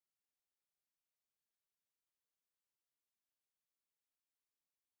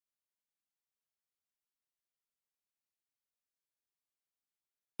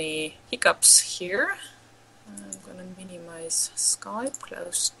Any hiccups here. I'm gonna minimize Skype,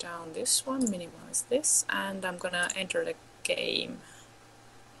 close down this one, minimize this, and I'm gonna enter the game.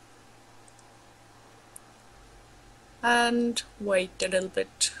 And wait a little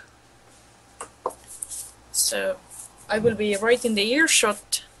bit. So I will be right in the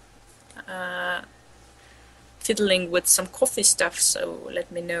earshot, fiddling with some coffee stuff, so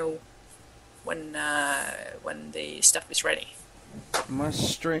let me know when the stuff is ready. My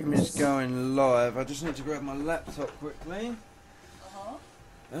stream is going live. I just need to grab my laptop quickly.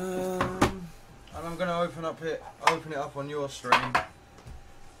 And I'm going to open it up on your stream.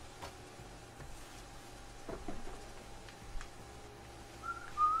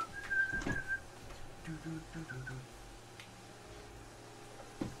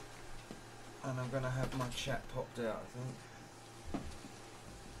 And I'm going to have my chat popped out, I think.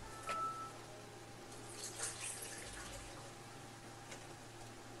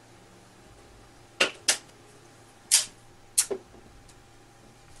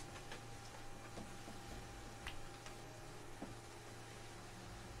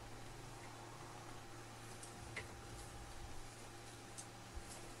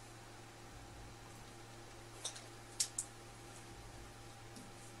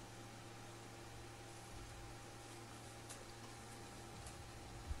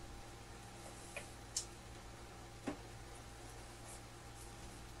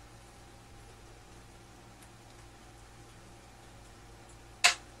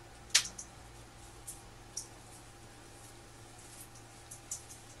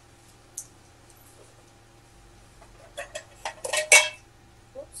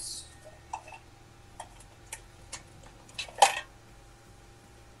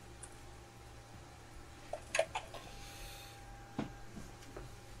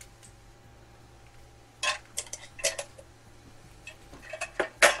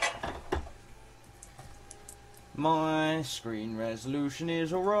 My screen resolution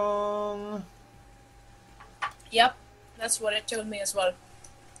is wrong. Yep, that's what it told me as well.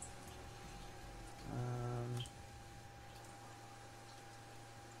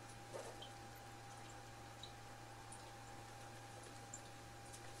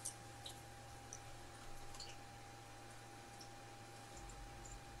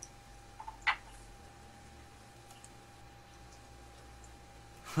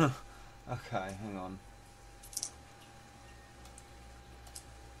 Okay, hang on.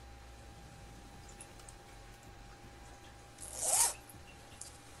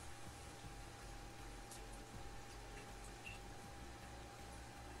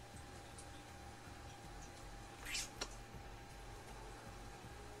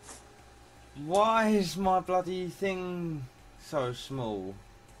 Why is my bloody thing so small?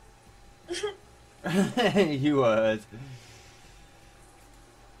 You heard.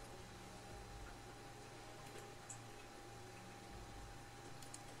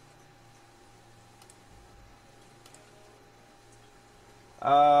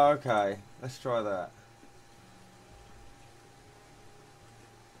 Okay, let's try that.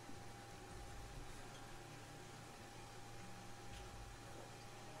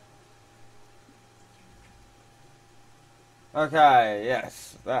 Okay,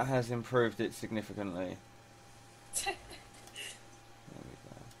 yes, that has improved it significantly. There we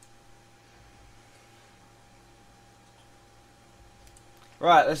go.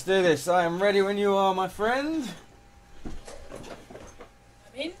 Right, let's do this. I am ready when you are, my friend. I'm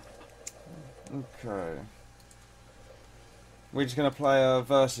in. Okay. We're just going to play a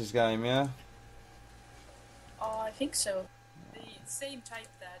versus game, yeah? I think so. The same type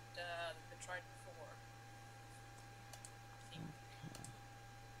that we tried before. I think.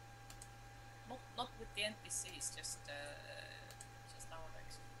 Not with the NPCs, just our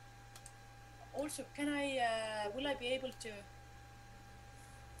legs. Also, can I? Will I be able to?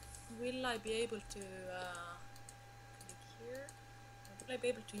 Will I be able to? Click here. Will I be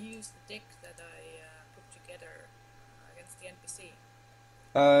able to use the deck that I put together against the NPC?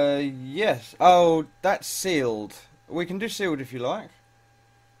 Yes. Oh, that's sealed. We can do sealed if you like.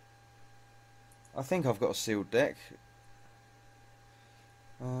 I think I've got a sealed deck.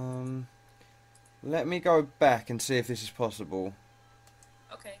 Let me go back and see if this is possible.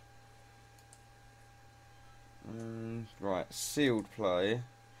 Okay. Right, sealed play.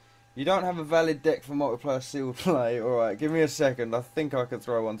 You don't have a valid deck for multiplayer sealed play. Alright, give me a second. I think I can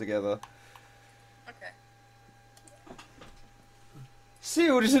throw one together. Okay.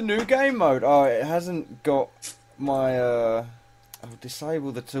 Sealed is a new game mode. Oh, it hasn't got my, I'll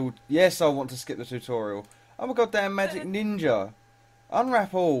disable the tool. Yes, I want to skip the tutorial. I'm a goddamn magic ninja.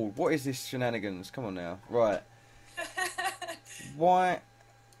 Unwrap all. What is this shenanigans? Come on now. Right. Why?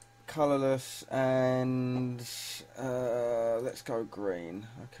 colourless, and let's go green.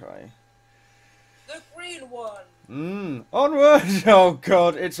 Okay. The green one. Onward! Oh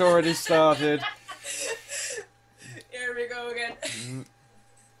god, it's already started. Here we go again.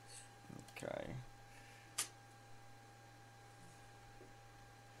 Okay.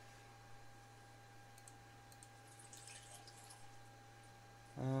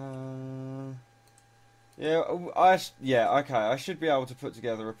 Okay. I should be able to put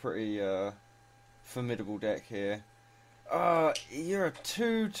together a pretty formidable deck here. You're a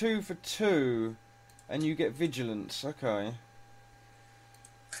 2/2 for 2, and you get vigilance. Okay.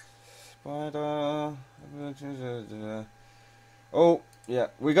 Spider. Oh, yeah.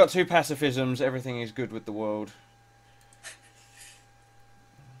 We got 2 pacifisms. Everything is good with the world.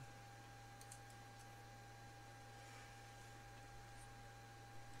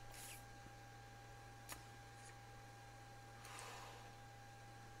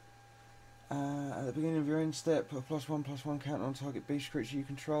 At the beginning of your end step, put a +1/+1 counter on target beast creature you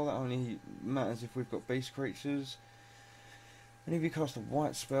control. That only matters if we've got beast creatures. Any of you cast a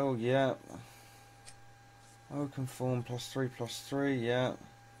white spell? Yeah. Oaken form +3/+3. Yeah.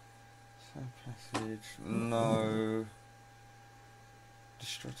 Sand passage? No.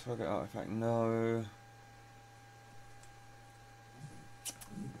 Destroy target artifact? No.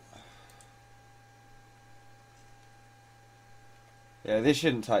 Yeah, this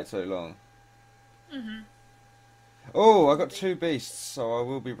shouldn't take too long. Oh, I got 2 beasts, so I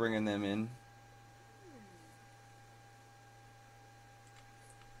will be bringing them in.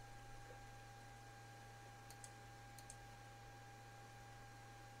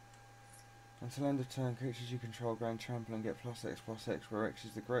 Until end of turn, creatures you control gain trample and get +X/+X, where X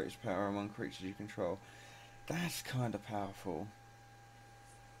is the greatest power among creatures you control. That's kind of powerful.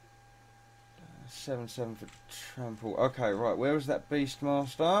 7/7 for trample. Okay, right, where was that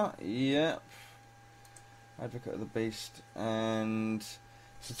Beastmaster? Yep. Advocate of the Beast. And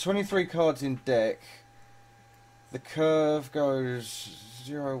so 23 cards in deck. The curve goes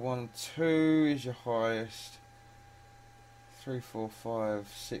 0, 1, 2 is your highest. 3, 4, 5,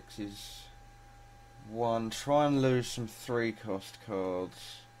 6 is 1. Try and lose some 3-cost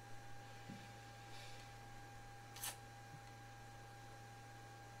cards.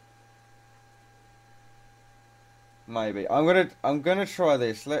 Maybe. I'm gonna try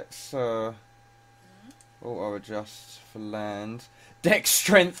this. Let's auto adjust for land. Deck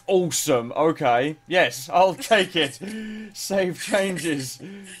strength awesome. Okay. Yes, I'll take it. Save changes.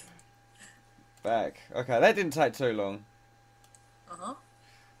 Back. Okay, that didn't take too long.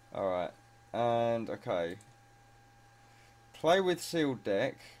 Alright. And okay. Play with sealed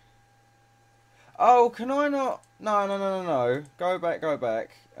deck. Oh, can I not? No. Go back,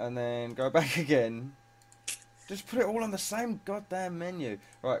 and then go back again. Just put it all on the same goddamn menu.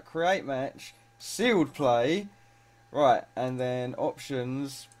 Right, create match, sealed play. Right, and then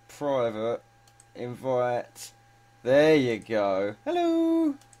options, private, invite. There you go.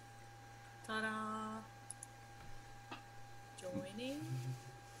 Hello. Ta-da. Joining.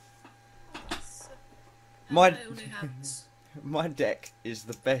 My deck is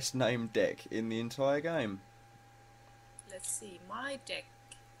the best named deck in the entire game. Let's see. My deck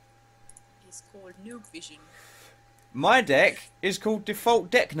is called Noobvision. My deck is called default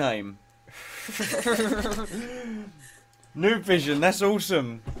deck name. Noobvision, that's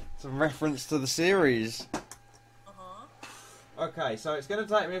awesome. It's a reference to the series. Okay, so it's going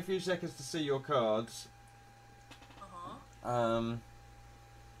to take me a few seconds to see your cards. I'm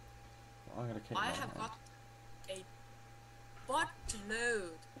going to keep I have got a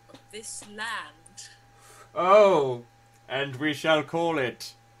buttload of this land. Oh, and we shall call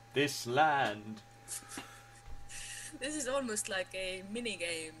it this land. This is almost like a mini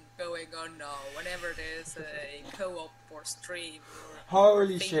game going on now. Whenever there's a co-op or stream,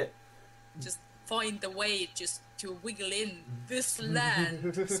 Holy shit! Just find the way just to wiggle in this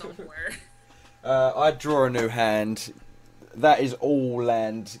land somewhere. I draw a new hand. That is all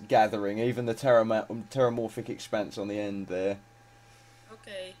land gathering, even the terramorphic expanse on the end there.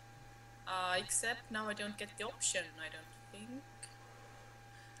 Okay. Except now I don't get the option, I don't think.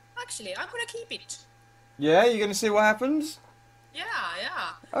 Actually, I'm gonna keep it. Yeah, you're gonna see what happens?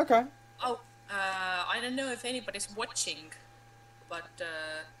 Yeah. Okay. Oh, I don't know if anybody's watching, but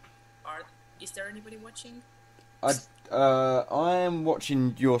is there anybody watching? I am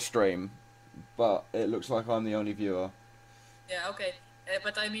watching your stream, but it looks like I'm the only viewer. Yeah, okay.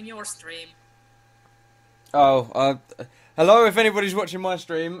 But I'm in your stream. Oh, hello if anybody's watching my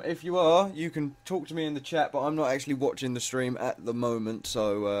stream. If you are, you can talk to me in the chat, but I'm not actually watching the stream at the moment,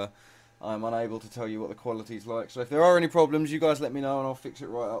 so I'm unable to tell you what the quality's like. So if there are any problems, you guys let me know and I'll fix it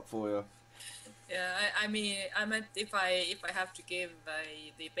right up for you. Yeah, I mean, I meant if I have to give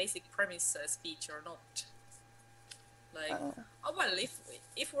the basic premise speech or not. Like, oh well,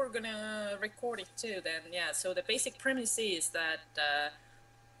 if we're gonna record it too, then yeah. So the basic premise is that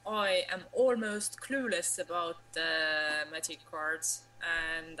I am almost clueless about magic cards,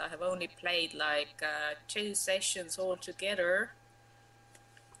 and I have only played like 2 sessions altogether.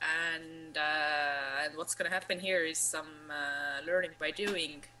 And what's gonna happen here is some learning by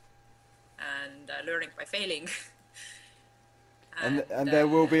doing. And learning by failing. And there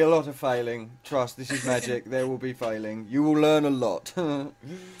will be a lot of failing. Trust, this is magic. There will be failing. You will learn a lot. A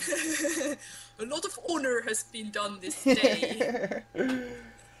lot of honor has been done this day.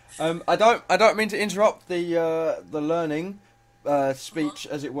 I don't mean to interrupt the learning speech,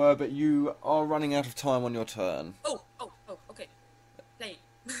 as it were, but you are running out of time on your turn. Oh, okay. Play.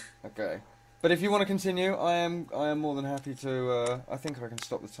 Okay. But if you want to continue, I am more than happy to. I think I can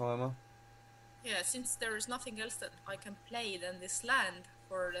stop the timer. Yeah, since there is nothing else that I can play than this land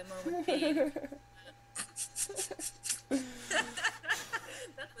for the moment being.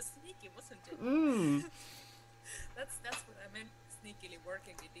 That was sneaky, wasn't it? That's what I meant, sneakily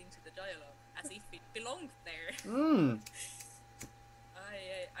working it into the dialogue, as if it belonged there.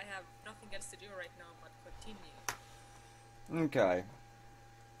 I have nothing else to do right now but continue. Okay.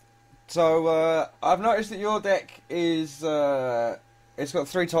 So, I've noticed that your deck is, it's got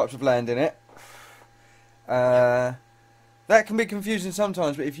 3 types of land in it. That can be confusing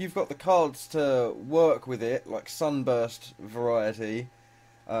sometimes, but if you've got the cards to work with it, like Sunburst variety,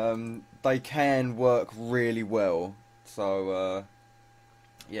 they can work really well. So,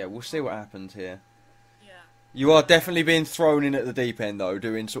 yeah, we'll see what happens here. Yeah. You are definitely being thrown in at the deep end, though,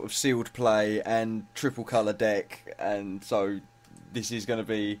 doing sort of sealed play and triple colour deck, and so this is going to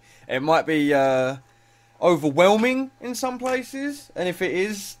be... It might be overwhelming in some places, and if it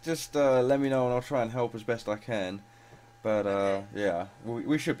is, just let me know and I'll try and help as best I can. But Okay. yeah,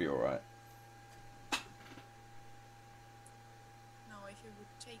 we should be alright. Now, if you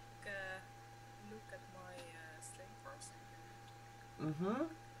would take a look at my stream for a second.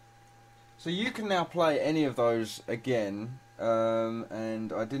 So you can now play any of those again,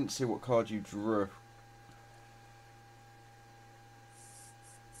 and I didn't see what card you drew.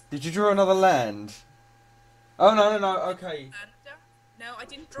 Did you draw another land? Oh, no, okay. No, I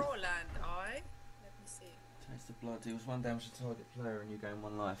didn't draw a land, Let me see. Taste the blood, deals 1 damage to target player and you gain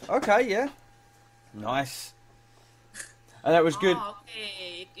 1 life. Okay, yeah. Nice. And that was good. Ah,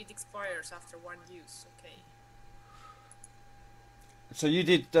 okay, it expires after 1 use, okay. So you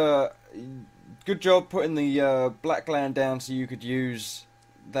did good job putting the black land down so you could use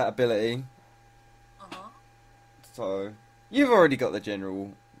that ability. Uh-huh. So you've already got the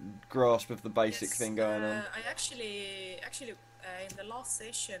general grasp of the basic Yes, thing going on. I actually, in the last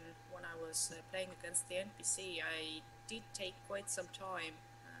session when I was playing against the NPC, I did take quite some time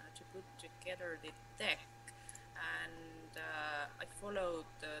to put together the deck, and I followed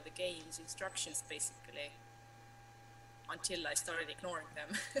the game's instructions basically until I started ignoring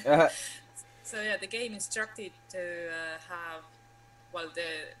them. So yeah, the game instructed to have, well,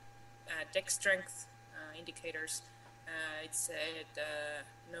 the deck strength indicators. It said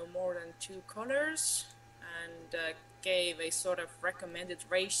no more than 2 colors, and gave a sort of recommended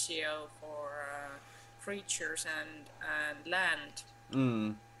ratio for creatures and land.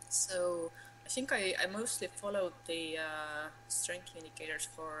 So I think I mostly followed the strength indicators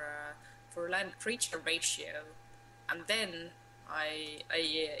for land creature ratio, and then I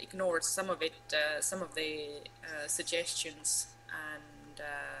ignored some of it, some of the suggestions,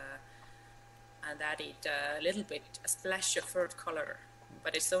 and added a little bit, a splash of 3rd color,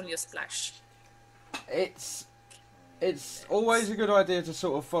 but it's only a splash. It's always a good idea to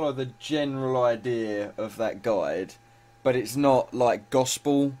sort of follow the general idea of that guide, but it's not like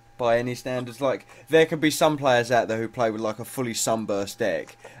gospel by any standards. Like, there can be some players out there who play with like a fully sunburst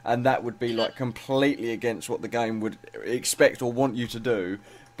deck, and that would be like completely against what the game would expect or want you to do,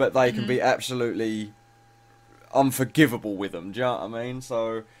 but they can be absolutely unforgivable with them. Do you know what I mean?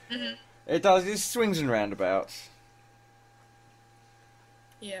 So it swings and roundabouts.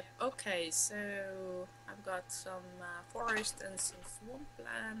 Yeah, okay, so I've got some forest and some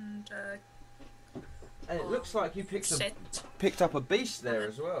swampland. And it looks like you picked set. up a beast there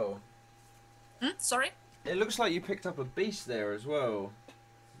as well. Sorry? It looks like you picked up a beast there as well.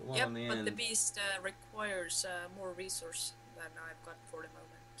 The one Yep, on the but end. the beast requires more resource than I've got for the moment.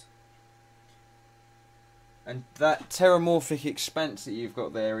 And that terramorphic expanse that you've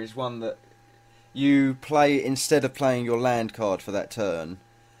got there is one that you play instead of playing your land card for that turn.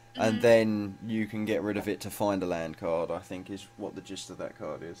 and then you can get rid of it to find a land card, I think is what the gist of that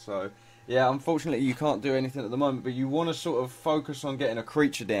card is. So, yeah, unfortunately you can't do anything at the moment, but you want to sort of focus on getting a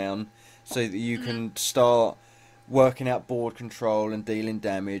creature down so that you can start working out board control and dealing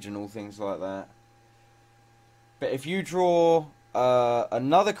damage and all things like that. But if you draw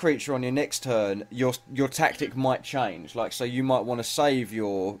another creature on your next turn, your tactic might change. Like, so you might want to save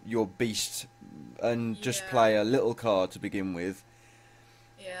your beast and just play a little card to begin with.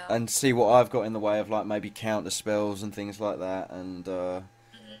 Yeah. And see what I've got in the way of, like, maybe counter spells and things like that, and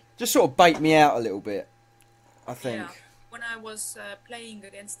just sort of bait me out a little bit, I think. Yeah. When I was playing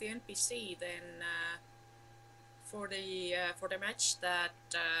against the NPC, then for the match that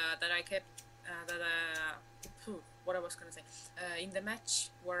I kept what I was gonna say in the match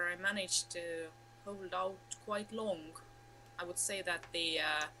where I managed to hold out quite long, I would say that the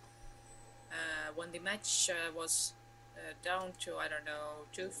when the match was down to, I don't know,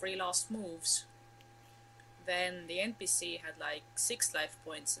 2-3 last moves, then the NPC had like 6 life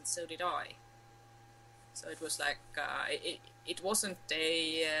points and so did I. So it was like, it wasn't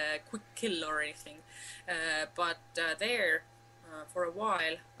a quick kill or anything, but there, for a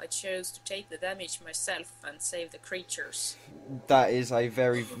while, I chose to take the damage myself and save the creatures. That is a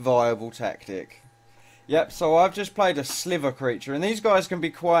very viable tactic. Yep, so I've just played a sliver creature, and these guys can be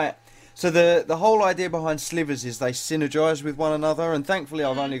quite... So the whole idea behind slivers is they synergise with one another, and thankfully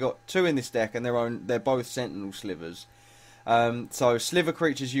I've only got 2 in this deck, and they're both sentinel slivers. So sliver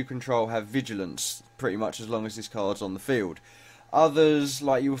creatures you control have vigilance pretty much as long as this card's on the field. Others,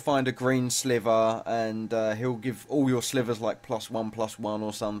 like, you will find a green sliver, and he'll give all your slivers like +1/+1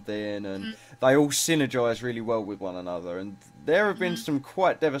 or something, and they all synergise really well with one another. And there have been some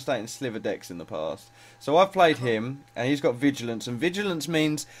quite devastating sliver decks in the past. So I've played him, and he's got vigilance, and vigilance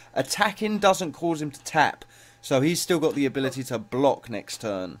means attacking doesn't cause him to tap. So he's still got the ability to block next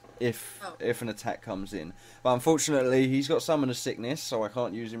turn if an attack comes in. But unfortunately, he's got Summoner's Sickness, so I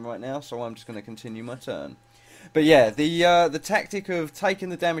can't use him right now, so I'm just going to continue my turn. But yeah, the tactic of taking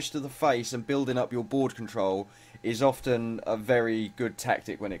the damage to the face and building up your board control is often a very good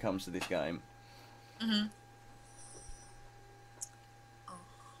tactic when it comes to this game. I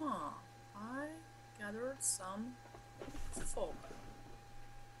gathered some fog.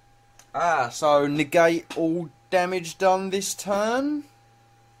 So negate all damage done this turn?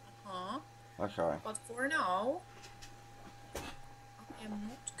 Okay. But for now, I am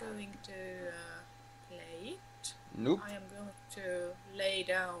not going to play it. Nope. I am going to lay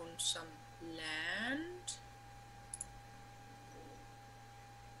down some land.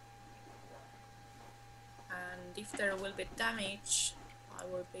 And if there will be damage, I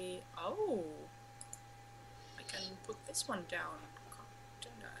will be... Oh! I can put this one down,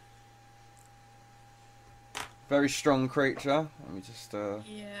 don't I? Very strong creature. Let me just...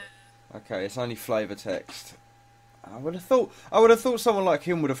 Yeah. Okay, it's only flavour text. I would have thought someone like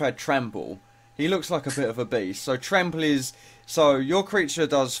him would have had trample. He looks like a bit of a beast. So trample is... So your creature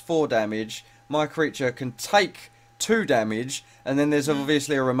does 4 damage. My creature can take 2 damage. And then there's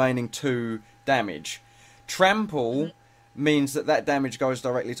obviously a remaining 2 damage. Trample means that damage goes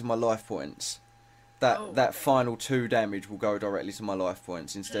directly to my life points. That final 2 damage will go directly to my life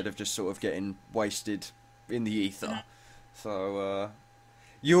points instead of just sort of getting wasted in the ether. So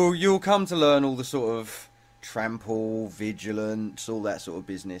you'll come to learn all the sort of trample, vigilance, all that sort of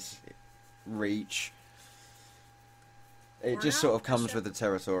business. Reach. It just sort of comes with the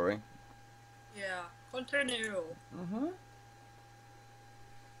territory. Yeah, continue.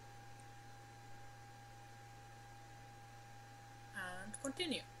 And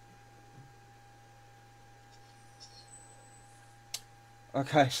continue.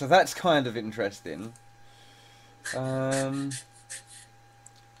 Okay, so that's kind of interesting.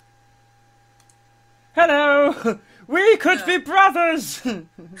 Hello! We could be brothers! Nigel,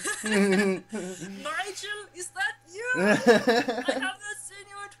 is that you? I have not seen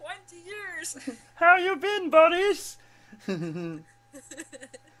you in 20 years! How you been, buddies?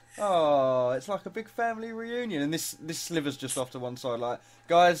 Oh, it's like a big family reunion, and this sliver's just off to one side, like,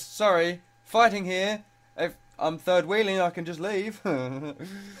 guys, sorry, fighting here. If I'm third wheeling, I can just leave.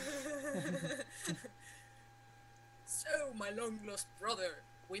 So, my long lost brother,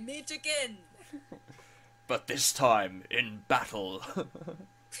 we meet again. But this time in battle.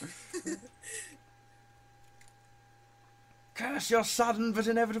 Curse your sudden but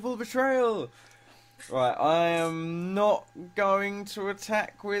inevitable betrayal. Right, I am not going to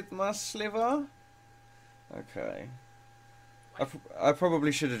attack with my sliver. Okay. I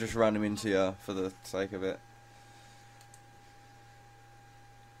probably should have just run him into you for the sake of it.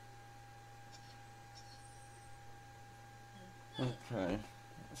 Okay.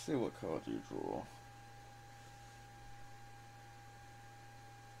 Let's see what card you draw.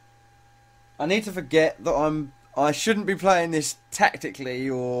 I need to forget that I shouldn't be playing this tactically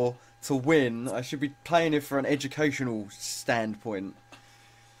or to win. I should be playing it for an educational standpoint.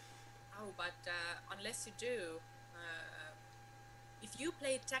 Oh, but unless you do, if you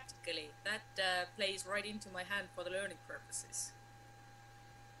play it tactically, that plays right into my hand for the learning purposes.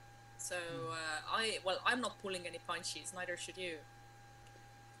 So I'm not pulling any punches. Neither should you.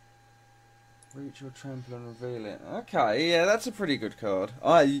 Reach your trample and reveal it. Okay, yeah, that's a pretty good card.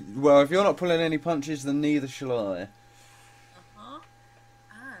 Well, if you're not pulling any punches, then neither shall I. Uh-huh.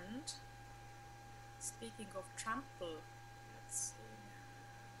 And speaking of trample, let's see.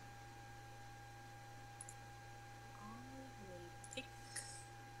 I will pick.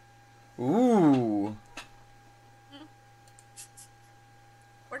 Ooh.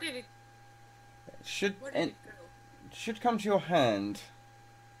 Where did it? Where did it go? Should come to your hand.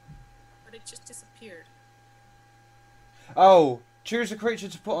 But it just disappeared. Oh, choose a creature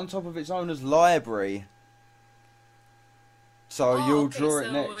to put on top of its owner's library. So you'll draw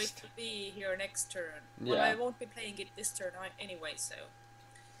it next. So it will be here next turn. Yeah. Well, I won't be playing it this turn anyway, so.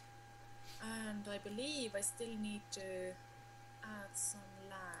 And I believe I still need to add some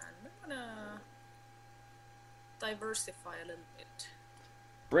land. I'm gonna diversify a little bit.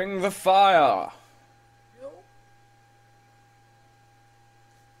 Bring the fire!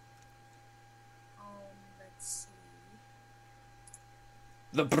 Let's see.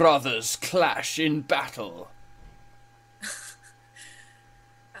 The brothers clash in battle.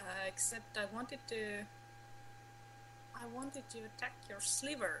 Except I wanted to attack your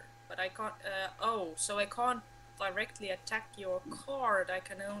sliver, but I can't. So I can't directly attack your card. I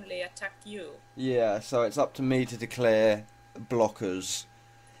can only attack you. Yeah, so it's up to me to declare blockers.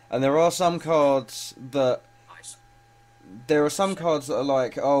 And there are some cards that are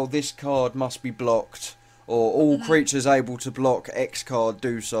like, oh, this card must be blocked, or all creatures able to block X card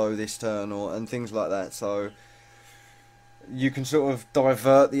do so this turn, and things like that. So you can sort of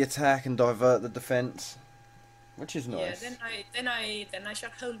divert the attack and divert the defense, which is nice. Yeah, then I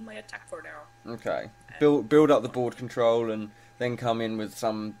shall hold my attack for now. Okay, build up the board control and then come in with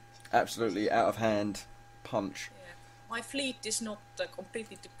some absolutely out of hand punch. Yeah. My fleet is not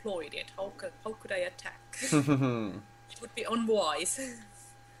completely deployed yet. How could I attack? It would be unwise.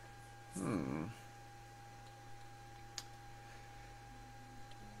 Okay.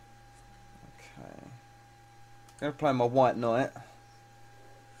 Gonna play my white knight.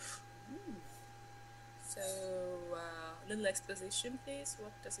 So, little exposition, please.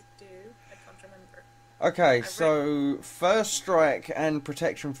 What does it do? I can't remember. Okay, so first strike and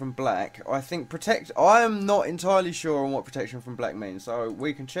protection from black. I think I am not entirely sure on what protection from black means, so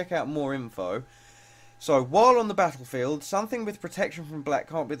we can check out more info. So, while on the battlefield, something with protection from black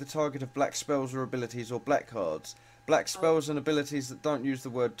can't be the target of black spells or abilities or black cards. Black spells and abilities that don't use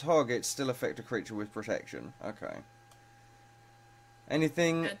the word target still affect a creature with protection. Okay.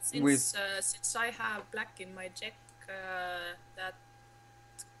 Anything with... since I have black in my deck, that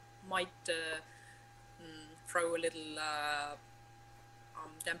might throw a little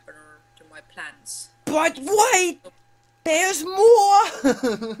dampener to my plans. But wait! There's more!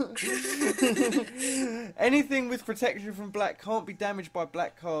 Anything with protection from black can't be damaged by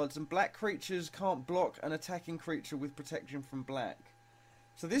black cards, and black creatures can't block an attacking creature with protection from black.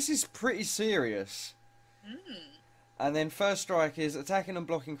 So this is pretty serious. And then first strike is attacking and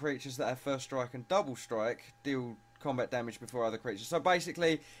blocking creatures that have first strike and double strike deal combat damage before other creatures. So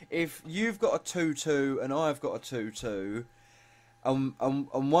basically, if you've got a 2/2 and I've got a 2/2, and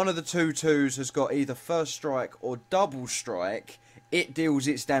one of the 2/2s has got either first strike or double strike, it deals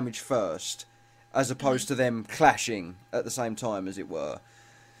its damage first, as opposed to them clashing at the same time, as it were.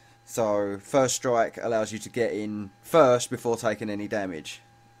 So first strike allows you to get in first before taking any damage,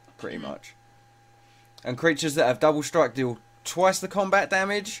 pretty much. And creatures that have double strike deal twice the combat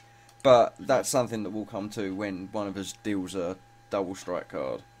damage, but that's something that we'll come to when one of us deals a double strike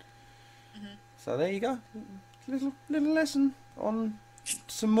card. So there you go, little lesson on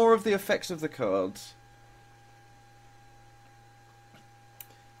some more of the effects of the cards.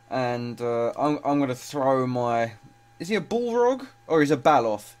 And I'm going to throw my... Is he a Bullrog? Or he's a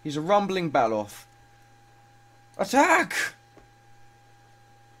Baloth? He's a rumbling Baloth. Attack!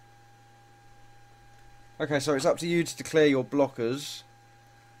 Okay, so it's up to you to declare your blockers.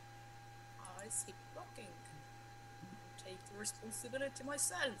 I see blocking. Take the responsibility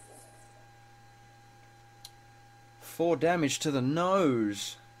myself. 4 damage to the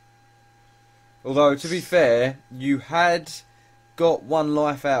nose. Although, to be fair, you had got 1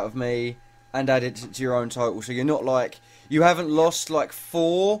 life out of me and added it to your own total, so you're not like You haven't lost like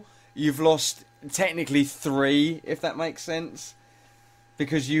 4. You've lost technically 3, if that makes sense,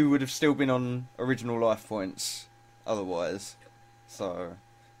 because you would have still been on original life points otherwise. So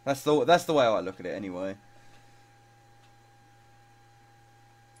that's the way I look at it anyway.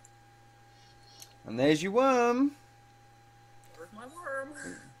 And there's your worm. Where's my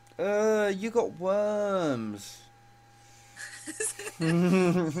worm? You got worms.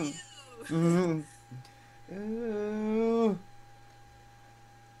 Ew. Ooh. Okay,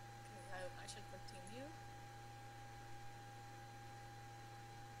 I should continue.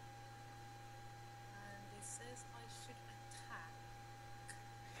 And it says I should attack.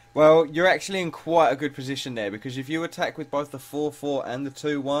 Well, you're actually in quite a good position there, because if you attack with both the 4-4 and the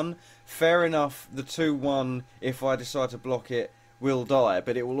 2-1, fair enough, the 2-1, if I decide to block it, will die,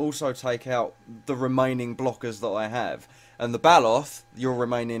 but it will also take out the remaining blockers that I have. And the Baloth, your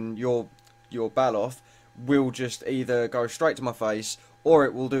Baloth, will just either go straight to my face, or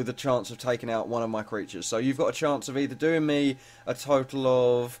it will do the chance of taking out one of my creatures. So you've got a chance of either doing me a total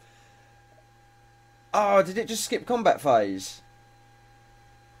of... Oh, did it just skip combat phase?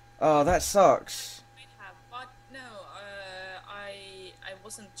 Oh, that sucks. Might have, but no, I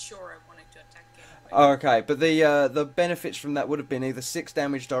wasn't sure I wanted to attack anyway. Oh, okay, but the benefits from that would have been either 6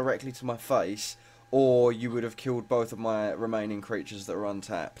 damage directly to my face, or you would have killed both of my remaining creatures that are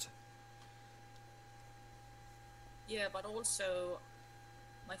untapped. Yeah, but also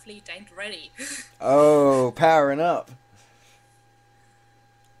my fleet ain't ready. Oh, powering up.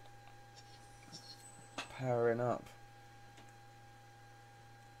 Powering up.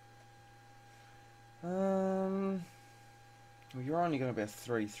 Well, you're only going to be a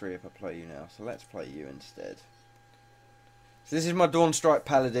 3-3 if I play you now, so let's play you instead. So this is my Dawnstrike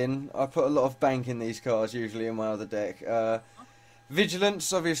Paladin. I put a lot of bank in these cards usually in my other deck.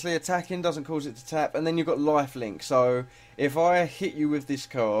 Vigilance, obviously, attacking doesn't cause it to tap, and then you've got lifelink. So if I hit you with this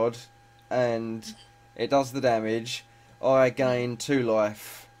card and it does the damage, I gain 2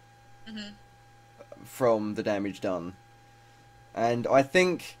 life from the damage done. And I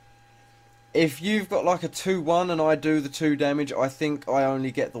think if you've got like a 2-1 and I do the 2 damage, I think I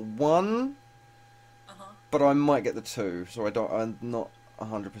only get the 1, but I might get the 2. So I'm not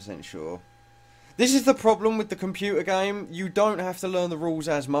 100% sure. This is the problem with the computer game. You don't have to learn the rules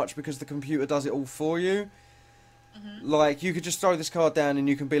as much because the computer does it all for you. Like, you could just throw this card down and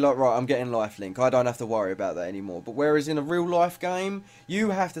you can be like, right, I'm getting lifelink. I don't have to worry about that anymore. But whereas in a real life game,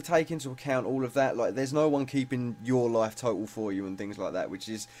 you have to take into account all of that. Like, there's no one keeping your life total for you and things like that, which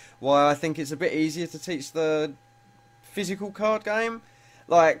is why I think it's a bit easier to teach the physical card game.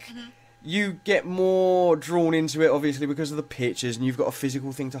 Like, you get more drawn into it, obviously, because of the pictures, and you've got a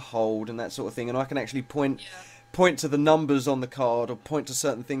physical thing to hold and that sort of thing. And I can actually point to the numbers on the card or point to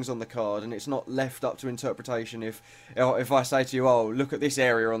certain things on the card, and it's not left up to interpretation. If I say to you, oh, look at this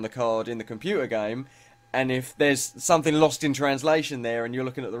area on the card in the computer game, and if there's something lost in translation there and you're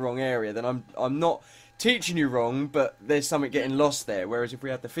looking at the wrong area, then I'm not teaching you wrong, but there's something getting lost there. Whereas if we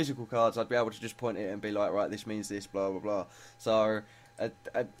had the physical cards, I'd be able to just point it and be like, right, this means this, blah blah blah. So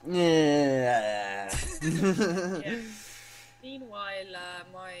Yeah. Meanwhile,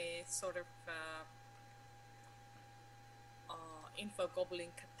 my sort of info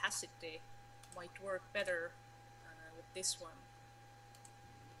gobbling capacity might work better with this one.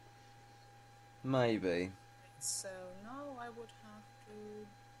 Maybe. So now I would have to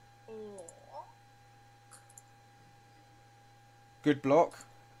block. Good block.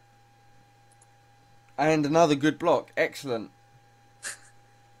 And another good block. Excellent.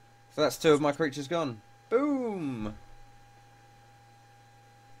 So that's 2 of my creatures gone. Boom!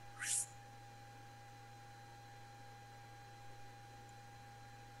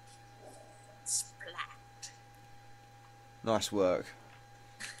 Splat. Nice work.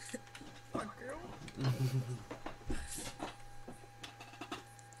 Fuck you.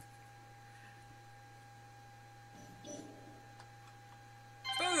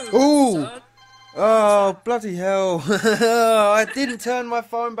 Boom, Ooh! son. Oh, bloody hell. I didn't turn my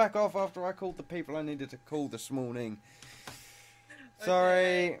phone back off after I called the people I needed to call this morning.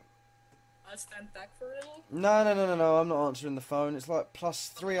 Sorry. Okay. I'll stand back for a little. No, I'm not answering the phone. It's like plus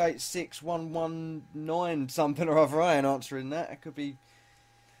 386119 something or other. I ain't answering that. It could be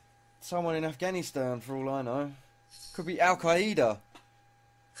someone in Afghanistan for all I know. Could be Al Qaeda.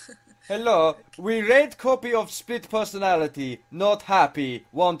 Hello, we read copy of Split Personality. Not happy.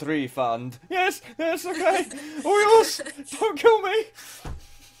 Want refund. Yes, okay. Oh yes, don't kill me.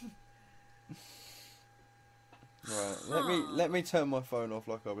 Right, let me turn my phone off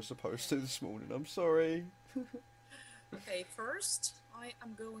like I was supposed to this morning. I'm sorry. Okay, first I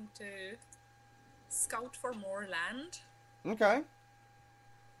am going to scout for more land. Okay.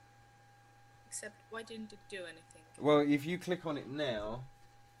 Except, why didn't it do anything? Well, if you click on it now...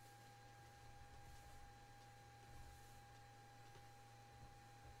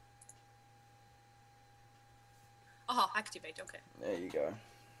 Aha, activate, okay. There you go.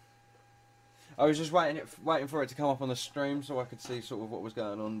 I was just waiting for it to come up on the stream so I could see sort of what was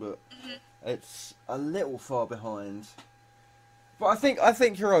going on, but it's a little far behind. But I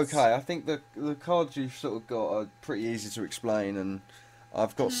think you're okay. I think the cards you've sort of got are pretty easy to explain, and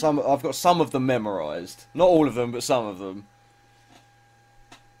I've got some of them memorised. Not all of them, but some of them.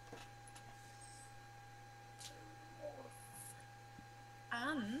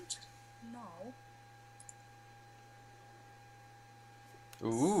 And now.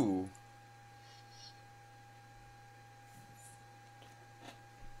 Ooh.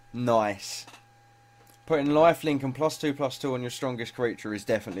 Nice. Putting lifelink and +2/+2 on your strongest creature is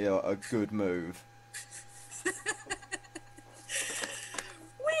definitely a good move.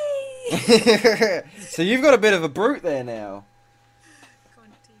 Whee! So you've got a bit of a brute there now.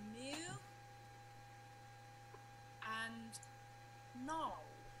 Continue. And now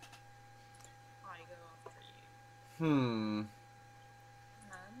I go after you. Hmm.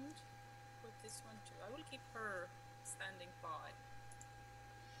 And with this one too. I will keep her standing by.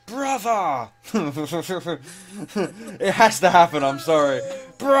 Brother! It has to happen, I'm sorry.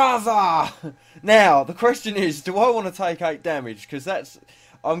 Brother! Now, the question is, do I want to take 8 damage? Because that's...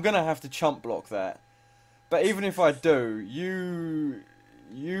 I'm going to have to chump block that. But even if I do, you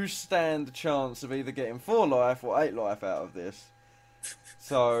stand the chance of either getting 4 life or 8 life out of this.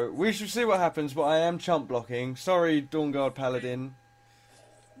 So, we shall see what happens, but I am chump blocking. Sorry, Dawnguard Paladin.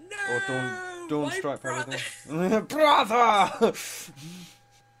 No! Or Dawn Strike brother. Paladin. Brother!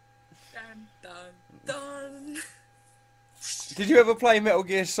 Dun, dun, dun. Did you ever play Metal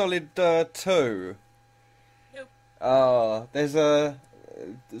Gear Solid 2? Nope. There's a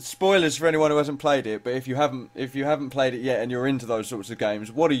spoilers for anyone who hasn't played it. But if you haven't played it yet and you're into those sorts of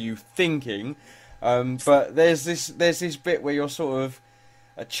games, what are you thinking? But there's this bit where you're sort of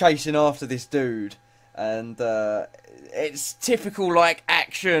chasing after this dude, and it's typical like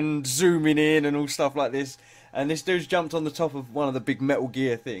action zooming in and all stuff like this. And this dude's jumped on the top of one of the big Metal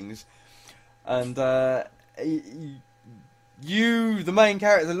Gear things, and the main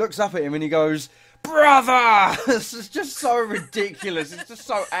character, looks up at him and he goes, "Brother!" It's just so ridiculous. It's just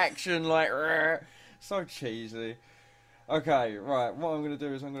so action, like, so cheesy. Okay, right, what I'm going to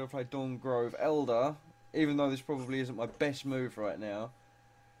do is I'm going to play Dawngrove Elder, even though this probably isn't my best move right now.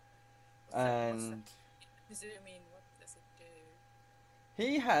 And What does it do?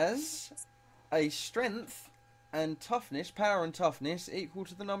 he has a strength and toughness, power and toughness, equal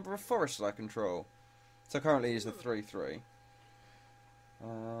to the number of forests I control. So currently he's a 3/3.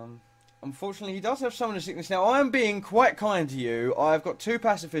 Unfortunately, he does have Summoner Sickness. Now, I am being quite kind to you. I've got 2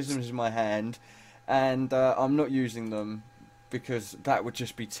 pacifisms in my hand, and I'm not using them because that would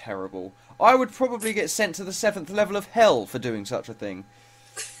just be terrible. I would probably get sent to the 7th level of hell for doing such a thing.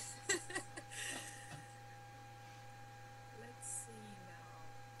 Let's see now.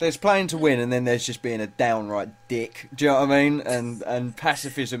 There's playing to win, and then there's just being a downright dick. Do you know what I mean? And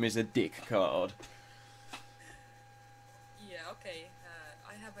pacifism is a dick card. Yeah, okay.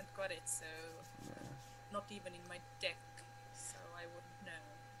 I haven't got it, so not even in my deck, so I wouldn't know.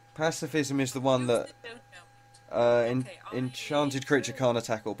 Pacifism is the one that don't know. enchanted creature can't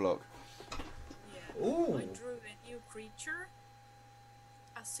attack or block. Yeah. Ooh. I drew a new creature,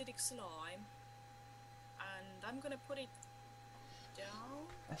 acidic slime, and I'm gonna put it down.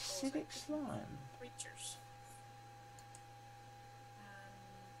 Acidic slime. Creatures.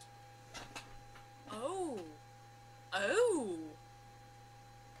 And oh.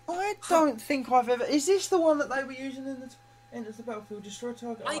 I don't think I've ever... Is this the one that they were using in the... Enters the battlefield, destroy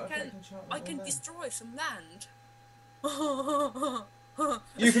target... I can destroy some land.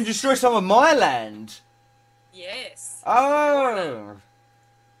 You can destroy some of my land? Yes. Oh!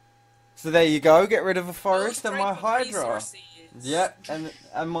 So there you go, get rid of a forest and my Hydra. Resources. Yep,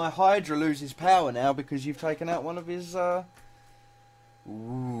 and my Hydra loses power now because you've taken out one of his... Ooh.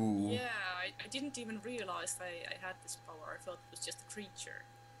 Yeah, I didn't even realize I had this power. I thought it was just a creature.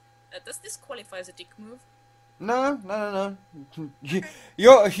 Does this qualify as a dick move? No.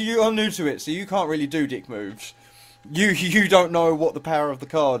 You're new to it, so you can't really do dick moves. You don't know what the power of the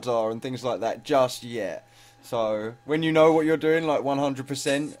cards are and things like that just yet. So when you know what you're doing, like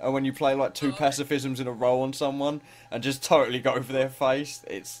 100%, and when you play like 2 pacifisms in a row on someone and just totally go for their face,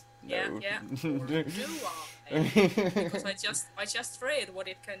 it's no. Yeah. Or do I? Because I just read what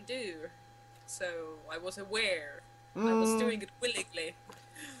it can do, so I was aware. I was doing it willingly.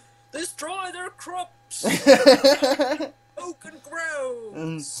 Destroy their crops! Oaken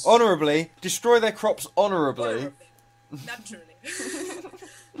groves! Honourably. Destroy their crops honourably. Naturally.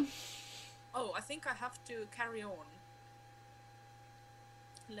 Oh, I think I have to carry on.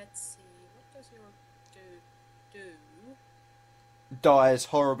 Let's see, what does your dude do? Dies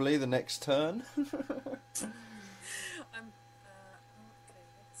horribly the next turn. Okay,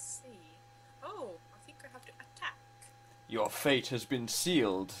 let's see. Oh, I think I have to attack. Your fate has been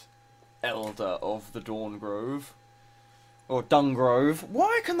sealed, Elder of the Dawn Grove. Or Dungrove.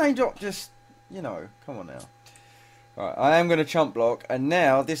 Why can they not just, you know, come on now. Right, I am going to chump block, and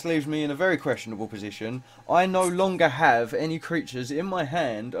now this leaves me in a very questionable position. I no longer have any creatures in my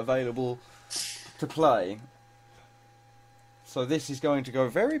hand available to play. So this is going to go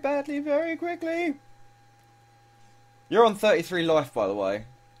very badly, very quickly. You're on 33 life, by the way.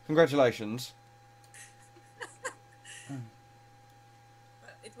 Congratulations.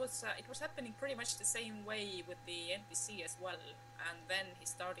 It was happening pretty much the same way with the NPC as well, and then he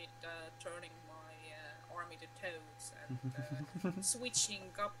started turning my army to toads and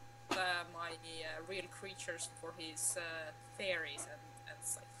switching up my real creatures for his fairies and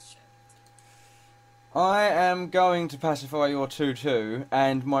such. I am going to pacify your 2-2,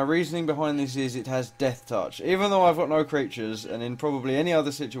 and my reasoning behind this is it has Death Touch. Even though I've got no creatures, and in probably any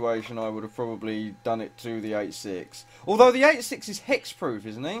other situation I would have probably done it to the 8-6. Although the 8-6 is hexproof,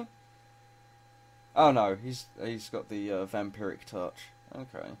 isn't he? Oh no, he's got the Vampiric Touch.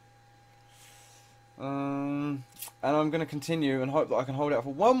 Okay. And I'm going to continue and hope that I can hold out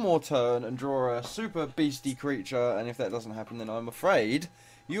for one more turn and draw a super beastie creature, and if that doesn't happen then I'm afraid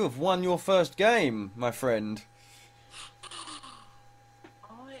you have won your first game, my friend.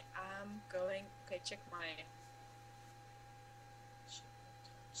 I am going... Okay, check my...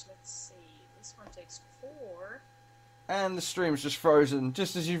 Let's see. This one takes 4. And the stream's just frozen,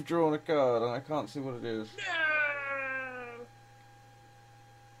 just as you've drawn a card, and I can't see what it is. No!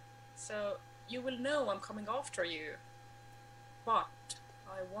 So, you will know I'm coming after you. But,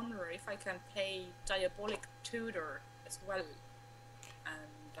 I wonder if I can play Diabolic Tutor as well. And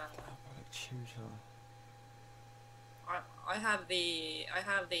I have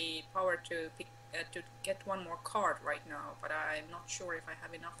the power to pick to get one more card right now, but I'm not sure if I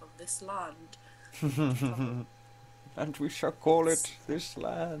have enough of this land. And we shall call it this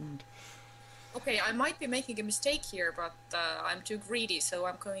land. Okay, I might be making a mistake here, but I'm too greedy, so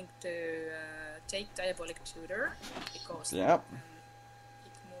I'm going to take Diabolic Tutor because yep.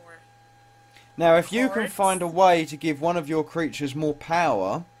 pick more. Now, if you can cards. find a way to give one of your creatures more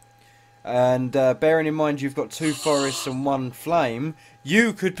power, and bearing in mind you've got 2 forests and 1 flame,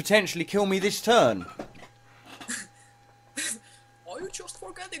 you could potentially kill me this turn. Are you just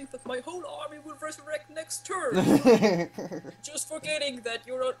forgetting that my whole army will resurrect next turn? Just forgetting that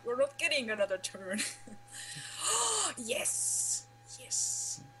you're not getting another turn. Yes,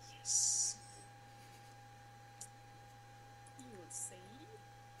 yes, yes. You'll see.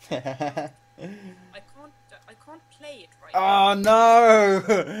 I can't play it right now. Oh no!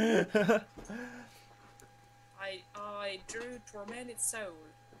 I drew Tormented Soul.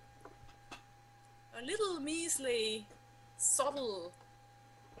 A little measly, subtle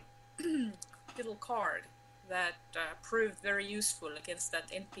little card that proved very useful against that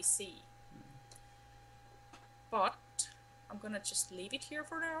NPC. But I'm gonna just leave it here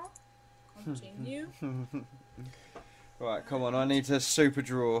for now. Continue. Right, come on, I need to super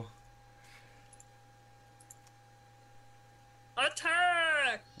draw.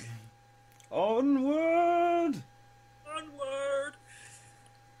 Attack! Onward! Onward!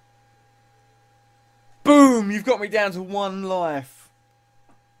 Boom! You've got me down to 1 life.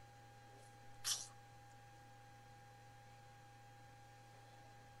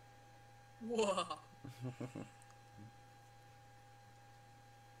 Whoa!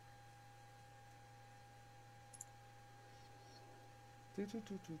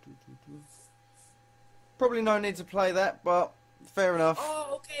 Probably no need to play that, but fair enough.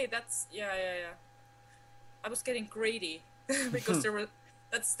 Oh, okay. That's yeah. I was getting greedy because there were.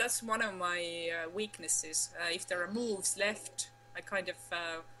 That's one of my weaknesses. If there are moves left, I kind of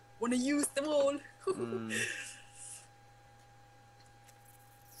want to use them all.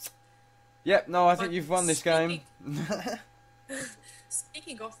 Yep. No, I think you've won this game.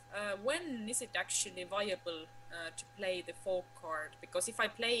 Speaking of, when is it actually viable to play the folk card? Because if I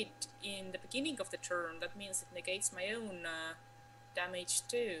play it in the beginning of the turn, that means it negates my own damage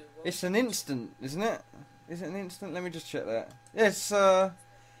too. It's an instant, isn't it? Is it an instant? Let me just check that. Yes,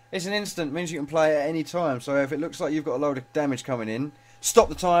 it's an instant. Means you can play it at any time. So if it looks like you've got a load of damage coming in, stop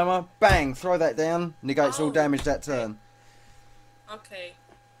the timer, bang, throw that down, negates all damage that turn. Okay.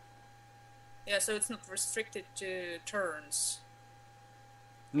 Yeah, so it's not restricted to turns.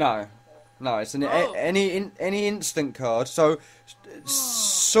 No, no, it's Oh. any instant card. So Oh.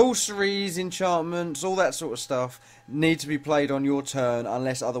 sorceries, enchantments, all that sort of stuff need to be played on your turn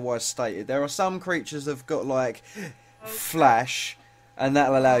unless otherwise stated. There are some creatures that've got like Okay. flash, and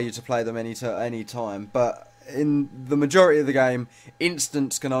that'll allow Uh-huh. you to play them any time. But in the majority of the game,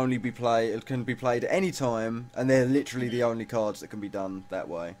 instants can be played at any time, and they're literally the only cards that can be done that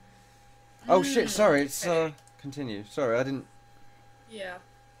way. Oh shit! Sorry, it's Okay. continue. Sorry, I didn't. Yeah.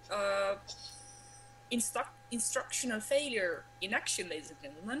 Uh, instructional failure in action, ladies and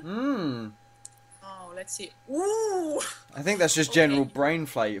gentlemen. Hmm. Oh, let's see. Ooh. I think that's just general Okay. brain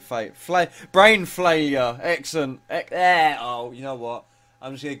failure. Excellent. Oh, you know what?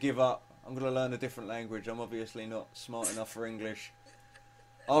 I'm just gonna give up. I'm gonna learn a different language. I'm obviously not smart enough for English.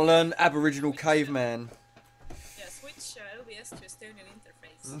 I'll learn Aboriginal caveman. Yeah, switch OBS to Estonian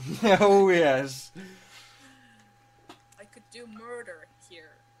interface. Oh yes. I could do murder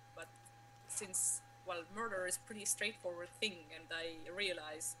here, but since, well, murder is pretty straightforward thing, and I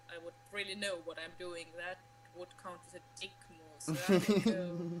realize I would really know what I'm doing, that would count as a dick move, so I'm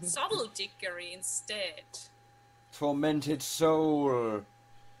gonna go subtle dickery instead. Tormented soul.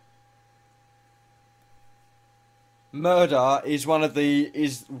 Murder is one of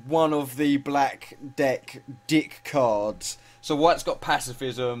the black deck dick cards. So white's got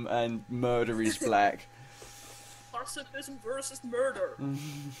pacifism and murder is black. Pacifism versus murder. And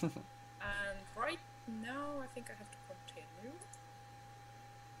right now, I think I have to continue.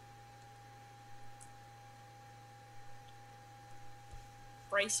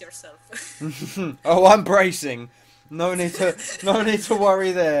 Brace yourself. Oh, I'm bracing. No need to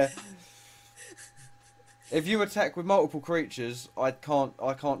worry there. If you attack with multiple creatures, I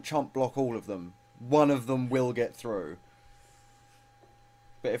can't chump block all of them. One of them will get through.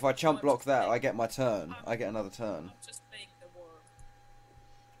 But if I chump block that, I get my turn. I get another turn. I'm just playing the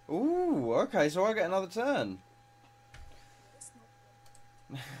war. Ooh, okay, so I get another turn. It's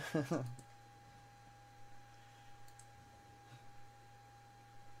not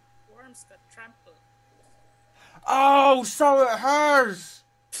worms got trampled. Oh, so it has!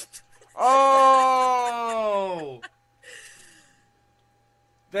 Oh!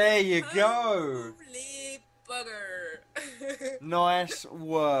 There you go! Holy bugger! Nice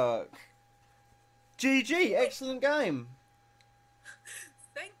work. GG, excellent game.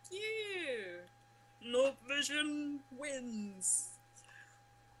 Thank you! Noobvision wins!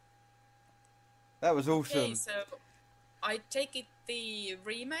 That was awesome. Okay, so I take it the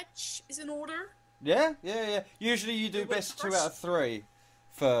rematch is in order? Yeah. Usually you do You win best 2 first? out of 3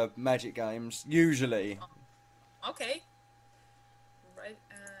 for Magic games. Usually. Okay. Right,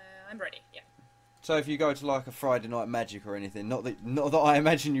 I'm ready, yeah. So if you go to like a Friday Night Magic or anything, not that I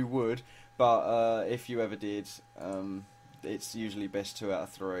imagine you would, but if you ever did, it's usually best 2 out of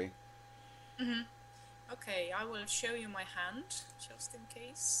 3. Mm-hmm. Okay, I will show you my hand, just in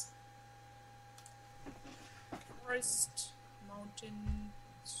case. Forest, mountain,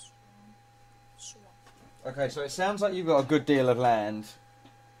 swamp. Okay, so it sounds like you've got a good deal of land.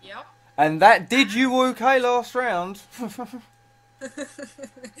 Yep. And that did you okay last round.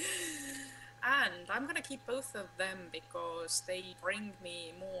 And I'm gonna keep both of them because they bring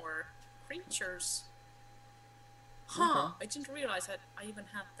me more creatures. Huh, Okay. I didn't realize that I even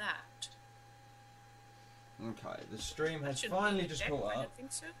had that. Okay, the stream That has shouldn't be finally in the just deck, caught I up. don't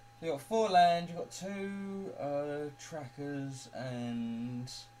think so. You got 4 land, you got 2 trackers,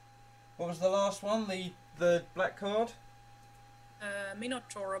 and what was the last one? The black card.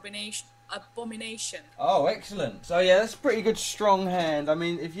 Minotaur Abomination. Oh, excellent. So yeah, that's a pretty good strong hand. I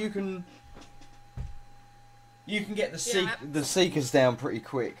mean, if you can get Yeah, the seekers down pretty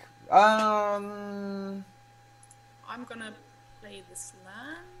quick. I'm gonna play this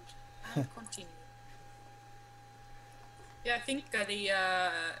land and continue. Yeah, I think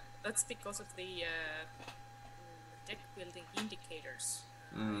that's because of the deck building indicators.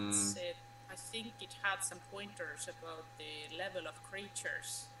 I think it had some pointers about the level of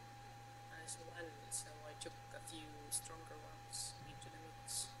creatures as well, so I took a few stronger ones into the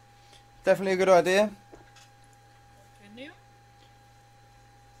mix. Definitely a good idea. Continue.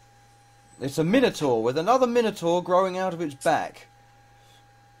 It's a minotaur with another minotaur growing out of its back.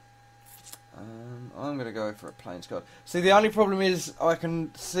 I'm going to go for a plains card. See, the only problem is I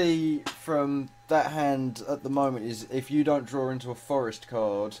can see from that hand at the moment is if you don't draw into a forest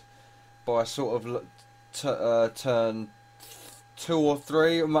card by sort of turn 2 or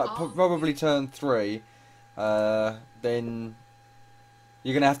 3, probably turn 3, then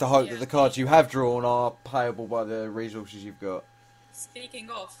you're going to have to hope that the cards you have drawn are payable by the resources you've got. Speaking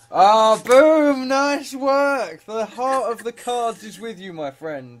of. Ah, boom! Nice work! The heart of the cards is with you, my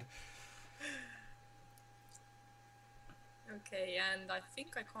friend. Okay, and I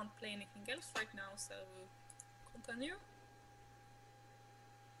think I can't play anything else right now, so continue.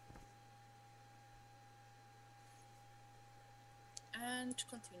 And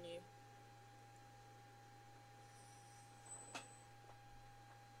continue.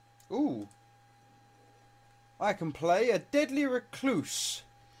 Ooh. I can play a Deadly Recluse.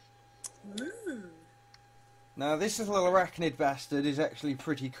 Ooh. Now, this little arachnid bastard is actually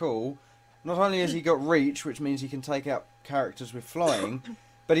pretty cool. Not only has he got reach, which means he can take out characters with flying,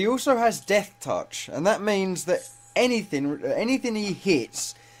 but he also has death touch, and that means that anything he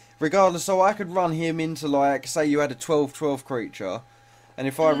hits, regardless, so I could run him into, like, say you had a 12/12 creature, and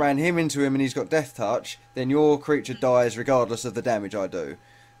if I ran him into him and he's got death touch, then your creature dies regardless of the damage I do.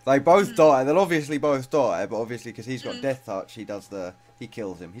 They both die. They'll obviously both die, but obviously because he's got death touch, he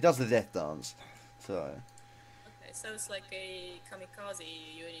kills him. He does the death dance. So. Okay, so it's like a kamikaze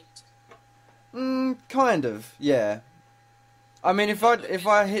unit. Kind of, yeah. I mean, if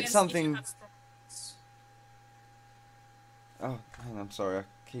I hit something. Oh, hang on, sorry, I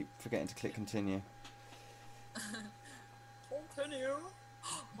keep forgetting to click continue. Continue.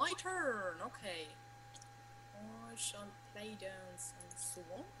 My turn. Okay. I shall play down some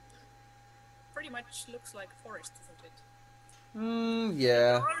swamp. Pretty much looks like forest, isn't it?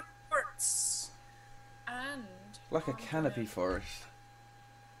 Yeah. Birds. And Like a canopy forest.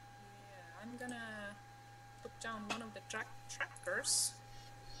 Yeah, I'm gonna put down one of the trackers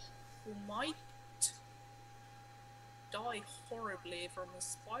who might die horribly from a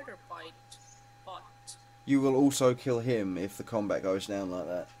spider bite, but You will also kill him if the combat goes down like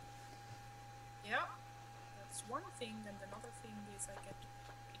that. yeah, that's one thing, and another thing is I get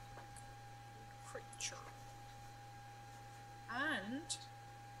a creature. And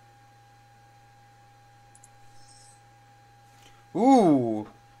Ooh!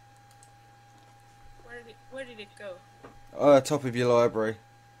 where did it go? Top of your library.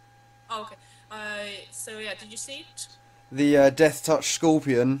 Oh, okay. So yeah, did you see it? The Death Touch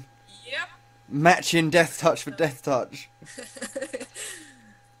Scorpion. Yep. Matching Death Touch for Death Touch.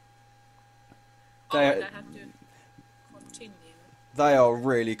 Oh, and I have to continue. They are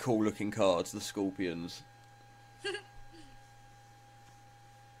really cool looking cards, the Scorpions.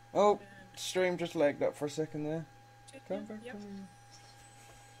 Oh, stream just lagged up for a second there. Come back. Yep.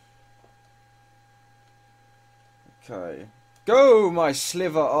 Okay. Go, my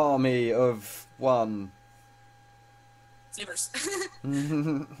sliver army of one. Slivers.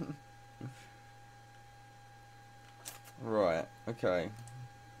 Right, okay.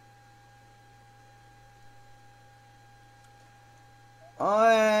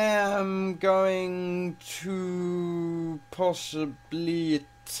 I am going to possibly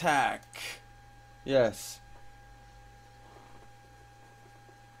attack. Yes.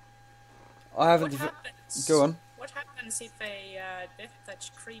 I haven't. Go on. What happens if a death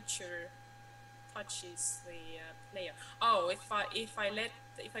touch creature touches the player? Oh, if I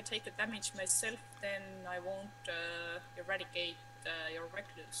take the damage myself, then I won't eradicate your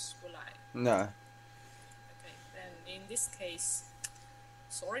recluse, will I? No. Okay, then in this case,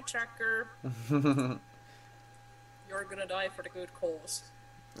 sorry, tracker. You're gonna die for the good cause.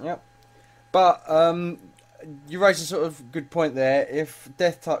 Yep. But you raised a sort of good point there. If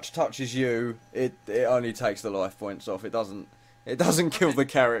Death Touch touches you, it only takes the life points off. It doesn't kill the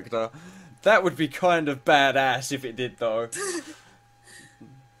character. That would be kind of badass if it did, though.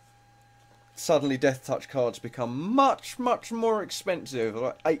 Suddenly, Death Touch cards become much more expensive.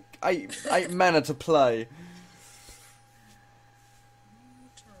 Like eight mana to play.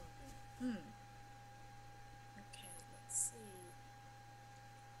 Okay, let's see.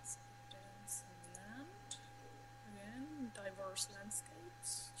 Let's put down some land. Again, diverse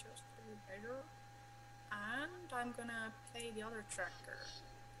landscapes, just a bit better. And I'm gonna play the other tracker.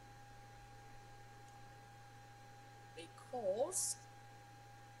 Because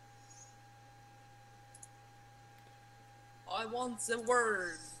I want the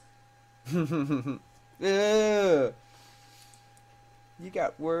worm. Yeah. You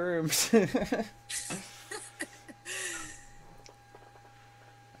got worms. And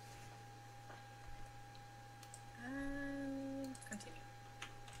continue.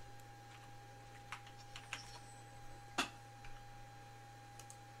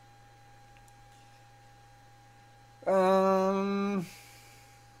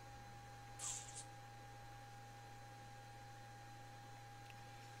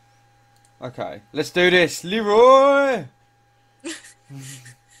 Okay, let's do this, Leroy.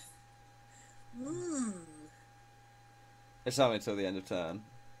 It's only till the end of turn.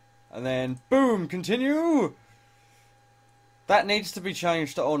 And then, boom, continue! That needs to be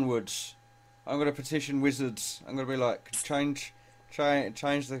changed to onwards. I'm going to petition Wizards. I'm going to be like, change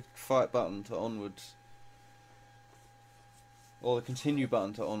the fight button to onwards. Or the continue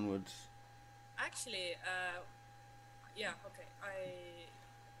button to onwards. Actually, yeah, okay.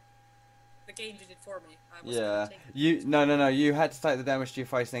 The game did it for me. I was Yeah, take no. You had to take the damage to your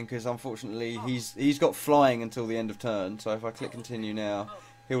face then, because unfortunately he's got flying until the end of turn. So if I click continue now,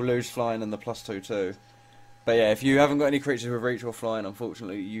 he'll lose flying and the +2 too. But yeah, if you haven't got any creatures with reach or flying,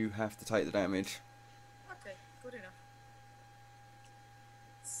 unfortunately you have to take the damage. Okay, good enough.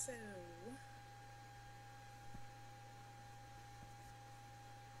 So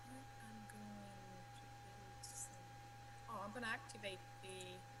I'm going to build some. Oh, I'm going to activate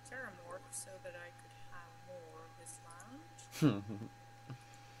the Terramorph so that I could have more of this land.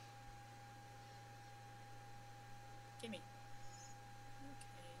 Gimme.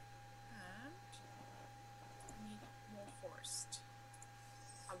 Okay, and I need more forest.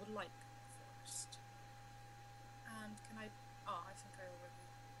 I would like forest. And can I? Oh, I think I already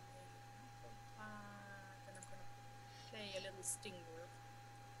made that. And I'm gonna play a little stinger.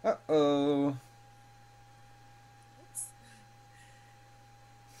 Uh-oh. Oops.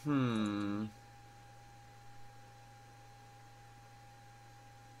 I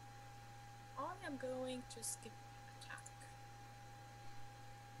am going to skip attack.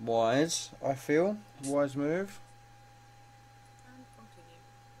 Wise, I feel. Wise move. And continue.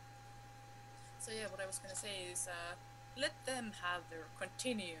 So yeah, what I was gonna say is, let them have their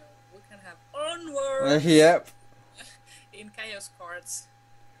continue. We can have onwards. Yep. In chaos cards.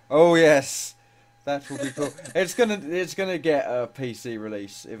 Oh yes, that will be cool. It's gonna get a PC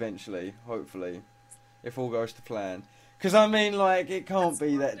release eventually, hopefully, if all goes to plan. Because I mean, like, it can't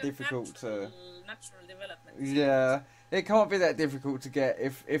be that difficult to. Natural development. Yeah, it can't be that difficult to get.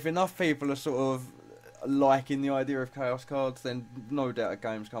 If enough people are sort of liking the idea of chaos cards, then no doubt a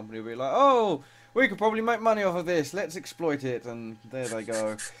games company will be like, oh, we could probably make money off of this. Let's exploit it, and there they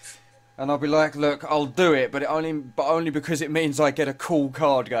go. And I'll be like, look, I'll do it, but only because it means I get a cool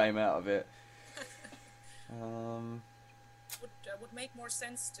card game out of it. Would make more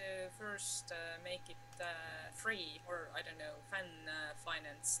sense to first make it free, or I don't know, fan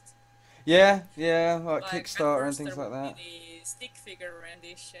financed. Yeah, like Like Kickstarter and things like that. The stick figure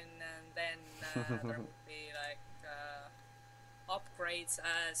rendition, and then there would be like upgrades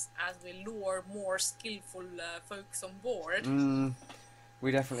as we lure more skillful folks on board.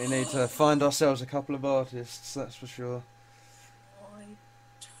 We definitely need to find ourselves a couple of artists, that's for sure. My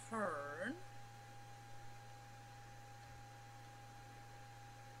turn.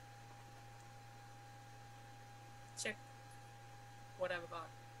 Check what I've got.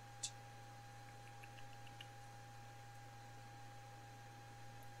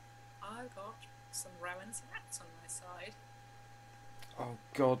 I got some ravenous rats on my side. Oh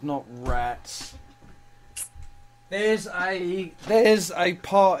god, not rats. There's a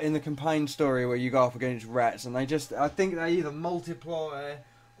part in the campaign story where you go up against rats, and I think they either multiply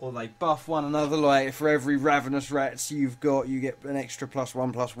or they buff one another. Like, for every ravenous rats you've got, you get an extra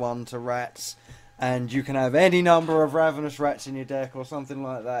 +1/+1 to rats, and you can have any number of ravenous rats in your deck or something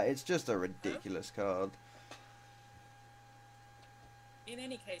like that. It's just a ridiculous card. In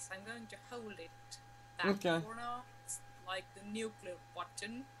any case, I'm going to hold it back for now. It's like the nuclear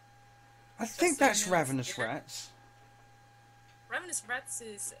button. I think that's ravenous rats. Ravenous Rats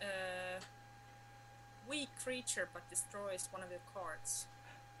is a weak creature but destroys one of your cards.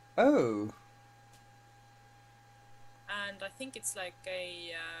 Oh. And I think it's like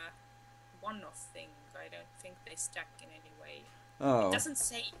a one-off thing. I don't think they stack in any way. Oh. It doesn't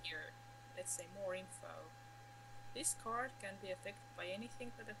say here. Let's say more info. This card can be affected by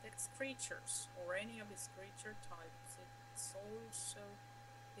anything that affects creatures or any of its creature types. It's also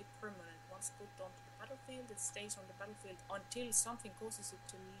a permanent. Once put onto the battlefield, it stays on the battlefield until something causes it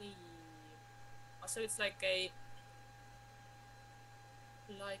to leave. So it's like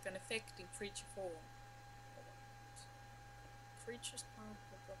an effect in creature form. Creatures, blah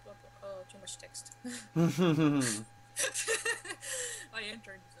blah blah. Oh, too much text. I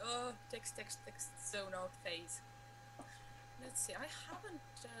entered text zone out phase. Let's see. I haven't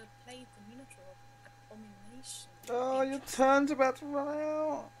played the Minotaur Abomination. Oh, your turn's about to run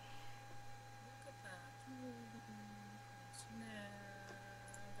out. Look at that. No,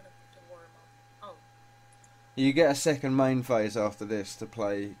 I'm gonna put the worm up. Oh. You get a second main phase after this to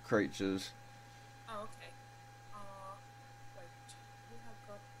play creatures. Oh, okay. Wait. We have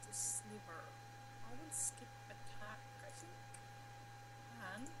got the sliver. I will skip attack, I think.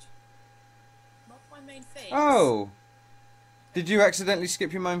 And not my main phase. Oh. Did you accidentally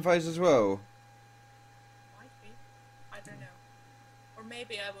skip your main phase as well? Might be. I don't know. Or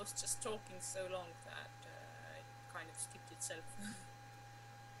maybe I was just talking so long that it kind of skipped itself.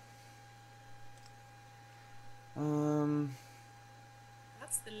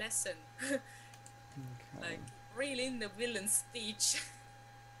 That's the lesson. Okay. Like, reel in the villain's speech.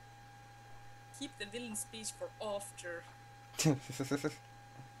 Keep the villain's speech for after. Yeah,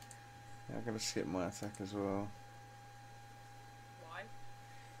 I'm gonna skip my attack as well. Why?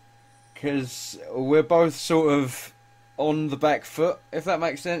 Because we're both sort of on the back foot, if that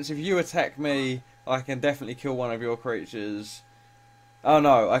makes sense. If you attack me, I can definitely kill one of your creatures. Oh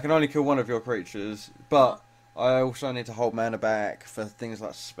no, I can only kill one of your creatures, but I also need to hold mana back for things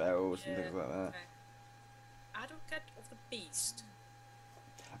like spells and things like that. Okay. Advocate of the Beast.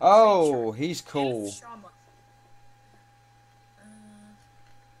 Oh, Creature. he's cool. Elf Shaman.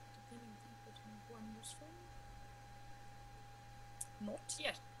 Beginning input in wonders form? Not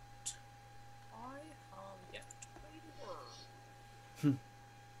yet. I have yet to play the word. Hold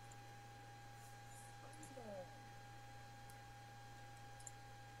on.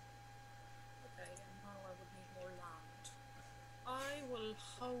 Okay, and now I would need more land. I will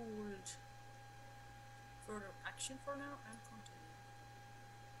hold further action for now and continue.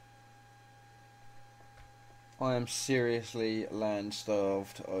 I am seriously land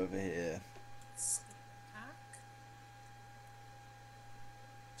starved over here. Skip attack.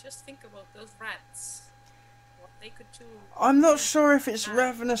 Just think about those rats. What they could do. I'm not sure if it's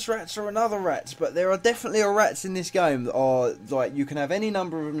ravenous rats or another rats, but there are definitely rats in this game that are, like, you can have any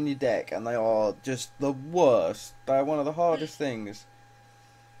number of them in your deck, and they are just the worst. They are one of the hardest things.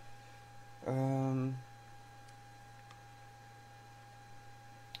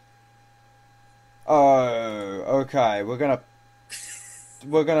 Oh, okay. We're gonna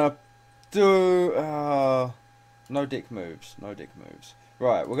do no dick moves. No dick moves.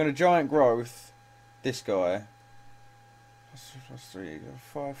 Right, we're gonna giant growth this guy. Plus 3,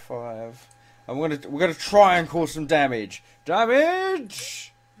 5, 5. And we're gonna try and cause some damage.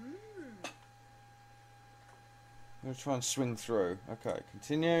 Damage! I'm gonna try and swing through. Okay,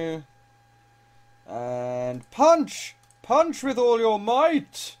 continue. And punch! Punch with all your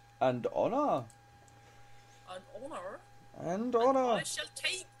might and honor. An honor. And And honor. I shall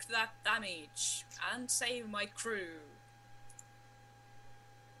take that damage and save my crew.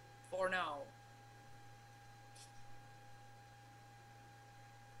 For now.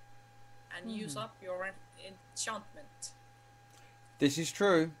 And use up your enchantment. This is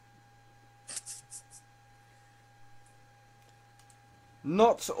true.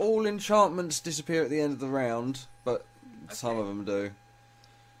 Not all enchantments disappear at the end of the round, but some of them do.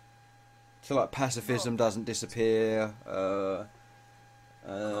 So like pacifism doesn't disappear.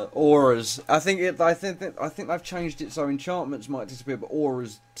 Auras. I think they've changed it so enchantments might disappear, but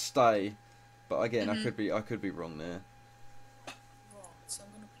auras stay. But again, I could be wrong there. Right, so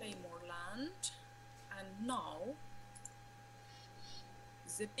I'm gonna play more land. And now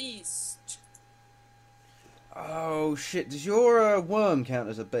the beast. Oh shit! Does your worm count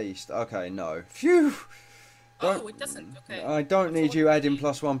as a beast? Okay, no. Phew. Oh, it doesn't. Okay. I don't need you adding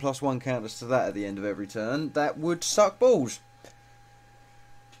 +1/+1 counters to that at the end of every turn. That would suck balls.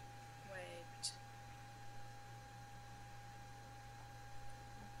 Wait.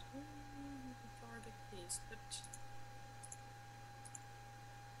 Target beast, but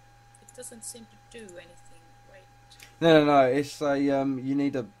it doesn't seem to do anything. Wait. No. It's a you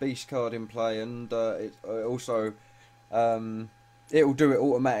need a beast card in play, and it also it will do it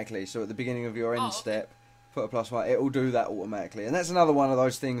automatically. So at the beginning of your end step, put a +1. It will do that automatically, and that's another one of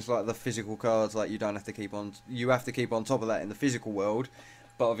those things like the physical cards. Like you don't have to keep on. You have to keep on top of that in the physical world,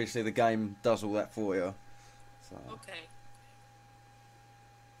 but obviously the game does all that for you. So. Okay.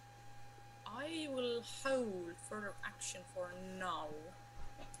 I will hold further action for now.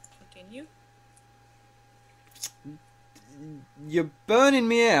 Continue. You're burning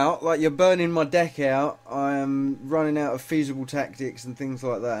me out, like you're burning my deck out. I am running out of feasible tactics and things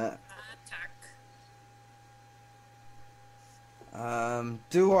like that. Attack.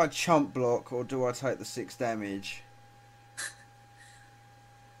 Do I chump block or do I take the 6 damage?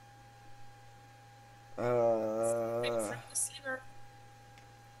 Pick from the sliver.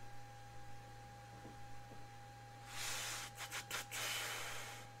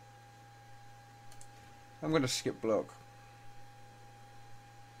 I'm gonna skip block.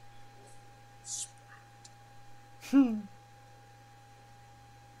 Can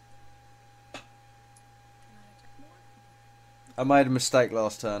I attack more? I made a mistake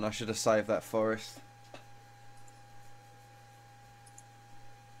last turn. I should have saved that forest.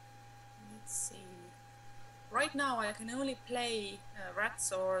 Let's see. Right now I I can only play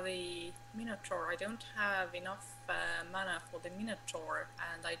rats or the Minotaur. I don't have enough mana for the Minotaur,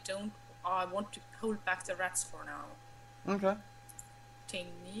 and I want to hold back the rats for now. Okay.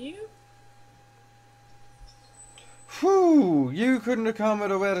 Continue. Whew, you couldn't have come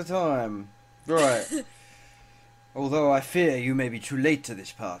at a better time. Right. Although I fear you may be too late to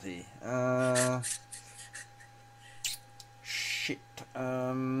this party. Shit.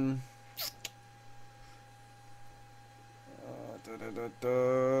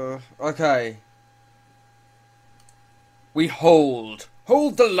 Okay. We hold.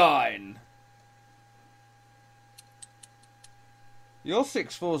 Hold the line. Your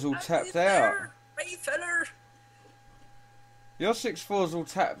 6/4's all tapped out. Hey, feller. Your 6/4's all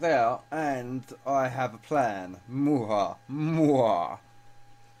tapped out, and I have a plan. Muha. Muha.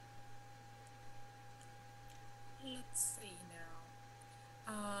 Let's see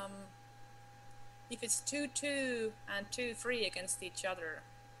now. If it's 2-2 and 2-3 against each other.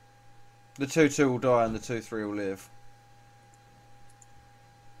 The 2-2 will die and the 2-3 will live.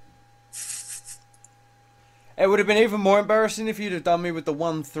 It would have been even more embarrassing if you'd have done me with the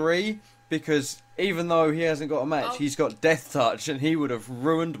 1-3, because even though he hasn't got a match, he's got Death Touch, and he would have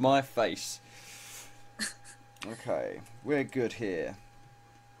ruined my face. Okay, we're good here.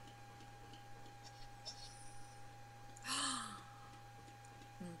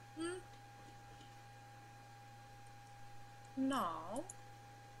 No.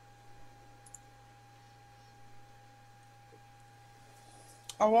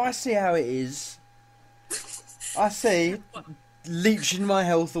 Oh, I see how it is. I see. Leeching my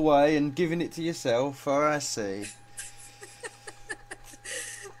health away and giving it to yourself. Oh, I see.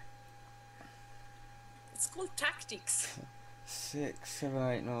 It's called tactics. 6, 7,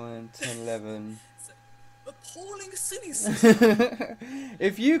 8, 9, 10, 11. Appalling cynicism.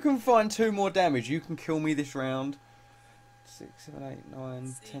 If you can find 2 more damage, you can kill me this round. 6, 7, 8,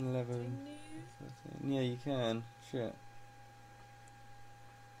 9, 10, 11. 13. Yeah, you can. Shit.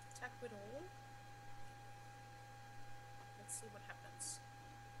 Attack with all. Let's see what happens.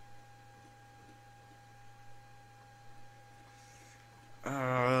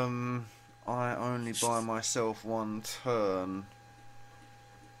 I only buy myself 1 turn.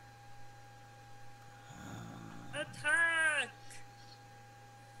 Attack!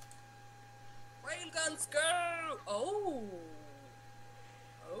 Railguns go! Oh!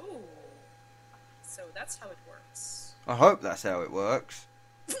 Oh. So that's how it works. I hope that's how it works.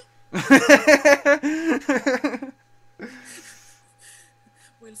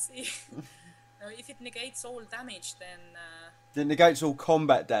 We'll see. If it negates all damage, then... It negates all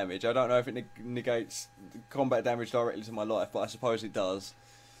combat damage. I don't know if it negates combat damage directly to my life, but I suppose it does.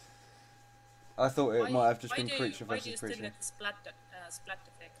 I thought it might have just been creature versus creature. Why do you still get the splat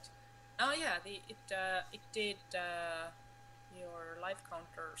effect? Oh yeah, it did your life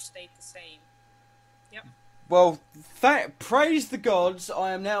counter stayed the same. Yep. Well, praise the gods!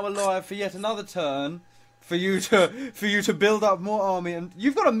 I am now alive for yet another turn. For you to build up more army, and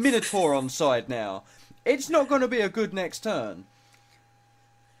you've got a Minotaur on side now. It's not going to be a good next turn.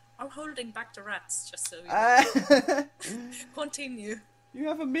 I'm holding back the rats just so you know. Continue. You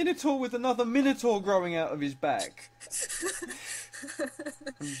have a Minotaur with another Minotaur growing out of his back.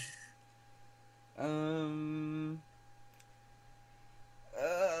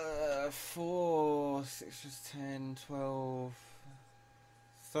 4, 6, 10, 12,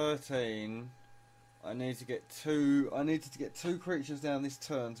 13. I need to get 2. I needed to get 2 creatures down this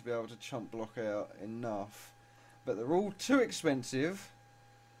turn to be able to chump block out enough, but they're all too expensive.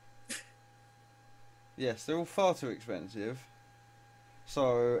 Yes, they're all far too expensive.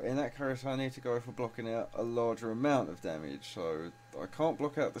 So in that case, I need to go for blocking out a larger amount of damage. So I can't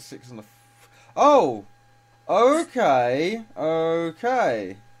block out the 6 and the. Oh, okay,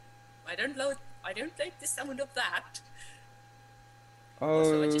 okay. I don't like the sound of that. Okay.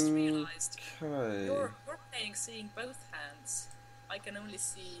 Also, I just realized you're playing seeing both hands. I can only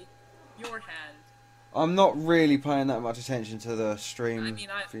see your hand. I'm not really paying that much attention to the stream.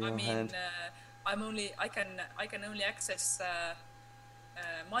 hand. I can only access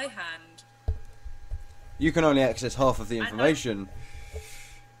my hand. You can only access half of the information.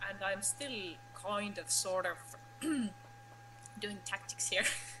 And I'm still kind of sort of doing tactics here.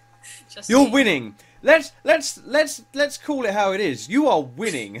 You're winning. Let's call it how it is. You are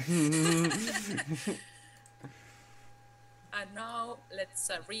winning. And now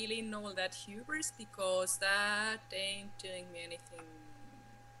let's really know that hubris, because that ain't doing me anything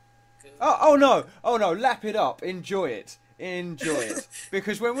good. Oh no! Lap it up. Enjoy it. Enjoy it.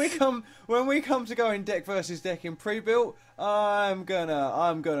 Because when we come to going deck versus deck in pre-built, I'm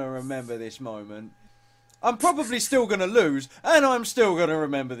gonna remember this moment. I'm probably still going to lose, and I'm still going to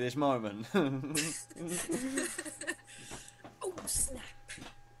remember this moment. Oh, snap.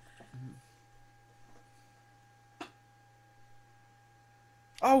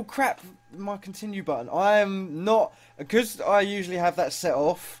 Oh crap, my continue button. I am not, because I usually have that set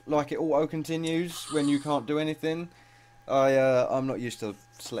off, like it auto continues when you can't do anything. I'm not used to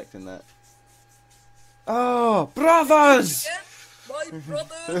selecting that. Oh, brothers! My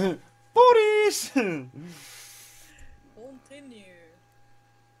brother! Bodies! Continue.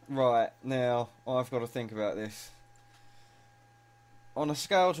 Right, now, I've got to think about this. On a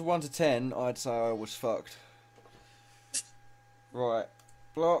scale to 1 to 10, I'd say I was fucked. Right.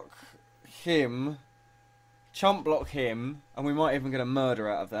 Block him, chump block him, and we might even get a murder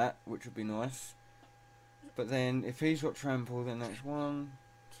out of that, which would be nice. But then, if he's got trample, then that's 1,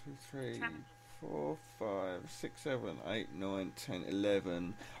 2, 3, 4, 5, 6, 7, 8, 9, 10,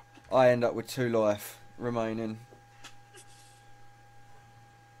 11. I end up with 2 life remaining.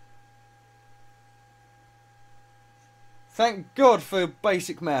 Thank God for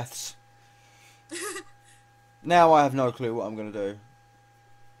basic maths. Now I have no clue what I'm going to do.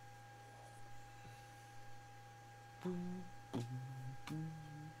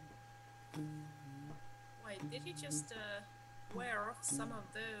 Wait, did you just wear off some of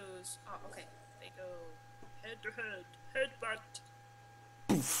those? Oh, okay. They go head to head, headbutt.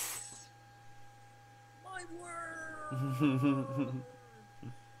 My word!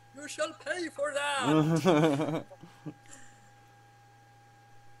 You shall pay for that. Oh.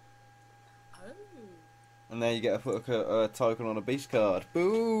 And there you get a token on a beast card.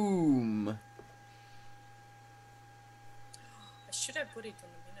 Boom! I should have put it on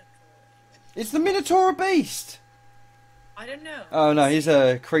the Minotaur. It's the Minotaur a beast? I don't know. Oh no, he's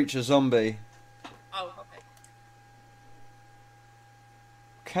a creature zombie. Oh, okay.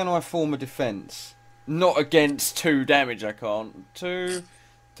 Can I form a defense? Not against 2 damage, I can't. 2,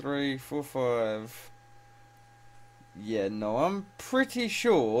 3, 4, 5. Yeah, no, I'm pretty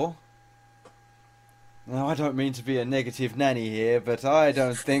sure. Now, I don't mean to be a negative nanny here, but I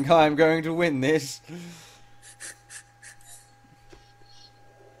don't think I'm going to win this.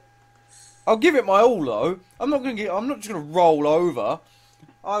 I'll give it my all, though. I'm not just gonna roll over.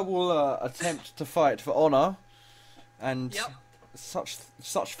 I will attempt to fight for honor, and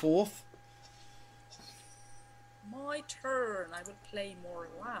such forth. My turn. I will play more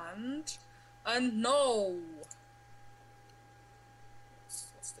land. And no.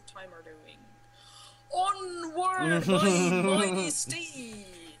 What's the timer doing? Onward, my mighty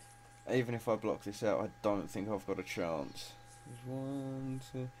steed. Even if I block this out, I don't think I've got a chance. There's 1,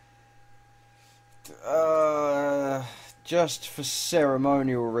 2. Just for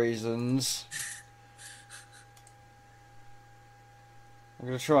ceremonial reasons, I'm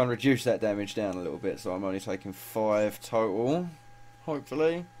going to try and reduce that damage down a little bit, so I'm only taking 5 total,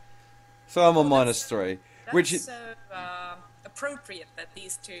 hopefully. So I'm on -3, which is so appropriate that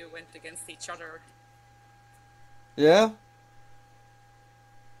these two went against each other. Yeah.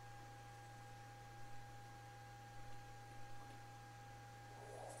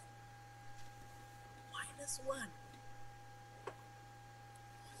 -1.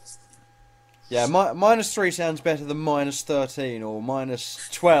 Yeah, -3 sounds better than -13 or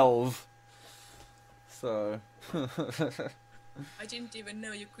 -12. So. I didn't even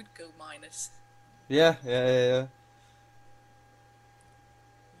know you could go minus. Yeah.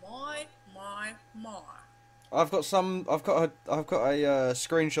 My. I've got a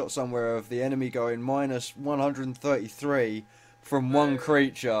screenshot somewhere of the enemy going -133 from one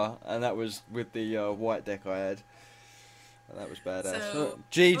creature, and that was with the white deck I had. And that was badass. So,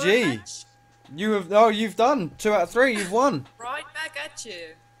 GG. You've done 2 out of 3. You've won. Right back at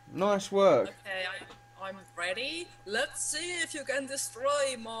you. Nice work. Okay, I'm ready. Let's see if you can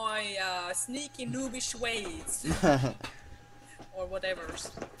destroy my sneaky noobish ways. Or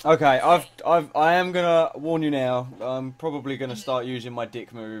whatever's. Okay, I am gonna warn you now. I'm probably gonna start using my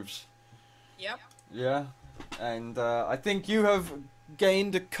dick moves. Yep. Yeah, and I think you have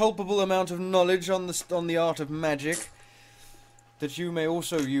gained a culpable amount of knowledge on the art of magic. That you may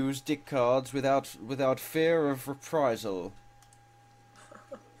also use dick cards without fear of reprisal.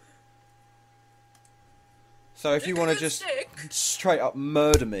 So if you want to just straight up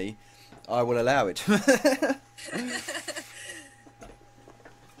murder me, I will allow it.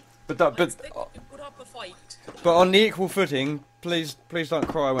 But put up a fight. But on the equal footing, please don't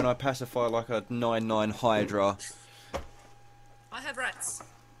cry when I pacify like a 9/9 Hydra. I have rats.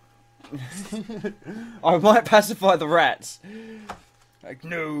 I might pacify the rats. Like,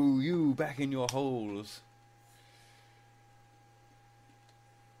 no, you back in your holes.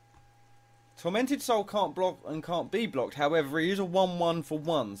 Tormented Soul can't block and can't be blocked. However, he is a 1/1 for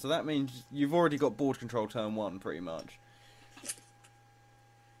 1, so that means you've already got board control turn 1, pretty much.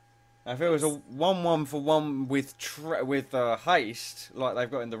 Now, if it was a 1/1 for 1 with haste, like they've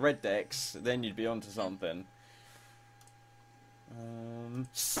got in the red decks, then you'd be onto something.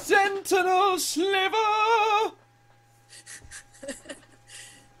 Sentinel Sliver!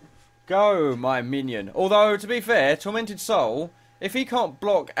 Go, my minion. Although, to be fair, Tormented Soul, if he can't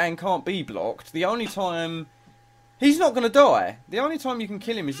block and can't be blocked, the only time... He's not going to die. The only time you can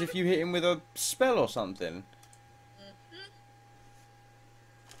kill him is if you hit him with a spell or something.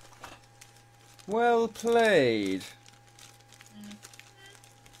 Well played.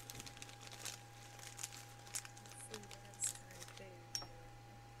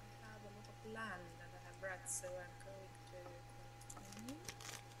 So I'm going to continue.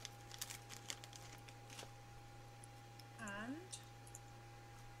 And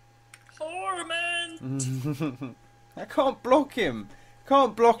Torment! I can't block him.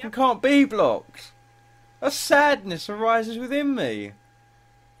 Can't block and can't be blocked. A sadness arises within me.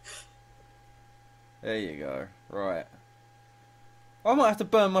 There you go. Right. I might have to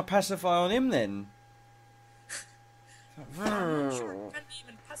burn my pacify on him then. I'm not sure it can be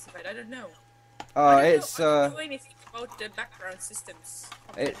even pacified. I don't know. I don't know anything about the background systems.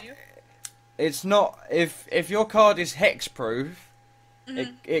 It's not if your card is hexproof,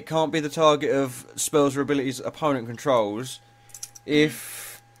 it can't be the target of spells or abilities opponent controls.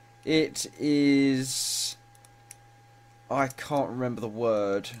 If it is, I can't remember the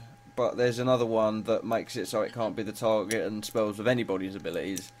word, but there's another one that makes it so it can't be the target and spells of anybody's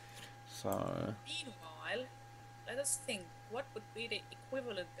abilities. So. Meanwhile, let us think. What would be the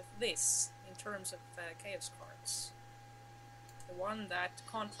equivalent of this in terms of chaos cards? The one that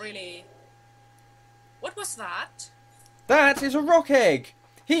can't really... What was that? That is a rock egg!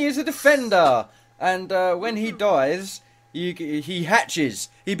 He is a defender! And when he dies, he hatches.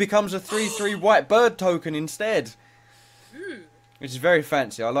 He becomes a 3/3 white bird token instead. Ooh. Which is very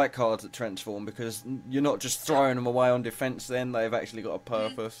fancy. I like cards that transform because you're not just throwing them away on defense then, they've actually got a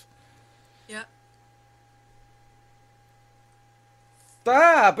purpose. Yeah.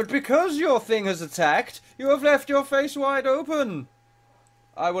 Ah, but because your thing has attacked, you have left your face wide open.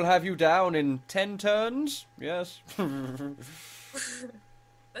 I will have you down in 10 turns. Yes.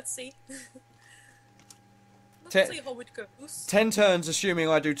 Let's see. Let's see how it goes. 10 turns, assuming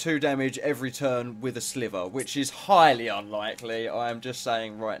I do 2 damage every turn with a sliver, which is highly unlikely. I am just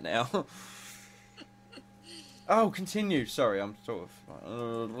saying right now. Oh, continue. Sorry, I'm sort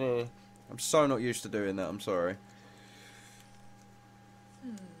of... I'm so not used to doing that. I'm sorry.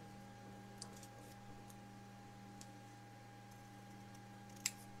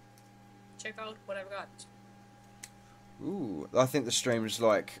 Check out what I've got. Ooh, I think the stream is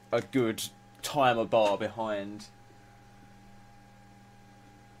like a good timer bar behind.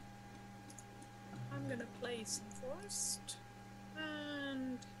 I'm gonna play some first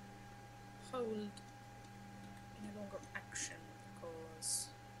and hold any longer action because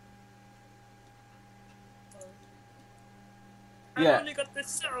I only got the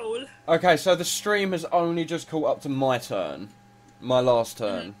soul. Okay, so the stream has only just caught up to my turn. My last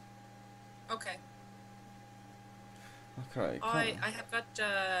turn. Okay. Okay. I have got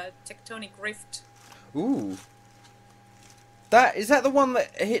Tectonic Rift. Ooh. Is that the one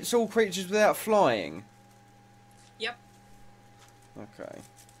that hits all creatures without flying? Yep. Okay.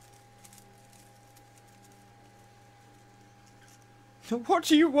 What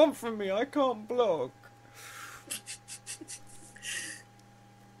do you want from me? I can't block.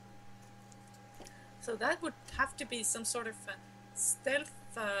 So that would have to be some sort of stealth,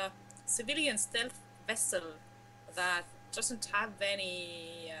 civilian stealth vessel that doesn't have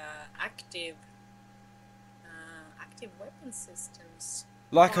any active weapon systems.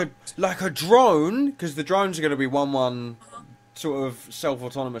 Like a drone, because the drones are going to be 1/1 sort of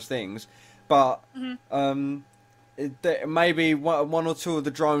self-autonomous things, but maybe one or two of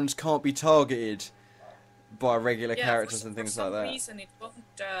the drones can't be targeted by regular characters and things like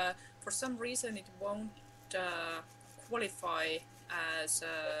that. For some reason, it won't qualify as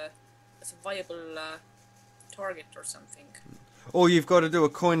a viable target or something. Or you've got to do a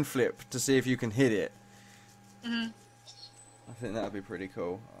coin flip to see if you can hit it. I think that would be pretty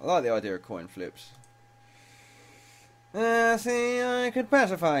cool. I like the idea of coin flips. See, I could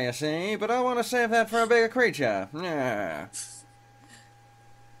pacify, you see, but I want to save that for a bigger creature. Yeah.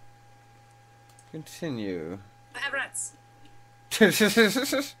 Continue. I have rats.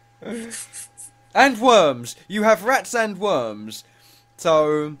 And worms. You have rats and worms.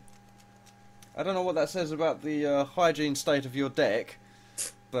 So, I don't know what that says about the hygiene state of your deck,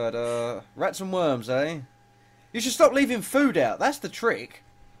 But, rats and worms, eh? You should stop leaving food out. That's the trick.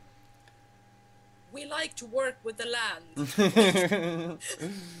 We like to work with the land.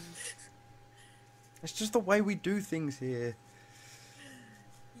 It's just the way we do things here.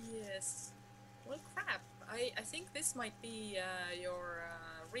 Yes. Well, crap. I think this might be your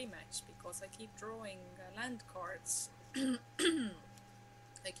rematch, because I keep drawing land cards.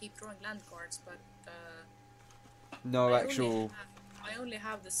 I keep drawing land cards, but No I actual... I only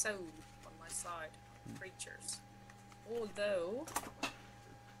have the soul on my side, creatures. Although...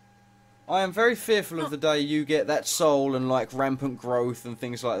 I am very fearful of the day you get that soul and like rampant growth and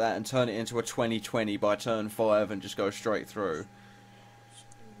things like that and turn it into a 2020 by turn 5 and just go straight through.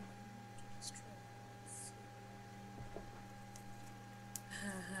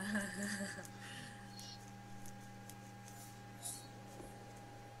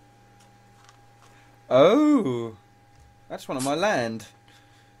 Oh, that's one of my land.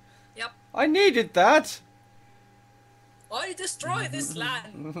 Yep. I needed that. I destroy this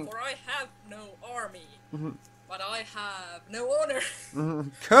land, for I have no army, but I have no honor.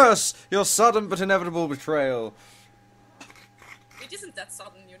 Curse your sudden but inevitable betrayal. It isn't that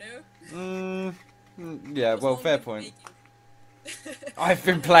sudden, you know. Yeah, well, fair Making. point. I've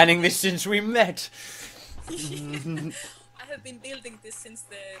been planning this since we met. I have been building this since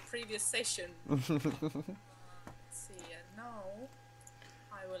the previous session. Let's see, now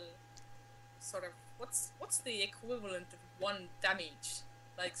I will sort of... What's the equivalent of 1 damage?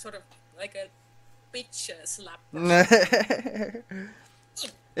 Like, sort of, like a bitch slap.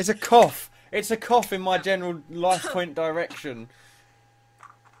 It's a cough. It's a cough in my general life point direction.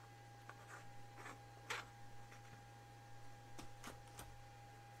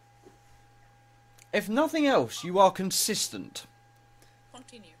 If nothing else, you are consistent.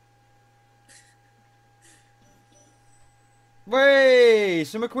 Continue. Way,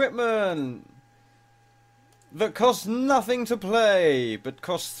 some equipment that costs nothing to play, but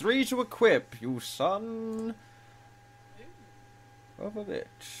costs 3 to equip, you son of a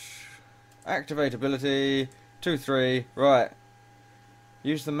bitch. Activate ability, 2-3, right.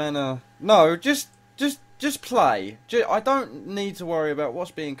 Use the mana. No, just play. I don't need to worry about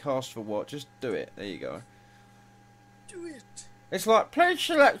what's being cast for what. Just do it. There you go. Do it. It's like, please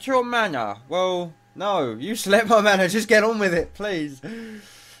select your mana. Well, no, you select my mana. Just get on with it, please.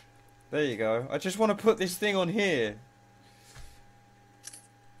 There you go. I just want to put this thing on here.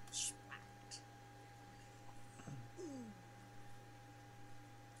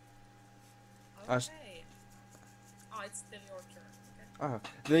 Okay. Oh, it's still your turn. Okay. Oh.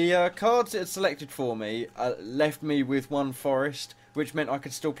 The cards it had selected for me left me with 1 forest, which meant I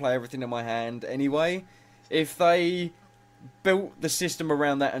could still play everything in my hand anyway. If they built the system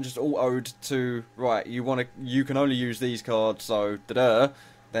around that and just autoed to, right, you can only use these cards, so da-da,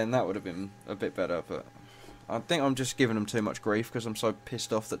 then that would have been a bit better, but I think I'm just giving them too much grief because I'm so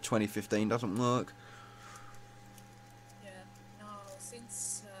pissed off that 2015 doesn't work. Yeah, no,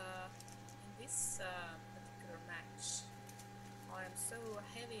 since in this particular match, I am so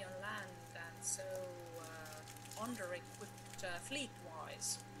heavy on land and so under-equipped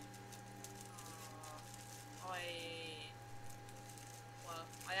fleet-wise,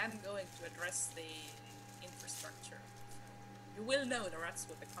 I am going to address the infrastructure. You will know the rats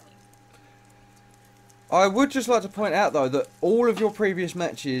will be coming. I would just like to point out, though, that all of your previous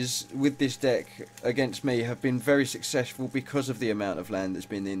matches with this deck against me have been very successful because of the amount of land that's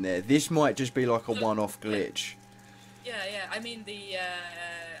been in there. This might just be like a one-off glitch. Yeah. I mean,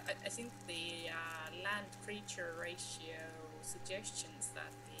 I think the land creature ratio suggestions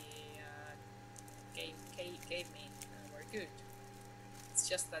that the game gave me were good. It's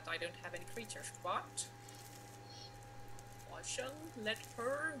just that I don't have any creatures, but I shall let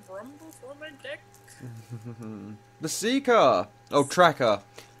her rumble for my deck. The Seeker! Oh, Tracker.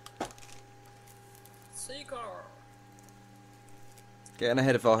 Seeker. Getting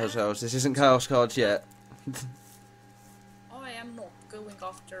ahead of ourselves. This isn't Chaos Cards yet. I am not going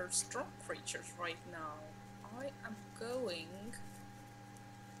after strong creatures right now. I am going...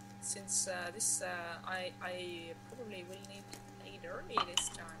 Since this, I probably will need aid early this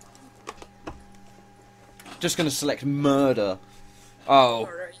time. Just gonna select Murder. Oh,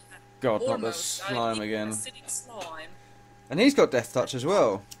 Or, God, not the almost. slime I again. acidic slime. And he's got Death Touch as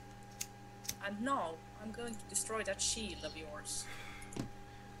well. And now, I'm going to destroy that shield of yours.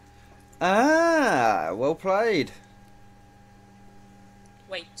 Ah, well played.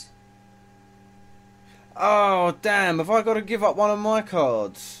 Wait. Oh, damn, have I got to give up one of my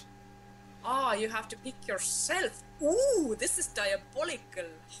cards? Ah, you have to pick yourself. Ooh, this is diabolical.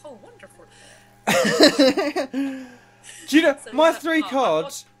 How wonderful. Do you know So my yeah, three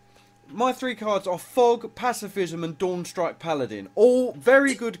cards? My three cards are Fog, Pacifism, and Dawnstrike Paladin. All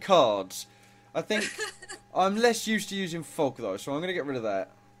very good cards. I think I'm less used to using Fog though, so I'm going to get rid of that.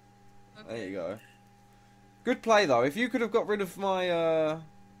 Okay. There you go. Good play though. If you could have got rid of my,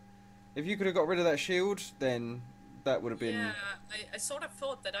 if you could have got rid of that shield, then that would have been. Yeah, I sort of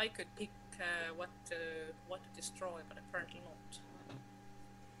thought that I could pick what to destroy, but apparently not.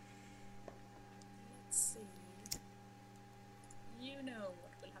 Let's see. You know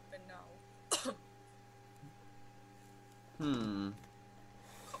what will happen now.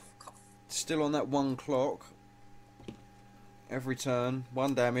 Cough, cough. Still on that 1 clock. Every turn,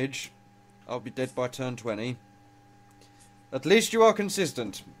 1 damage. I'll be dead by turn 20. At least you are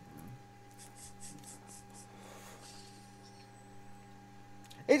consistent.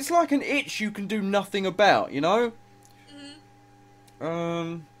 It's like an itch you can do nothing about, you know?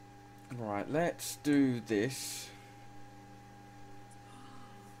 Right, let's do this.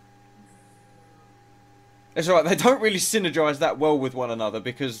 It's alright, they don't really synergise that well with one another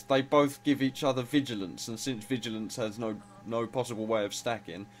because they both give each other vigilance, and since vigilance has no possible way of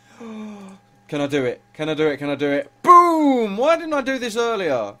stacking. Can I do it? Can I do it? Can I do it? Boom! Why didn't I do this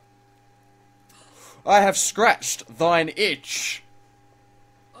earlier? I have scratched thine itch.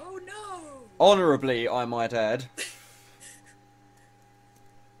 Oh no! Honourably, I might add.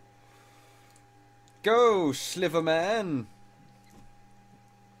 Go, Sliverman!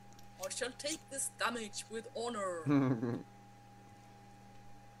 I shall take this damage with honor.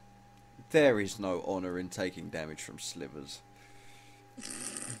 There is no honour in taking damage from slivers.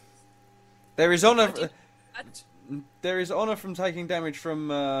 There is honour. There is honour from taking damage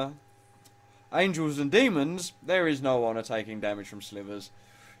from angels and demons. There is no honour taking damage from slivers.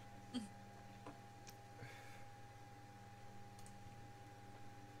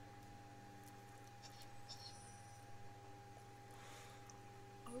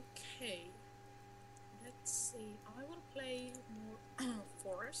 Okay, let's see. I will play more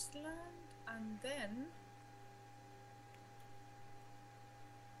forest land, and then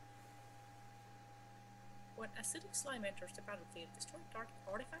when acidic slime enters the battlefield, destroy target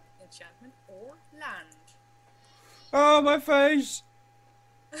artifact, enchantment, or land. Oh, my face!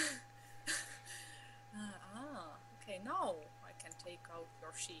 Okay, now I can take out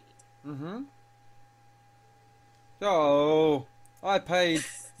your shield. Mm-hmm. Oh, I paid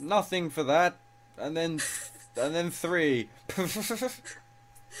nothing for that, and then 3. And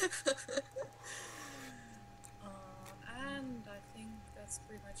I think that's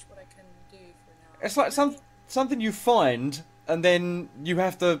pretty much what I can do for now. It's like something you find, and then you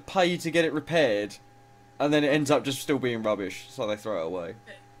have to pay to get it repaired, and then it ends up just still being rubbish, so they throw it away.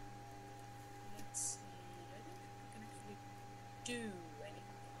 Okay. Let's see. I don't think I can actually do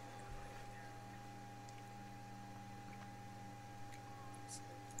anything right now. So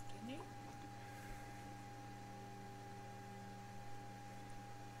continue.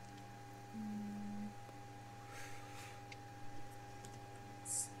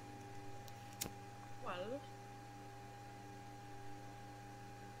 Let's see. Well,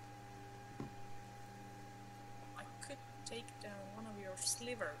 I could take down one of your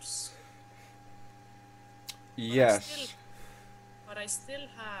slivers. Yes. But I still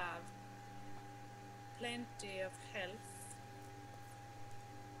have plenty of health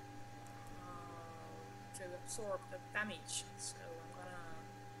to absorb the damage. So I'm gonna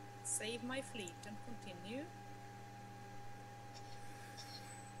save my fleet and continue.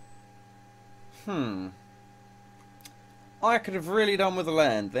 I could have really done with a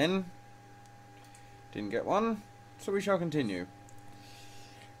land then. Didn't get one, so we shall continue.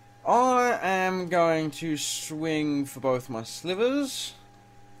 I am going to swing for both my slivers.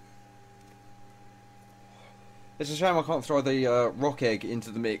 It's a shame I can't throw the rock egg into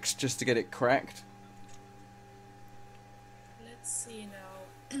the mix just to get it cracked. Let's see now.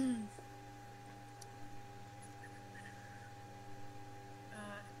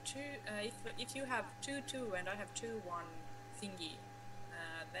 If you have 2-2 and I have 2-1 thingy,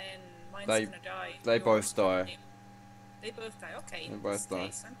 then mine's gonna die. They Yours both die. probably- They both die. Okay. They In both this die.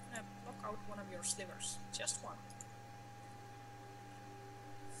 case, I'm gonna block out one of your slivers. Just one.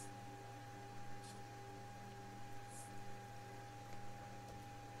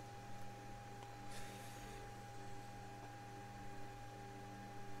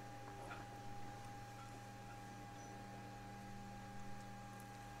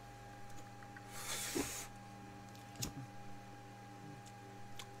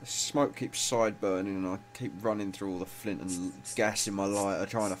 The smoke keeps side burning and I keep running through all the flint and gas in my lighter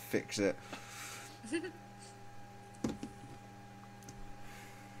trying to fix it.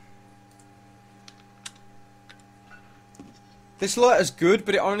 This lighter's good,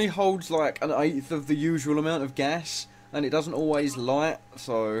 but it only holds like an eighth of the usual amount of gas, and it doesn't always light.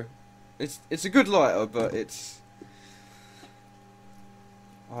 So, it's a good lighter, but it's.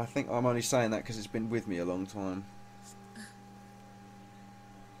 I think I'm only saying that because it's been with me a long time.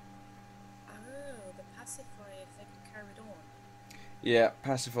 Oh, the pacifier thing carried on. Yeah,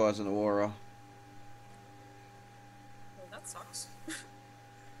 pacifiers an aura. Well, that sucks.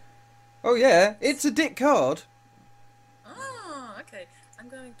 Oh yeah, it's a dick card. Ah, okay. I'm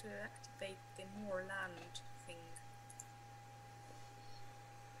going to activate the more land thing.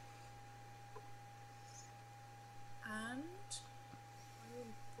 And I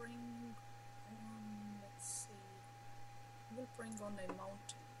will bring on, let's see, I will bring on a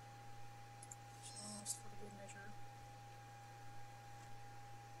mountain. Just for good measure.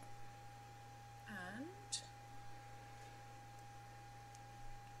 And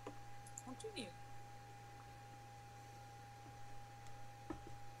continue.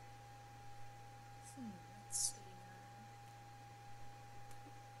 Let's see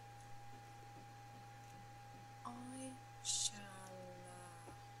now. I shall.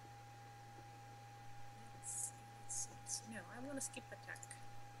 Let's see. No, I'm gonna skip attack.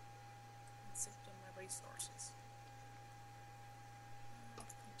 And sit on my resources.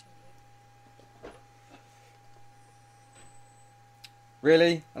 Continue.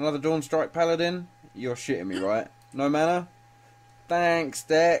 Really? Another Dawnstrike Paladin? You're shitting me, right? No mana? Thanks,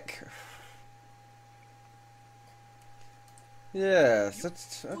 deck. Yes,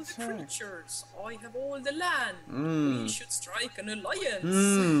 that's All the creatures. I have all the land. We should strike an alliance.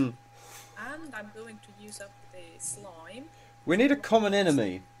 And I'm going to use up the slime. We need a common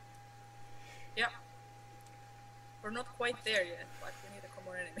enemy. Yeah. We're not quite there yet, but we need a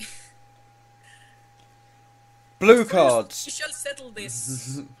common enemy. Blue cards. We shall settle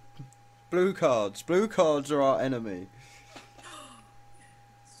this. Blue cards. Blue cards are our enemy.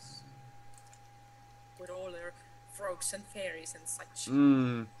 With all their frogs and fairies and such.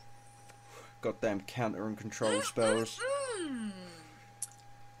 Goddamn counter and control spells.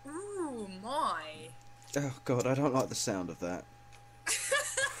 Ooh, my. Oh god, I don't like the sound of that.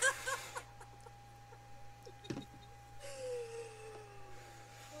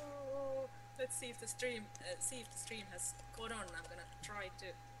 Let's see if the stream has caught on. I'm gonna try to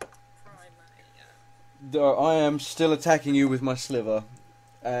prime my. I am still attacking you with my sliver,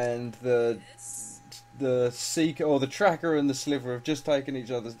 and the seeker or the tracker and the sliver have just taken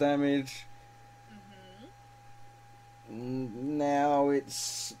each other's damage. Now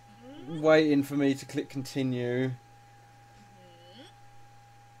it's waiting for me to click continue.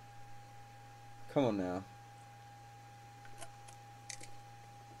 Come on now.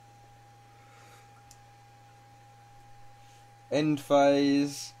 End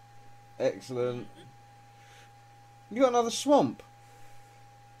phase. Excellent. You got another swamp.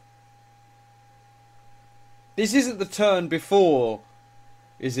 This isn't the turn before,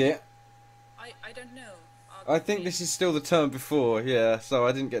 is it? I don't know. I think this is still the turn before, yeah, so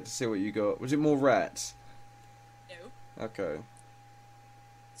I didn't get to see what you got. Was it more rats? No. Okay.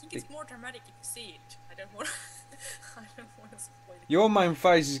 I think it's more dramatic if you see it. I don't want to spoil it. Your main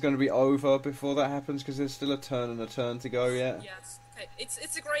phase is going to be over before that happens because there's still a turn and a turn to go yet. Yes. Okay.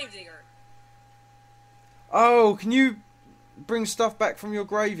 It's a gravedigger. Oh, can you bring stuff back from your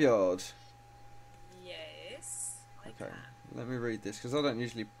graveyard? Yes, I Okay, can. let me read this because I don't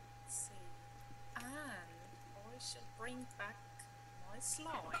usually. Let's see. And I shall bring back my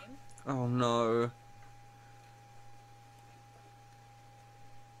slime. Oh no. And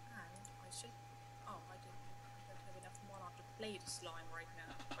I should. Oh, I don't have enough mana to play the slime right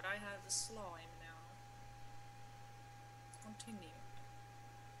now. But I have the slime now. Continue.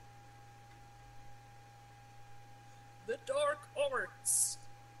 The dark arts.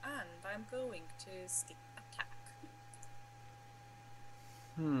 And I'm going to skip attack.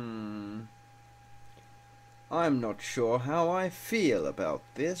 I'm not sure how I feel about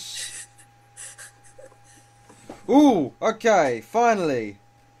this. Ooh, okay, finally.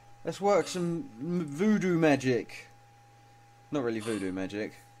 Let's work some voodoo magic. Not really voodoo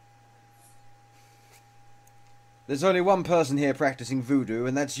magic. There's only one person here practicing voodoo,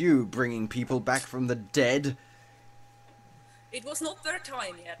 and that's you, bringing people back from the dead. It was not their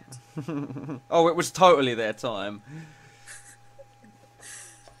time yet. Oh, it was totally their time.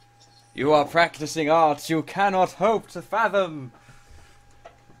 You are practicing arts you cannot hope to fathom.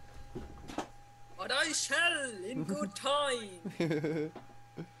 But I shall in good time. Now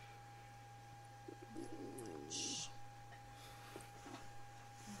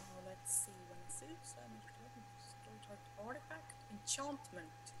let's see when it says artifact,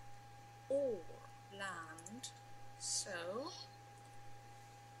 enchantment, or land, So.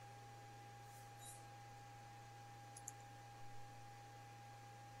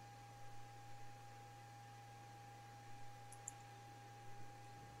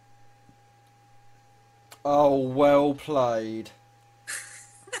 Oh, well played.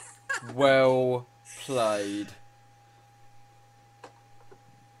 Well played.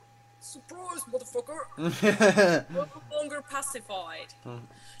 Surprise, motherfucker! No longer pacified.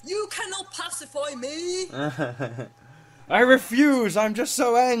 You cannot pacify me! I refuse! I'm just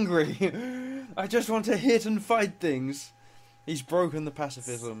so angry! I just want to hit and fight things. He's broken the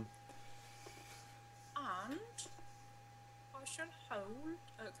pacifism. And I shall hold,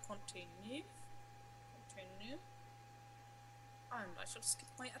 continue, and I shall skip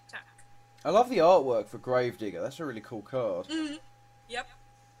my attack. I love the artwork for Gravedigger. That's a really cool card. Yep.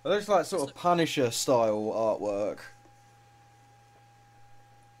 It looks like sort of Punisher style artwork.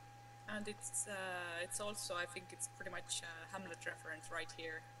 And it's also, I think it's pretty much a Hamlet reference right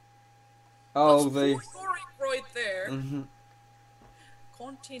here. Oh, that's right there.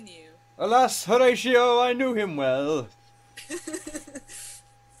 Continue. Alas, Horatio, I knew him well.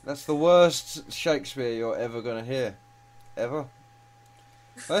 That's the worst Shakespeare you're ever going to hear. Ever.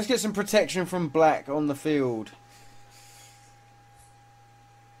 Let's get some protection from black on the field.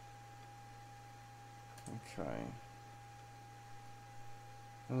 Okay.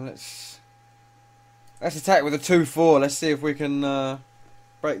 And let's attack with a 2-4. Let's see if we can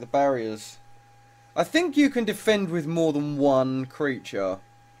break the barriers. I think you can defend with more than one creature.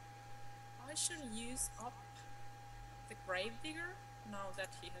 I shall use up the Gravedigger now that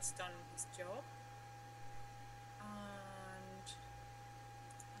he has done his job.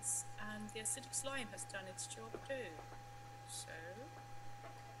 And the acidic slime has done its job too. So,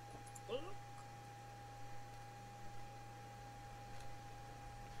 look.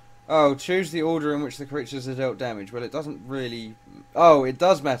 Oh, choose the order in which the creatures are dealt damage. Well, it doesn't really... Oh, it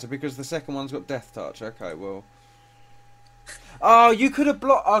does matter because the second one's got Death Touch. Okay, well... Oh, you could have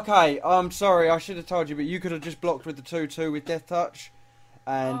blocked... Okay, I'm sorry, I should have told you, but you could have just blocked with the 2-2 with Death Touch.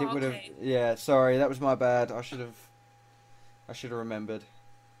 And it would have... Yeah, sorry, that was my bad. I should have remembered.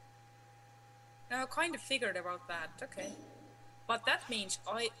 I kind of figured about that. Okay. But that means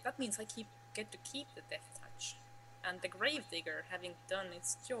I get to keep the Death Touch. And the Gravedigger, having done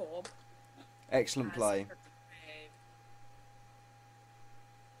its job... Excellent play.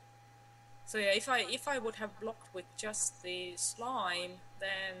 So yeah, if I would have blocked with just the slime,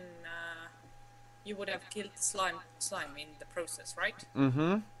 then you would have killed the slime in the process, right?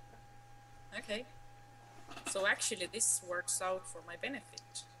 Mm-hmm. Okay. So actually this works out for my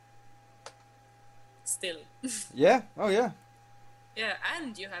benefit. Still. Yeah, oh yeah. Yeah,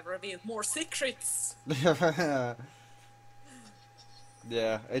 and you have revealed more secrets.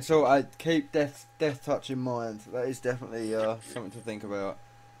 Yeah, it's all. I keep death touch in mind. That is definitely something to think about.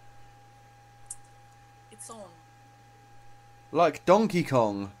 It's on. Like Donkey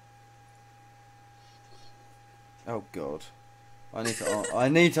Kong. Oh God, I need to. I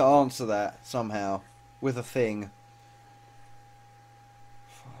need to answer that somehow with a thing.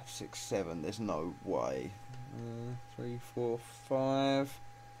 5, 6, 7. There's no way. 3, 4, 5.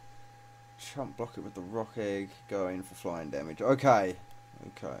 Chump block it with the rock egg. Going for flying damage. Okay.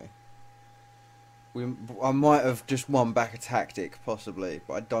 Okay. I might have just won back a tactic, possibly,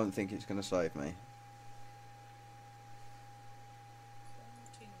 but I don't think it's going to save me.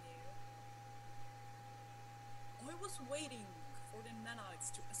 Continue. I was waiting for the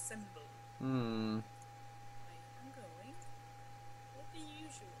nanites to assemble. I am going with the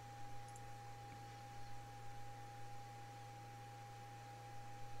usual.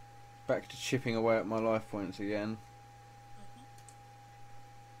 Back to chipping away at my life points again.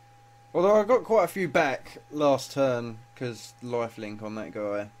 Although I got quite a few back last turn because lifelink on that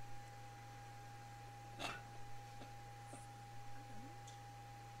guy.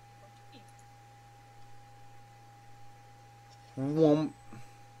 Womp.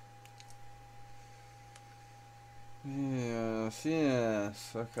 Yes,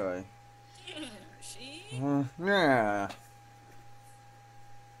 yes, okay. Yeah, see? Yeah.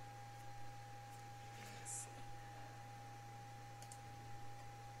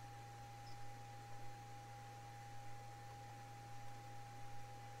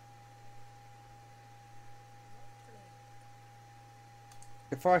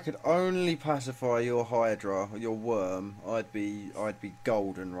 If I could only pacify your Hydra, your worm, I'd be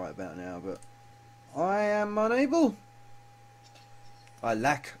golden right about now, but I am unable. I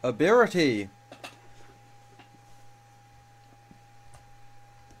lack ability.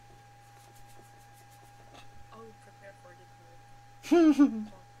 I'll prepare for the move.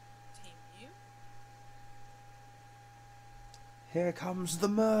 Continue. Here comes the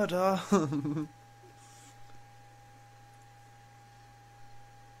murder.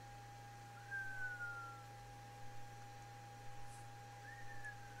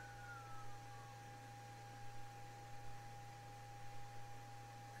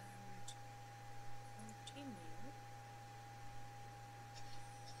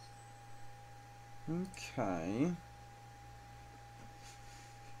 Okay.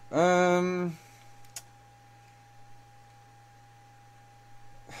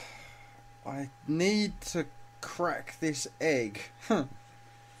 I need to crack this egg.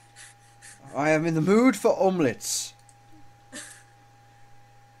 I am in the mood for omelettes. You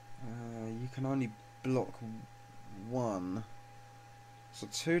can only block one. So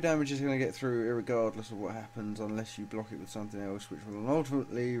 2 damage is going to get through irregardless of what happens unless you block it with something else, which will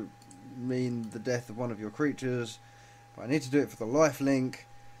ultimately mean the death of one of your creatures. But I need to do it for the life link.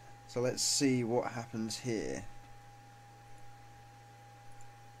 So let's see what happens here.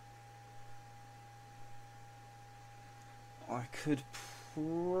 I could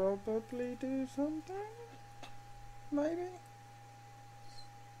probably do something. Maybe.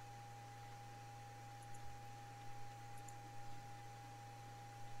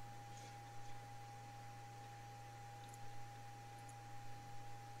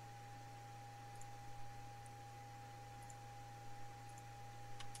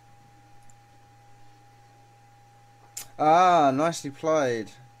 Ah, nicely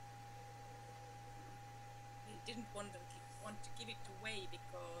played. I didn't want to give it away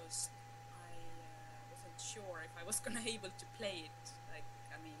because I wasn't sure if I was gonna able to play it. Like,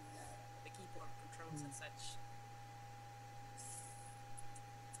 I mean, the keyboard controls and such.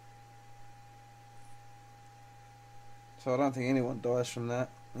 So I don't think anyone dies from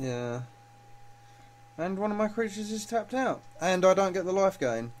that. Yeah. And one of my creatures is tapped out. And I don't get the life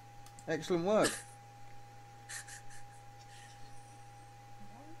gain. Excellent work.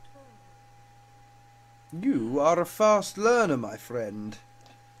 You are a fast learner, my friend.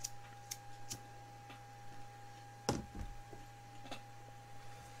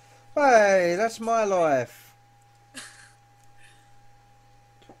 Hey, that's my life.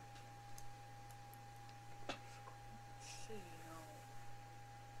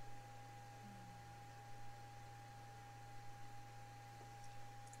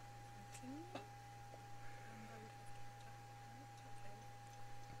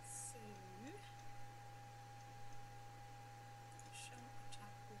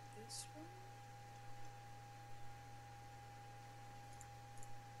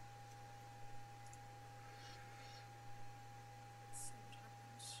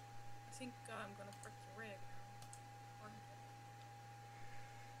 I think I'm gonna break the rig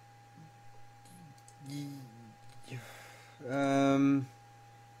now.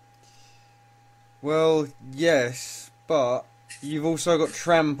 Well, yes, but you've also got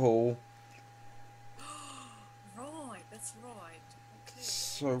trample. Right, that's right. Okay.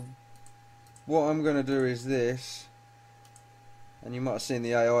 So, what I'm going to do is this. And you might have seen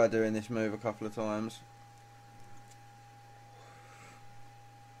the AI doing this move a couple of times.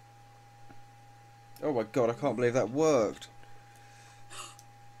 Oh my god, I can't believe that worked.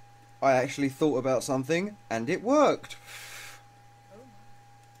 I actually thought about something, and it worked.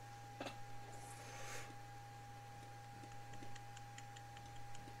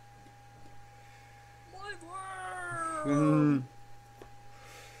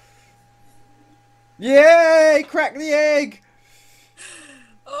 Yay! Crack the egg!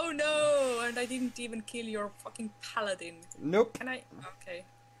 Oh no! And I didn't even kill your fucking paladin. Nope. Can I? Okay.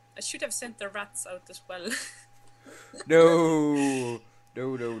 I should have sent the rats out as well. No.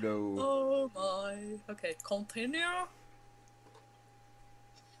 No, no, no. Oh my. Okay, continue.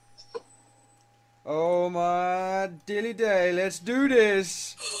 Oh my dilly day, let's do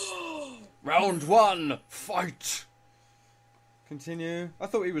this! Round 1, fight! Continue. I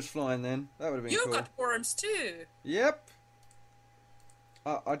thought he was flying then. That would have been You cool. got worms too! Yep.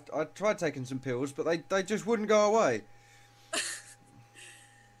 I tried taking some pills, but they just wouldn't go away. Let's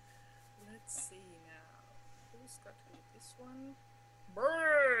see now. Who's got this one?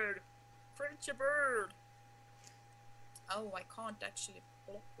 Bird! Creature bird! Oh, I can't actually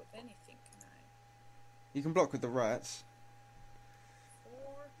block with anything, can I? You can block with the rats. 4,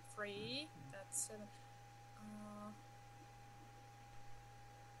 3, that's 7.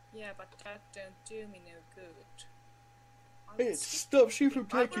 Yeah, but that don't do me no good. It stops you from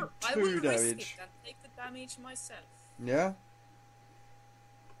taking I 2 will risk damage. it and take the damage myself. Yeah?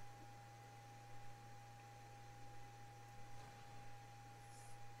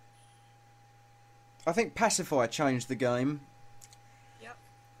 I think Pacify changed the game. Yep.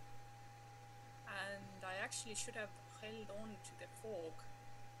 And I actually should have held on to the fog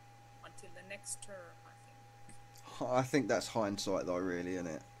until the next turn, I think. I think that's hindsight, though, really, isn't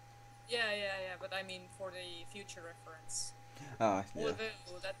it? Yeah, but I mean for the future reference. Ah, yeah.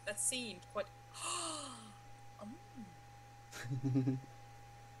 Although that seemed quite...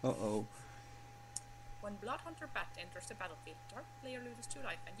 Uh-oh. When Bloodhunter Bat enters the battlefield, Dark player loses 2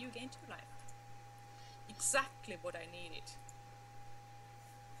 life and you gain 2 life. Exactly what I needed.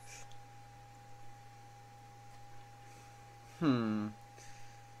 Hmm.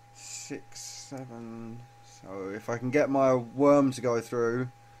 6, 7. So if I can get my worm to go through,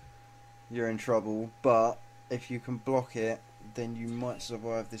 you're in trouble. But if you can block it, then you might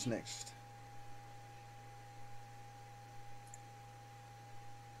survive this next.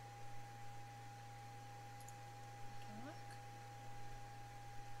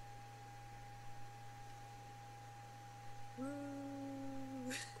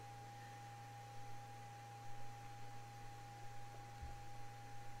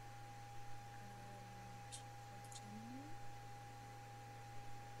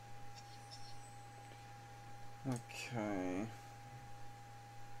 Okay.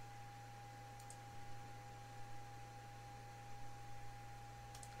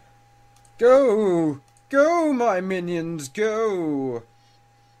 Go! Go, my minions, go!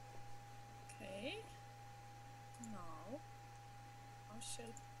 Okay. Now I shall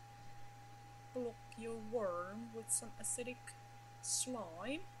block your worm with some acidic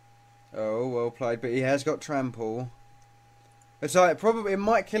slime. Oh, well played, but he has got trample. It's like, probably, it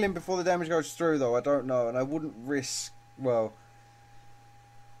might kill him before the damage goes through, though, I don't know, and I wouldn't risk, well,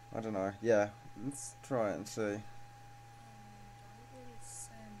 I don't know, yeah, let's try it and see. And I will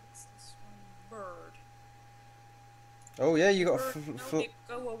send this one bird. Oh yeah, you got Bird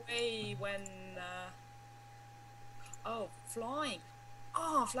go away when, oh, flying.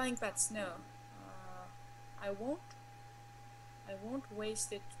 Ah, flying bats, no. I won't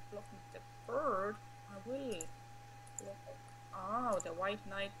waste it blocking the bird, I will block. Oh, the White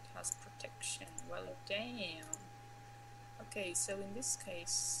Knight has protection. Well, damn. Okay, so in this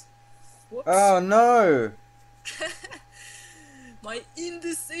case... Whoops. Oh, no! My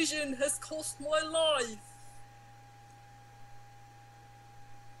indecision has cost my life!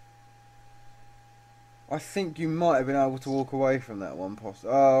 I think you might have been able to walk away from that one.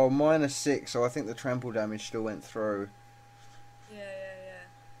 Oh, -6, so I think the trample damage still went through. Yeah.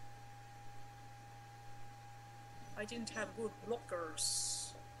 I didn't have good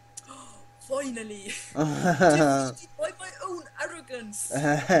blockers. Finally! Defeated by my own arrogance!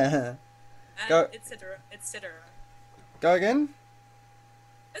 And Go. etc. Go again?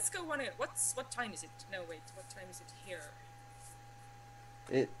 Let's go one again. What time is it? No, wait. What time is it here?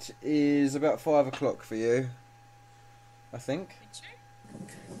 It is about 5 o'clock for you, I think. Let me check.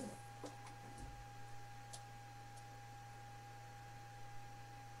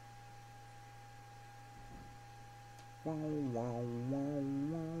 Wow, wow, wow,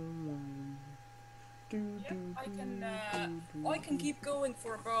 wow, I can keep going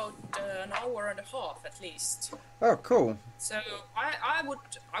for about an hour and a half at least. Oh, cool. So I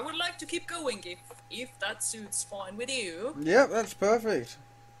would like to keep going if that suits fine with you. Yep, that's perfect.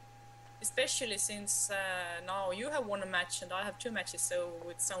 Especially since now you have won a match and I have 2 matches, so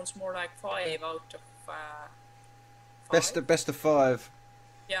it sounds more like 5 out of 5. Best of 5.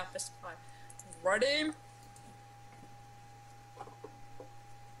 Yeah, best of 5. Ready?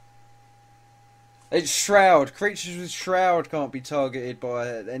 It's Shroud. Creatures with Shroud can't be targeted by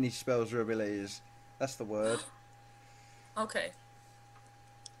any spells or abilities. That's the word. Okay.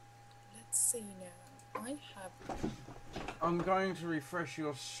 Let's see now. I have... I'm going to refresh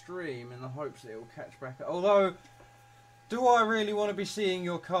your stream in the hopes that it will catch back up. Although, do I really want to be seeing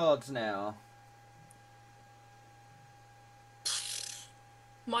your cards now?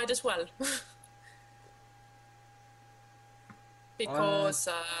 Might as well. Because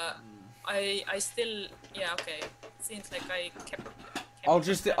I still, yeah, okay. It seems like I kept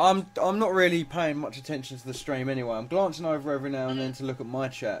I'm not really paying much attention to the stream anyway. I'm glancing over every now and then to look at my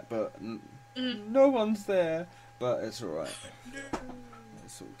chat, but no one's there. But it's alright.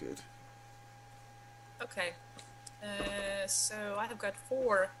 It's all good. Okay. So I have got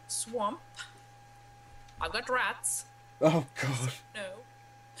 4 swamp. I've got rats. Oh god. No.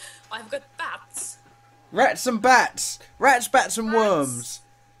 I've got bats. Rats and bats! Rats, bats and worms!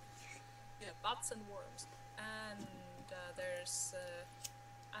 Yeah, bats and worms. And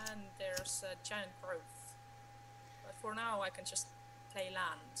there's giant growth. But for now I can just play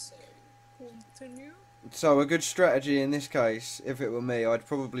land, so continue. So a good strategy in this case, if it were me, I'd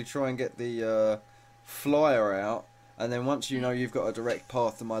probably try and get the flyer out, and then once you know you've got a direct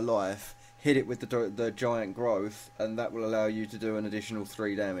path to my life, hit it with the giant growth, and that will allow you to do an additional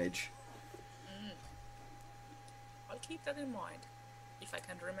 3 damage. I'll keep that in mind, if I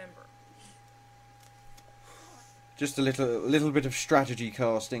can remember. Just a little bit of strategy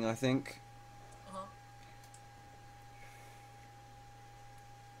casting, I think.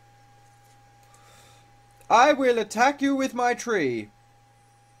 I will attack you with my tree.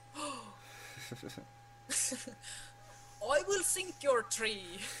 I will sink your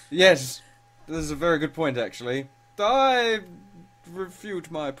tree. Yes, this is a very good point, actually. I refute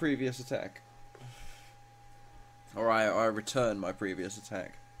my previous attack. Or I return my previous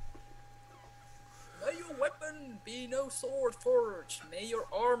attack. May your weapon be no sword forged. May your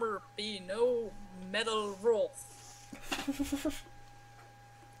armor be no metal wrought.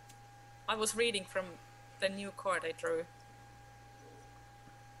 I was reading from the new card I drew.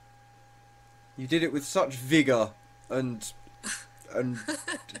 You did it with such vigour and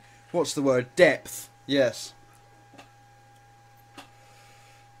what's the word? Depth. Yes.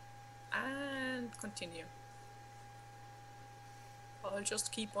 And continue. I'll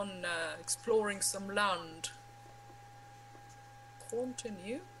just keep on exploring some land.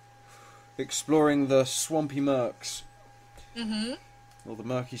 Continue. Exploring the swampy murks. Mm-hmm. Or the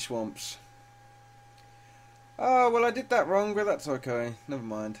murky swamps. Oh, well, I did that wrong, but that's okay. Never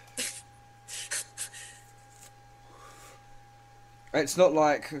mind. It's not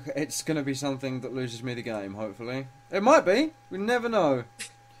like it's going to be something that loses me the game, hopefully. It might be. We never know.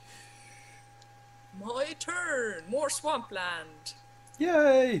 My turn! More swampland!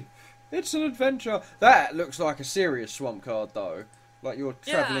 Yay! It's an adventure. That looks like a serious swamp card, though. Like you're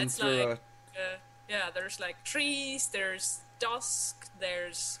travelling through like, yeah, there's like trees, there's dusk,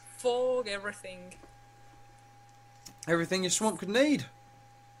 there's fog, everything. Everything your swamp could need.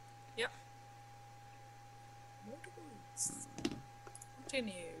 Yep.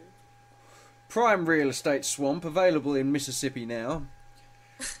 Continue. Prime real estate swamp available in Mississippi now.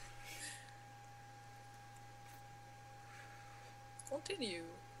 Continue.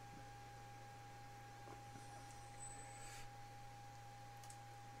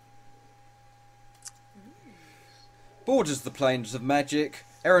 Borders the plains of magic.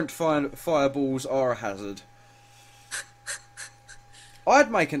 Errant fireballs are a hazard.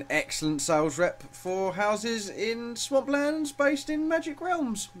 I'd make an excellent sales rep for houses in swamplands based in magic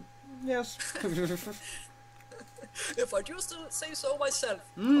realms. Yes. If I just say so myself.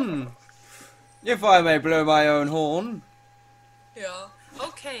 If I may blow my own horn. Yeah.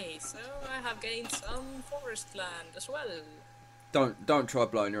 Okay, so I have gained some forest land as well. Don't try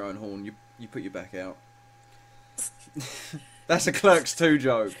blowing your own horn. You put your back out. That's a Clerks 2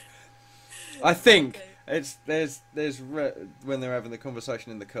 joke. I think. Okay. There's when they're having the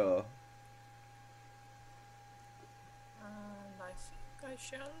conversation in the car. And I think I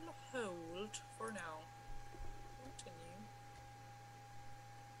shall hold for now.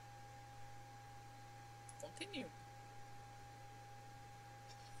 Continue.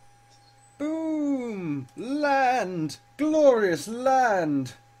 Boom! Land! Glorious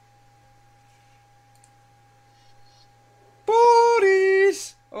land!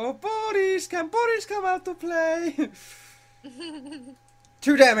 Bodies! Oh, bodies! Can bodies come out to play?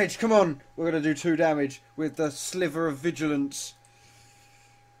 2 damage, come on! We're going to do 2 damage with the sliver of vigilance.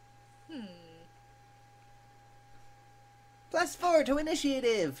 +4 to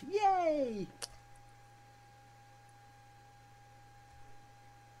initiative! Yay!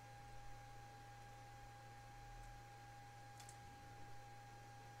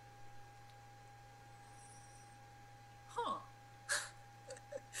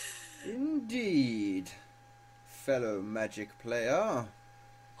 Indeed, fellow magic player.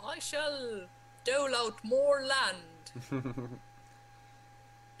 I shall dole out more land. And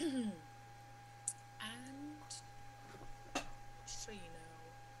see now.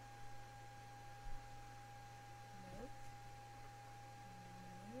 No.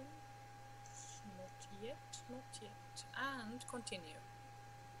 No. Not yet, not yet. And continue.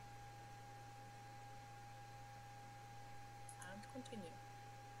 And continue.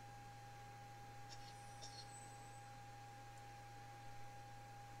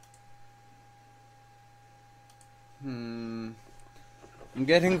 I'm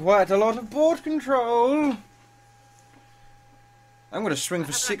getting quite a lot of board control. I'm going to swing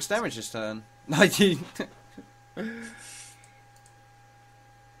for 6 damage this turn. And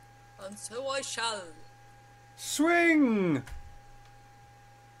so I shall. Swing!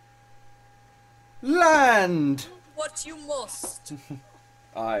 Land! What you must.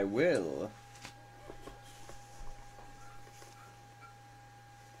 I will.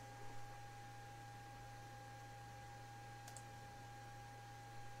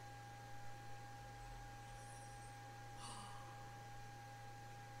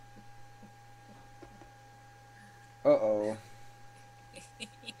 Uh-oh. Right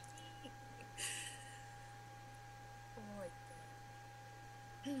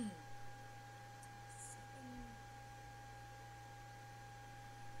then.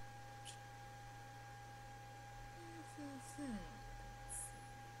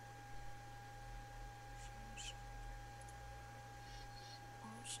 I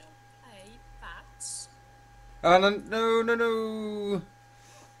shall play bats. Oh, no.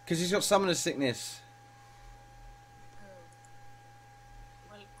 Because he's got summoner's sickness. Oh.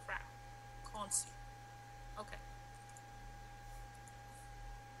 Well, crap. Can't see. Okay.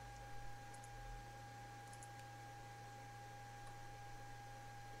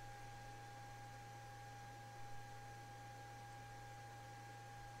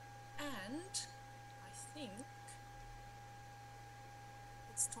 And I think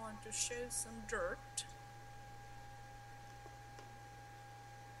it's time to show some dirt.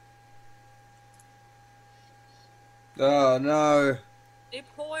 Oh, no.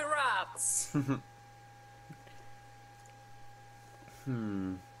 Deploy rats.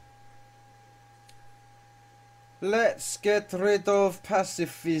 Let's get rid of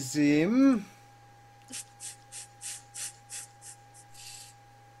pacifism.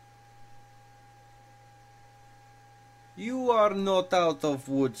 You are not out of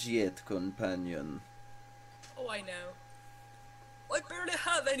woods yet, companion. Oh, I know. I barely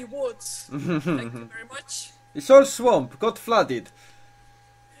have any woods. Thank you very much. It's all swamp, got flooded.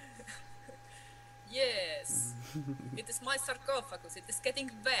 Yes. It is my sarcophagus. It is getting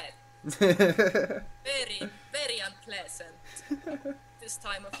wet. Very, very unpleasant this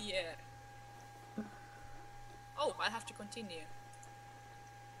time of year. Oh, I have to continue.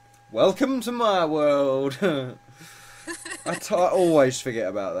 Welcome to my world. I always forget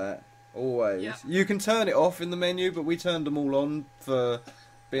about that. Always. Yep. You can turn it off in the menu, but we turned them all on for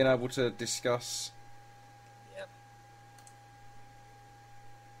being able to discuss. Yep.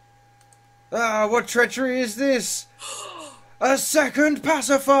 Ah, what treachery is this? A second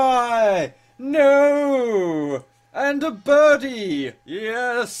pacify! No! And a birdie!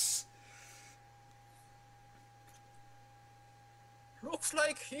 Yes! Looks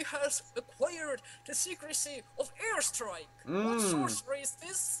like he has acquired the secrecy of airstrike. What sorcery is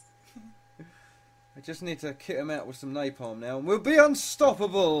this? I just need to kit him out with some napalm now and we'll be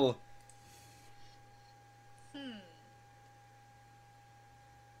unstoppable!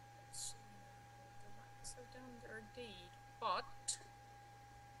 So, the rats have done their deed, but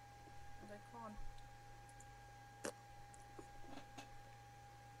they can't.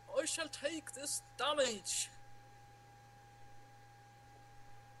 I shall take this damage.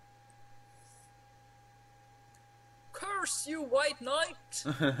 Curse you, White Knight!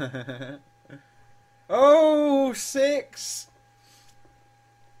 Oh, 6!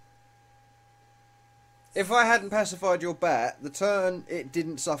 If I hadn't pacified your bat, the turn it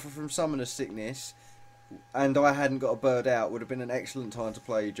didn't suffer from summoner's sickness, and I hadn't got a bird out, would have been an excellent time to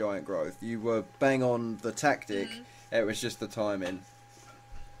play Giant Growth. You were bang on the tactic, it was just the timing.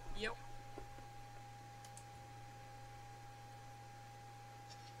 Yep.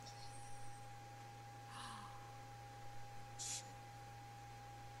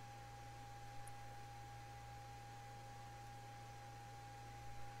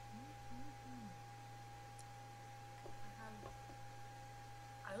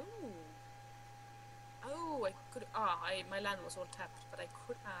 Oh, I could. My land was all tapped, but I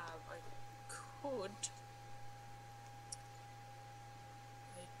could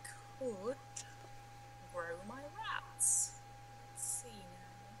grow my rats. Let's see now.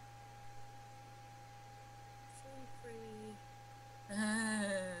 Free.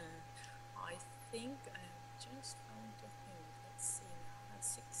 I think I just found a thing. Let's see now. I have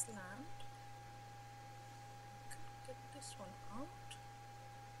 6 land. I could get this one out.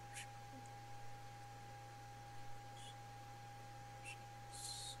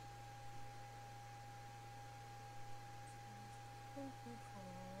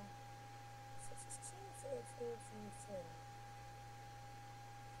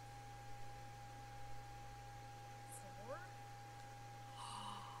 Four.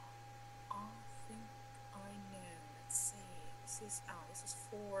 I think I know. Let's see. This is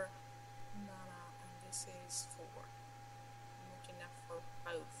 4 mana, and this is 4. Not enough for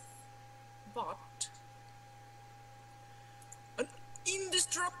both. But an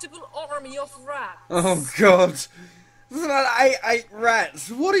indestructible army of rats. Oh god! Eight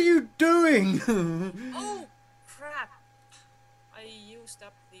rats! What are you doing? Oh crap! I used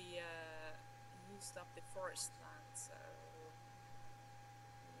up the forest land, so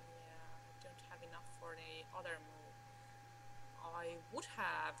yeah, I don't have enough for any other move. I would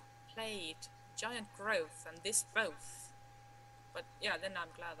have played giant growth and this both. But yeah, then I'm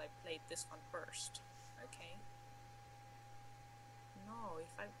glad I played this one first. Okay. No,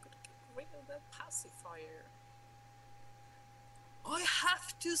 if I could get rid of the pacifier. I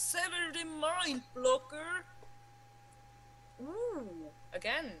have to sever the mind blocker. Ooh,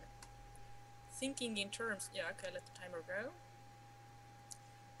 again. Thinking in terms. Yeah, okay, let the timer go.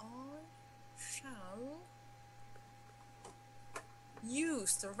 I shall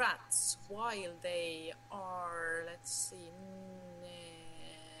use the rats while they are. Let's see.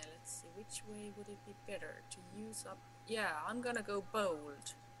 Let's see. Which way would it be better to use up? Yeah, I'm gonna go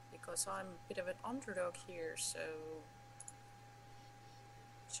bold because I'm a bit of an underdog here. So.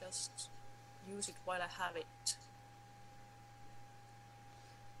 Just use it while I have it.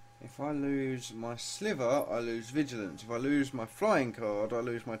 If I lose my sliver, I lose vigilance. If I lose my flying card, I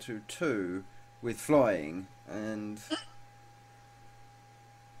lose my 2/2 with flying. And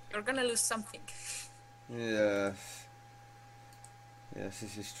you're gonna lose something. Yes. Yes,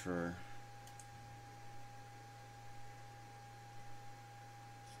 this is true.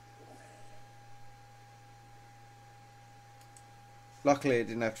 Luckily it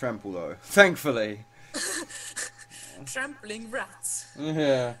didn't have trample though. Thankfully. Trampling rats.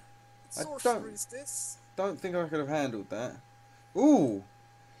 Yeah. Sorcery is this? Don't think I could have handled that. Ooh.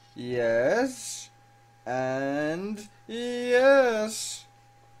 Yes. And yes.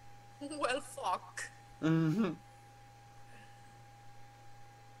 Well, fuck. Mm-hmm.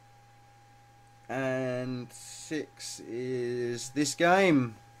 And 6 is this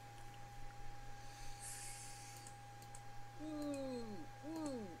game.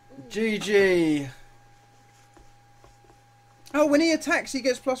 GG. Oh, when he attacks, he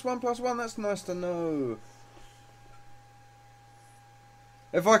gets +1/+1. That's nice to know.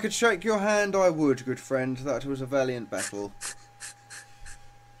 If I could shake your hand, I would, good friend. That was a valiant battle.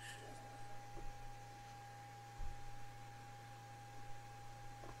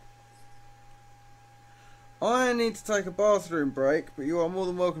 I need to take a bathroom break, but you are more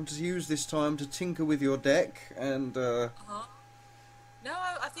than welcome to use this time to tinker with your deck and. No,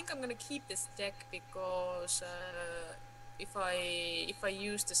 I think I'm gonna keep this deck because if I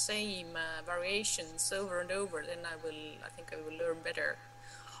use the same variations over and over, then I think I will learn better.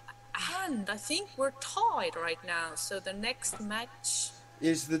 And I think we're tied right now, so the next match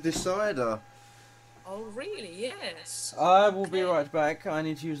is the decider. Oh, really? Yes. I will be right back. I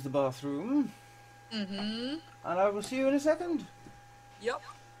need to use the bathroom. Mm-hmm. And I will see you in a second. Yep.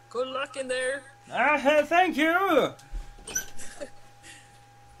 Good luck in there. Thank you.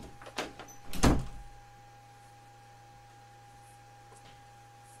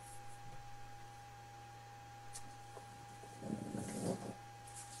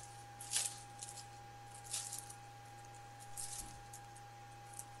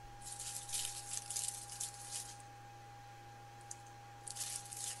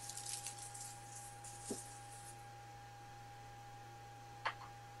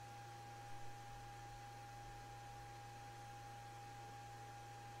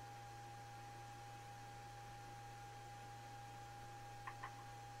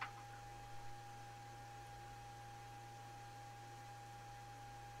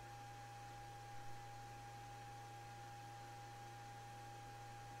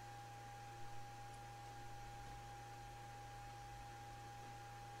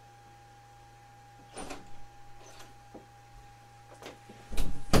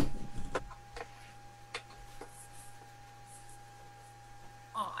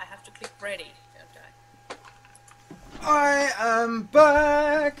 To click ready, don't I am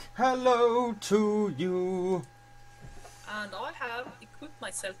back. Hello to you. And I have equipped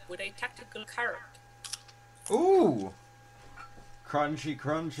myself with a tactical carrot. Ooh. Crunchy,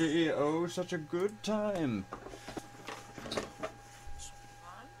 crunchy. Oh, such a good time. I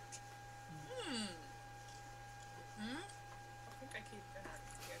think I keep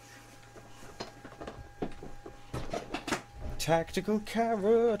Tactical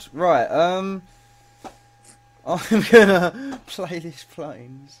carrot. Right, I'm gonna play these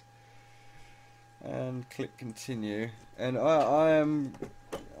planes and click continue, and I am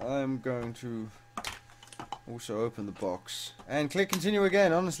going to also open the box and click continue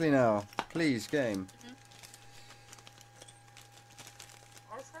again. Honestly, now, please, game.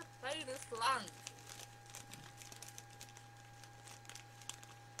 I should play this land.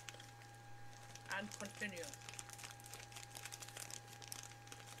 And continue.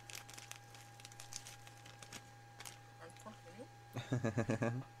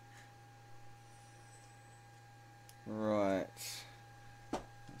 Right,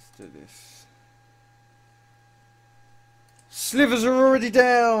 let's do this. Slivers are already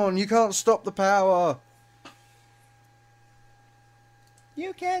down. You can't stop the power.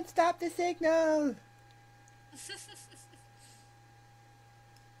 You can't stop the signal.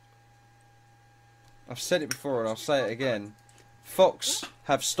 I've said it before and I'll say it again. Fox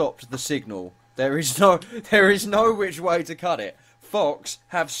have stopped the signal. There is no which way to cut it. Fox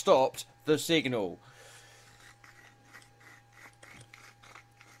have stopped the signal.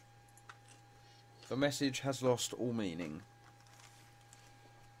 The message has lost all meaning.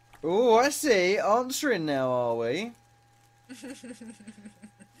 Oh, I see. Answering now, are we?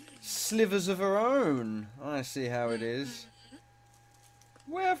 Slivers of our own. I see how it is.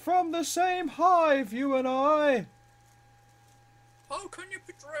 We're from the same hive, you and I. How can you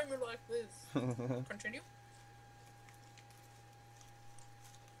betray me like this? Continue.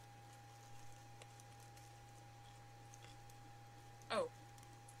 Oh,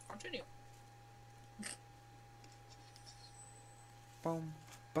 continue. Bum,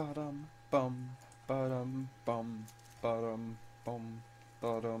 ba-dum, bum, ba-dum, bum, ba-dum, bum,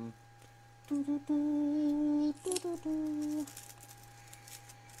 ba-dum. Do-do-do,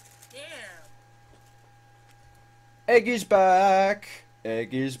 Yeah. Egg is back.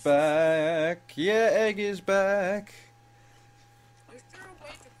 Egg is back. Yeah, egg is back. Is there a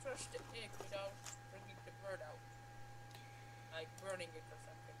way to crush the egg without bringing the bird out? Like burning it or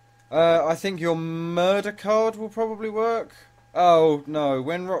something? I think your murder card will probably work. Oh no,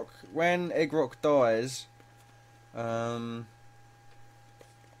 when Egg Rock dies, I'm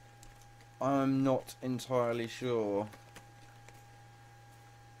not entirely sure.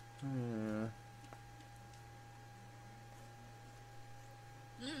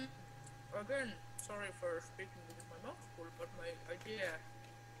 Again, sorry for speaking with my mouth full, but my idea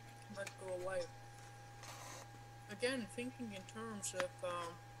might go away. Again, thinking in terms of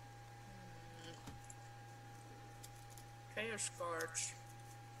chaos cards.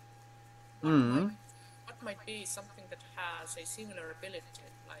 What might be something that has a similar ability?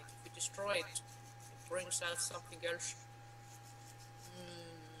 Like if you destroy it, it brings out something else.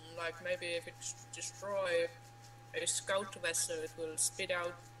 Like maybe if it destroy a scout vessel, it will spit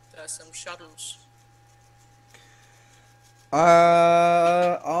out some shuttles.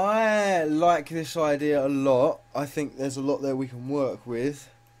 I like this idea a lot. I think there's a lot there we can work with.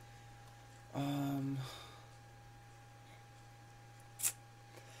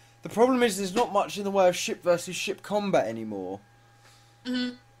 The problem is there's not much in the way of ship versus ship combat anymore.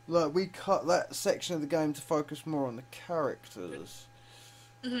 Like, we cut that section of the game to focus more on the characters.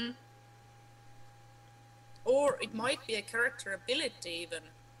 Or it might be a character ability even.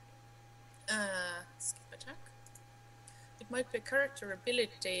 Skip attack. It might be a character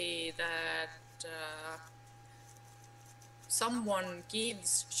ability that someone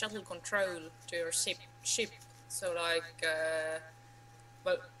gives shuttle control to your ship. So like,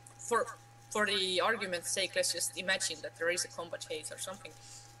 well, for the argument's sake, let's just imagine that there is a combat haze or something.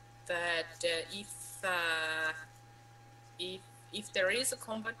 That if there is a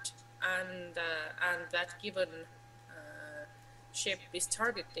combat and that given ship is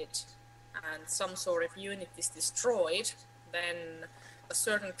targeted and some sort of unit is destroyed, then a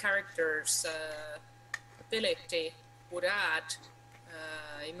certain character's ability would add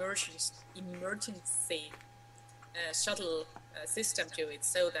emergency shuttle system to it,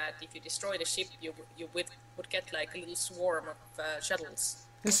 so that if you destroy the ship, you would get like a little swarm of shuttles.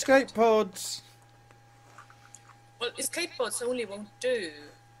 Escape pods! Well, escape pods only won't do,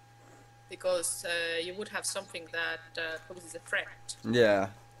 because you would have something that poses a threat. Yeah.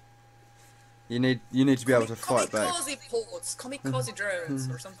 You need to be able to fight back. Kamikaze pods, kamikaze drones,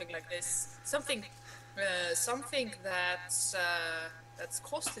 or something like this. Something that's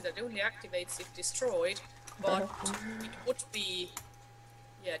costly, that only activates if destroyed, but it would be.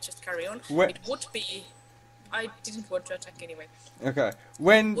 Yeah, just carry on. It would be. I didn't want to attack anyway. Okay.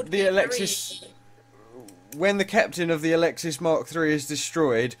 When the Alexis, when the captain of the Alexis Mark III is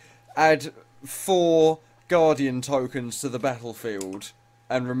destroyed, add 4 Guardian tokens to the battlefield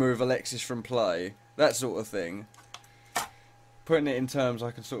and remove Alexis from play. That sort of thing. Putting it in terms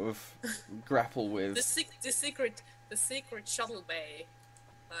I can sort of grapple with. The secret shuttle bay,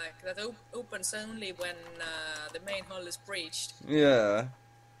 like that opens only when the main hull is breached. Yeah.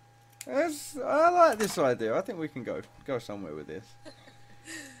 I like this idea. I think we can go somewhere with this.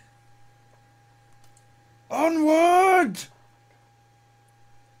 Onward!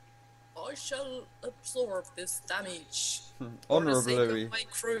 I shall absorb this damage. Honourably. For the sake of my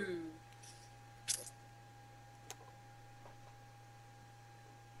crew.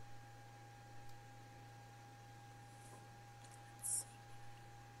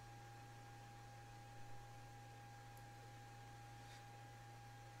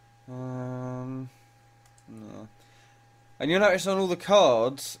 And you'll notice on all the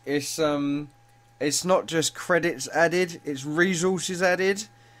cards, it's not just credits added, it's resources added.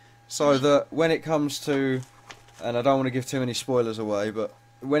 So that when it comes to, and I don't want to give too many spoilers away, but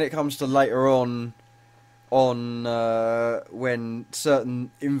when it comes to later on when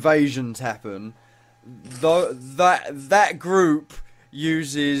certain invasions happen, that group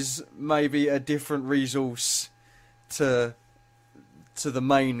uses maybe a different resource to the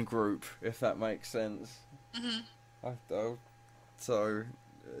main group, if that makes sense. So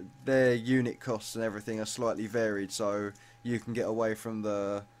their unit costs and everything are slightly varied, so you can get away from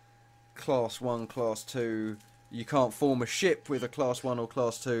the class 1, class 2. You can't form a ship with a class 1 or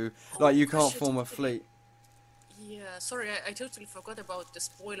class 2. Like, you can't form a fleet. Yeah, sorry, I totally forgot about the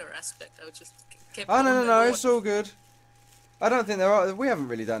spoiler aspect. I just kept Oh, no, it's all good. I don't think we haven't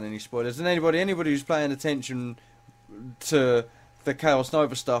really done any spoilers, and anybody who's paying attention to the Chaos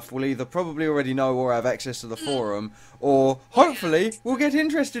Nova stuff will either probably already know or have access to the forum, or hopefully will get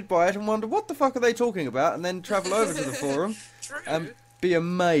interested by it and wonder what the fuck are they talking about, and then travel over to the forum and be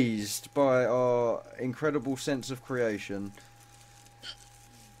amazed by our incredible sense of creation.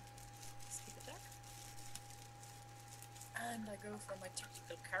 And I go for my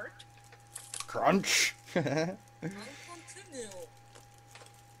tactical carrot. Crunch! I'll continue.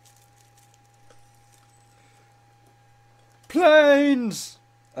 Plains!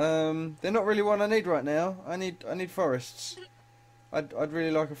 They're not really what I need right now. I need forests. I'd really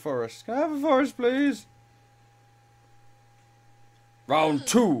like a forest. Can I have a forest, please? Round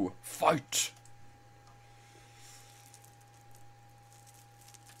 2, fight!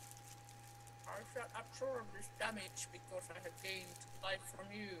 I shall absorb this damage because I have gained life from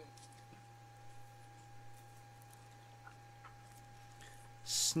you.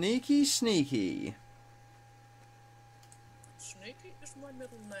 Sneaky, sneaky. Sneaky is my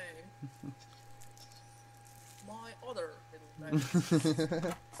middle name. My other middle name.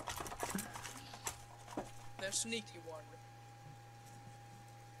 The sneaky one.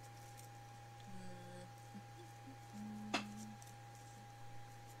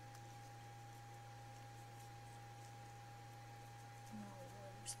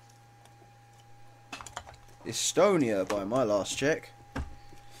 Estonia by my last check.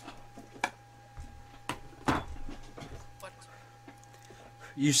 What?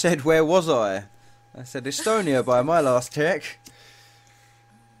 You said where was I? I said Estonia by my last check.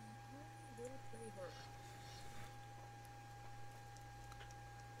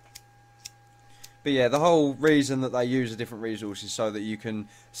 But yeah, the whole reason that they use the different resources so that you can...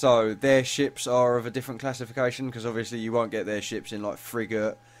 So their ships are of a different classification, because obviously you won't get their ships in like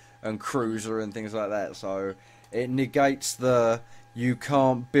frigate and cruiser and things like that. So it negates the... You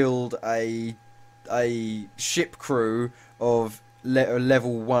can't build a ship crew of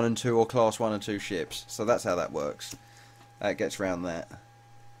level 1 and 2 or class 1 and 2 ships. So that's how that works. That gets around that.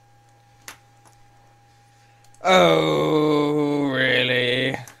 Oh,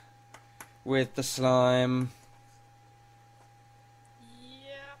 really? With the slime.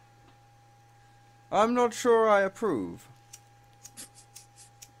 Yeah. I'm not sure I approve.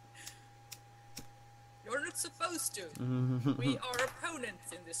 You're not supposed to. We are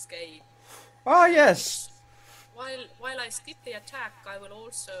opponents in this game. Ah, yes. While I skip the attack, I will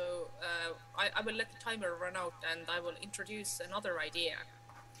also I will let the timer run out, and I will introduce another idea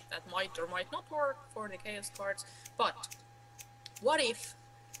that might or might not work for the chaos cards. But what if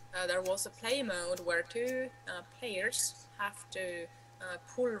there was a play mode where two players have to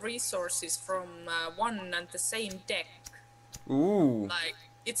pull resources from one and the same deck? Ooh. Like,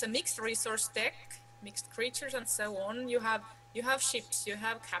 it's a mixed resource deck, mixed creatures and so on. You have ships, you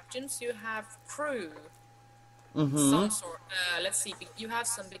have captains, you have crew. Some sort. Let's see. You have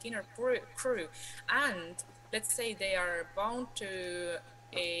some beginner crew, and let's say they are bound to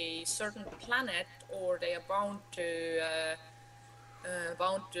a certain planet, or they are bound to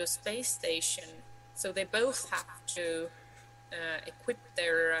a space station. So they both have to equip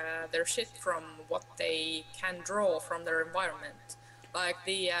their ship from what they can draw from their environment, like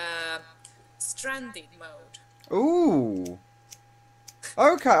the stranded mode. Ooh.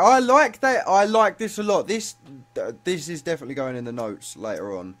 Okay, I like that. I like this a lot. This is definitely going in the notes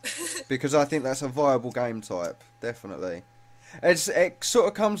later on, because I think that's a viable game type. Definitely, it sort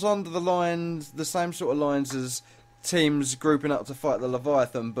of comes under the same sort of lines as teams grouping up to fight the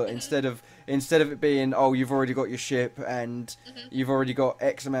Leviathan, but instead of it being, oh, you've already got your ship and you've already got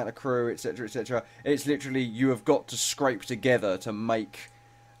X amount of crew, etc., etc., it's literally you have got to scrape together to make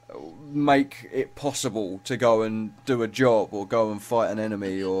it possible to go and do a job or go and fight an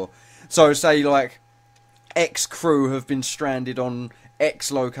enemy. Or so say like X crew have been stranded on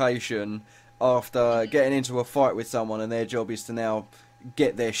X location, after getting into a fight with someone, and their job is to now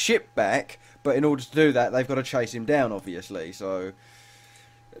get their ship back. But in order to do that, they've got to chase him down, obviously. So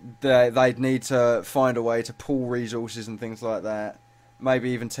they'd need to find a way to pool resources and things like that.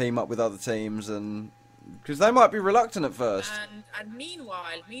 Maybe even team up with other teams, and because they might be reluctant at first. And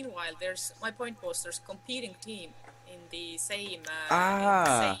meanwhile, there's my point was there's competing team in the same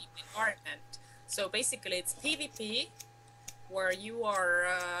environment. So basically, it's PvP, where you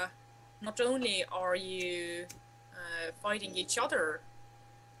are not only are you fighting each other,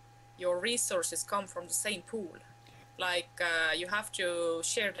 your resources come from the same pool. Like you have to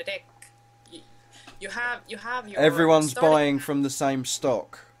share the deck. You have your Everyone's buying from the same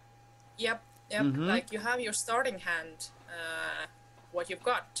stock. Yep. Like you have your starting hand, what you've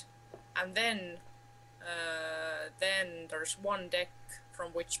got, and then there's one deck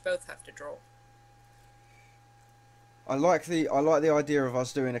from which both have to draw. I like the idea of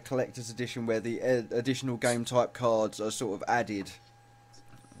us doing a collector's edition where the additional game type cards are sort of added.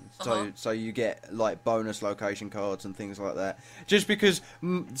 So you get like bonus location cards and things like that. Just because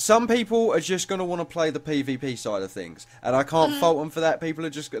some people are just going to want to play the PvP side of things, and I can't fault them for that. People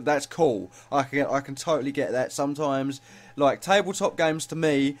are just that's cool. I can totally get that. Sometimes like tabletop games to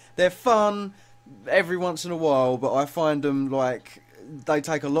me, they're fun every once in a while, but I find them like they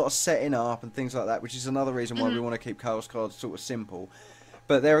take a lot of setting up and things like that, which is another reason why we want to keep Chaos cards sort of simple.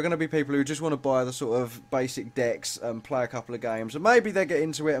 But there are going to be people who just want to buy the sort of basic decks and play a couple of games. And maybe they get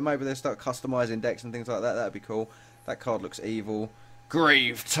into it and maybe they start customising decks and things like that. That'd be cool. That card looks evil.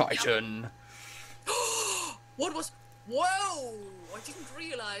 Grave Titan. What was... Whoa! I didn't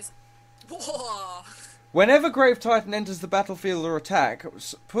realise. Whoa. Whenever Grave Titan enters the battlefield or attack,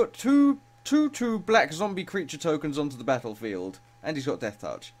 put two black zombie creature tokens onto the battlefield. And he's got Death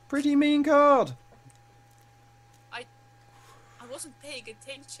Touch. Pretty mean card. I wasn't paying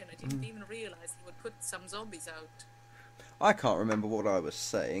attention. I didn't even realise he would put some zombies out. I can't remember what I was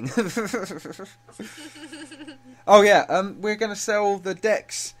saying. Oh yeah, we're going to sell the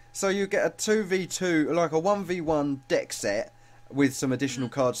decks. So you get a 2v2, like a 1v1 deck set with some additional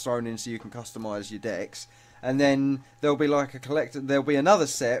cards thrown in so you can customise your decks. And then there'll be like a collector. There'll be another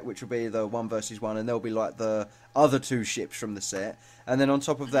set which will be the 1 versus 1, and there'll be like the other 2 ships from the set. And then on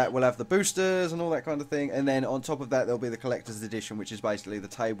top of that, we'll have the boosters and all that kind of thing. And then on top of that, there'll be the collector's edition, which is basically the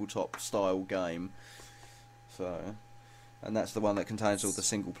tabletop style game. So, and that's the one that contains all the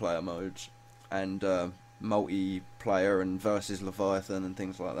single player modes and multiplayer and versus Leviathan and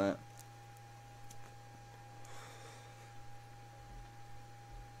things like that.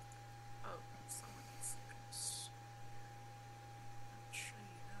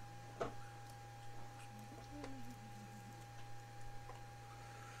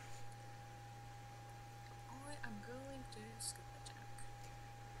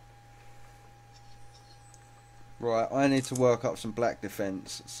 Right, I need to work up some black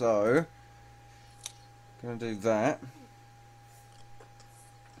defense, so I'm going to do that.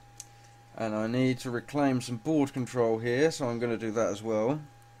 And I need to reclaim some board control here, so I'm going to do that as well.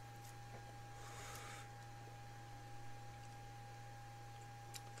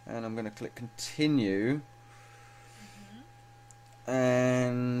 And I'm going to click continue.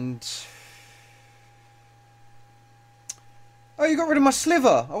 And... oh, you got rid of my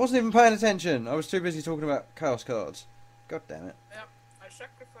sliver! I wasn't even paying attention. I was too busy talking about Chaos cards. God damn it. Yep, I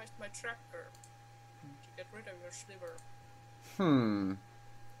sacrificed my tracker to get rid of your sliver.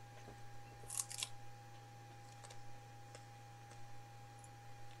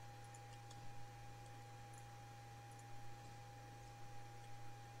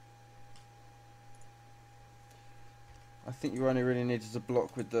 I think you only really needed to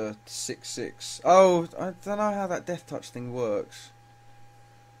block with the 6/6. Oh, I don't know how that death touch thing works.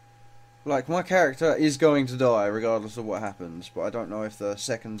 Like, my character is going to die regardless of what happens, but I don't know if the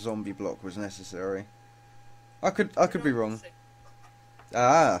second zombie block was necessary. I could be wrong.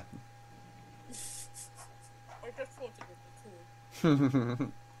 Ah. I just thought it would be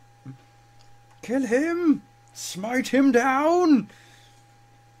cool. Kill him! Smite him down!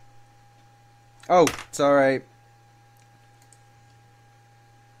 Oh, sorry.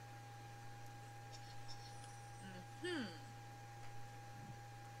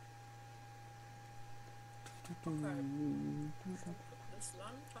 Okay. This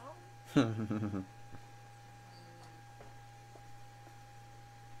land town?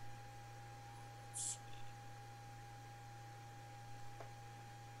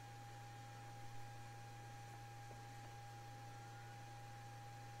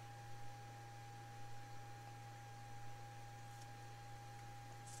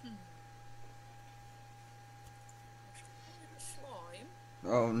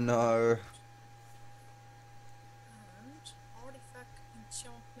 Oh no.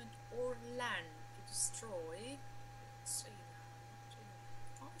 equipment or land to destroy. Let's see now.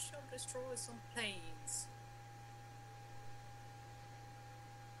 I shall destroy some planes.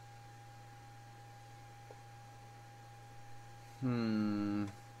 Hmm.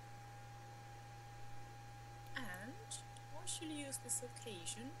 And I shall use this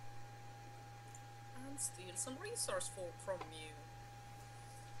occasion and steal some resource from you.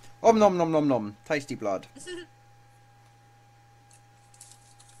 Om nom nom nom nom. Tasty blood.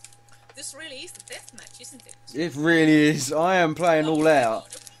 This really is the deathmatch, isn't it? It really is. I am playing all out.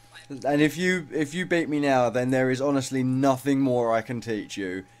 And if you beat me now, then there is honestly nothing more I can teach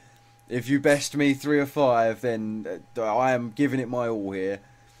you. If you best me 3 or 5, then I am giving it my all here.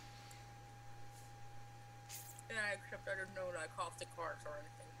 Yeah, except I don't know like half the cards or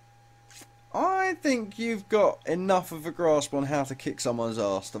anything. I think you've got enough of a grasp on how to kick someone's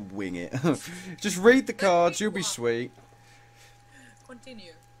ass to wing it. Just read the cards, you'll be sweet.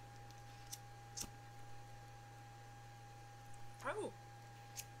 Continue. Oh,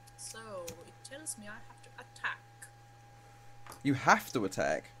 so it tells me I have to attack. You have to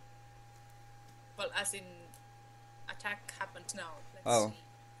attack. Well, as in, attack happened now. Oh. See.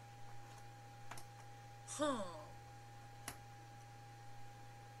 Huh.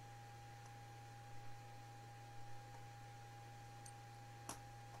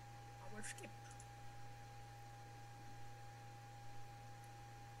 I will skip.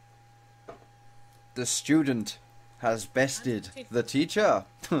 The student has bested the teacher.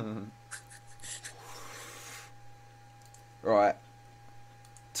 Right.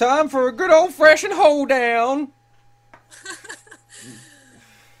 Time for a good old-fashioned hold down.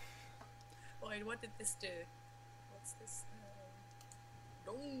 Wait, what did this do? What's this?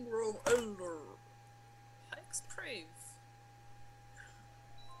 Don't grow elder. Hexproof.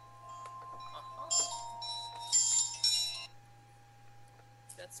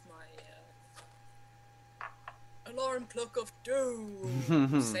 That's my alarm clock of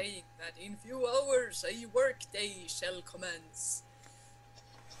doom, saying that in few hours a workday shall commence.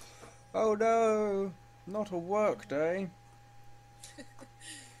 Oh no, not a work day.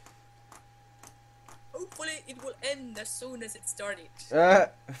 Hopefully it will end as soon as it started.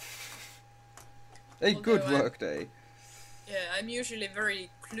 A good work day. Yeah, I'm usually very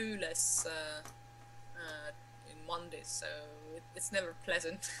clueless in Mondays, so it's never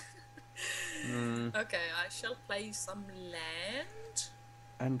pleasant. Okay, I shall play some land.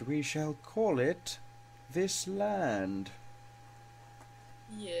 And we shall call it this land.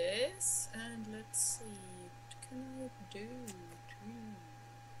 Yes, and let's see, what can I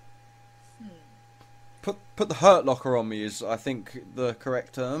do? Put the hurt locker on me is, I think, the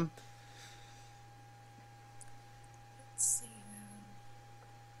correct term. Let's see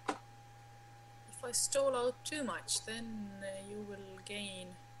now. If I stall out too much, then you will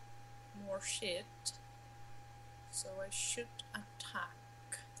gain more shit. So I should attack.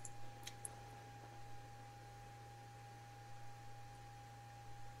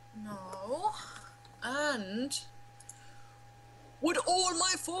 No. And with all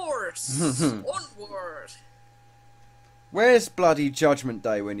my force, onward. Where's bloody Judgment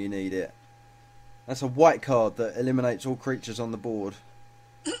Day when you need it? That's a white card that eliminates all creatures on the board.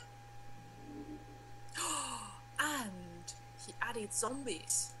 And he added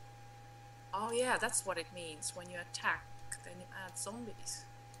zombies. Oh yeah, that's what it means. When you attack, then you add zombies.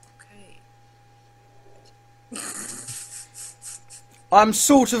 Okay. I'm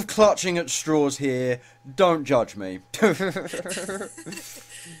sort of clutching at straws here. Don't judge me.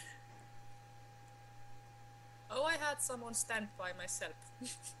 Oh, I had someone stand by myself.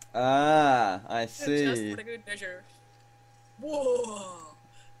 Ah, I see. Just for the good measure. Whoa!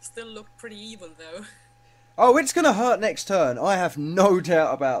 Still look pretty evil though. Oh, it's gonna hurt next turn. I have no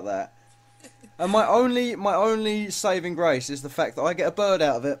doubt about that. And my only saving grace is the fact that I get a bird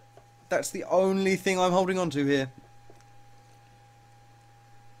out of it. That's the only thing I'm holding on to here.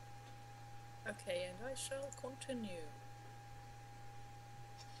 Okay, and I shall continue.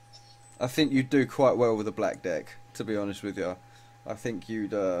 I think you'd do quite well with a black deck, to be honest with you. I think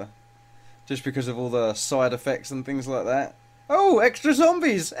you'd, just because of all the side effects and things like that. Oh, extra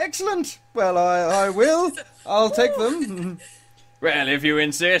zombies! Excellent! Well, I will. I'll take them. Well, if you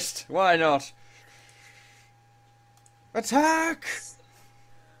insist. Why not? Attack!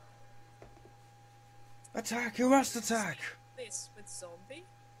 Attack! You must attack! This with zombie?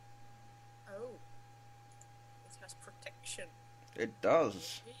 Oh. It has protection. It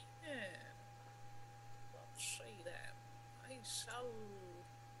does. Yeah. Let's see then.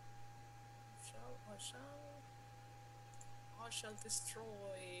 I shall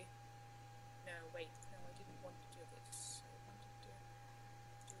destroy. No, wait. No, I didn't want to do this. I wanted to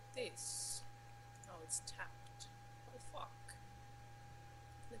do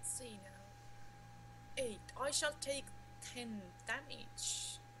let's see now. 8. I shall take 10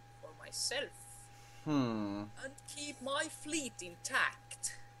 damage for myself. Hmm. And keep my fleet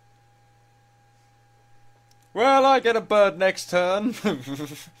intact. Well, I get a bird next turn.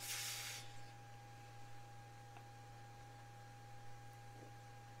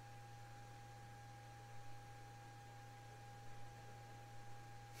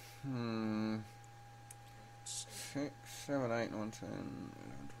 Hmm. 6, 7, 8, 9, 10, 11, 12,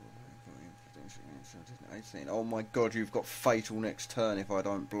 13, 15, 16, 17, 18. Oh my god, you've got fatal next turn if I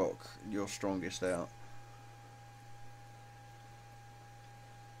don't block your strongest out.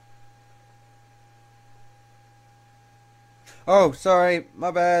 Oh, sorry,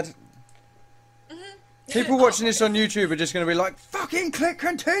 my bad. People watching this on YouTube are just going to be like, fucking click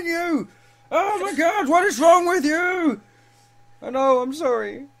continue! Oh my god, what is wrong with you? I know, I'm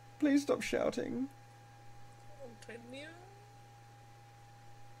sorry. Please stop shouting. Continue.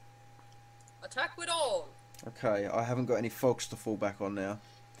 Attack with all. Okay, I haven't got any fogs to fall back on now.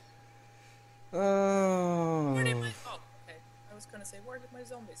 Oh. Where did my... Oh, okay. I was gonna say, where did my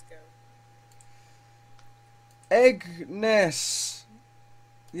zombies go? Egg Ness.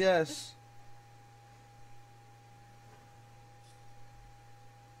 Yes.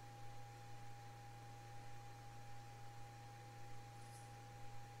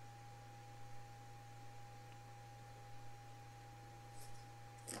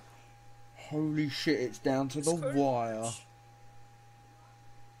 Holy shit, it's down to the wire.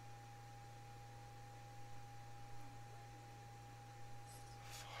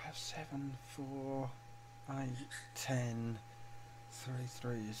 5, 7, 4, 8, 10, 3,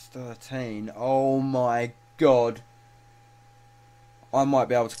 3 is 13. Oh my god. I might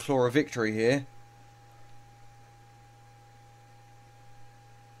be able to claw a victory here.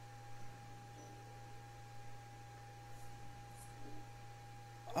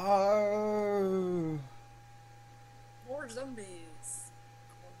 Oh. More zombies.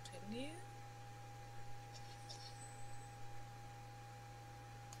 Continue.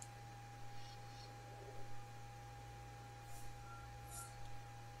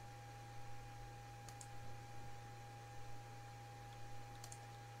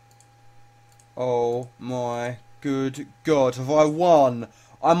 Oh my good god. Have I won?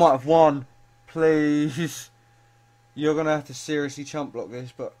 I might have won. Please. You're going to have to seriously chump block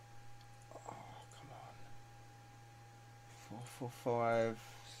this, but... Oh, come on. 4, 4, 5,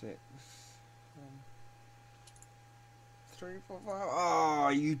 6... 3, 4, 5... Oh,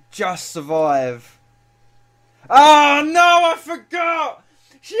 you just survive. Oh, no, I forgot!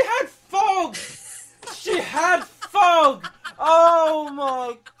 She had fog! She had fog! Oh,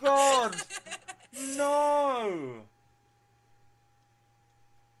 my God! No!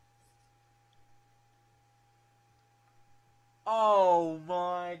 Oh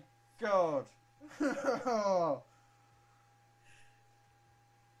my god.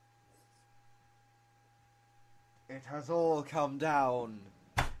 It has all come down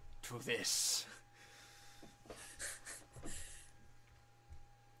to this.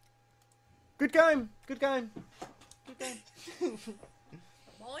 Good game. Good game. Good game.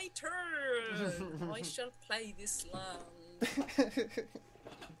 My turn. I shall play this land.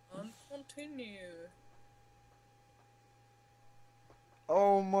 And continue.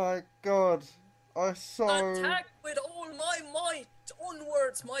 Oh my god. I so... Attack with all my might.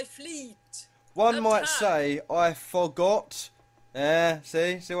 Onwards, my fleet. One Attack. might say I forgot. Yeah,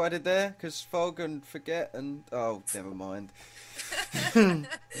 see what I did there? Because fog and forget and... Oh, never mind. Yeah,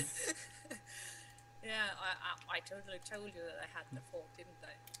 I totally told you that I had the fault, didn't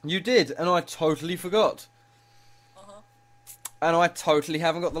I? You did, and I totally forgot. Uh-huh. And I totally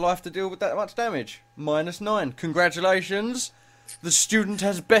haven't got the life to deal with that much damage. -9. Congratulations. The student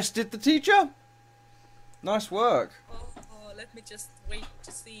has bested the teacher. Nice work. Oh, let me just wait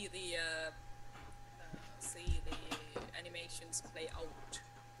to see the animations play out.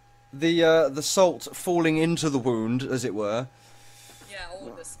 The salt falling into the wound, as it were. Yeah,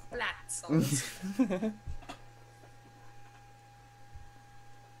 all the splat sounds.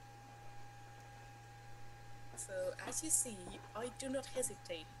 So, as you see, I do not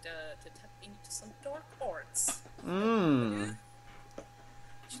hesitate to tap into some dark arts. Mmm.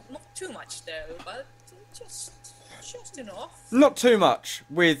 Not too much though, but just enough. Not too much,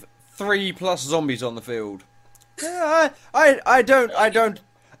 with 3+ zombies on the field. Yeah, I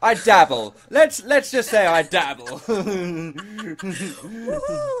dabble. Let's just say I dabble.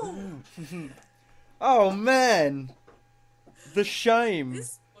 Oh man, the shame.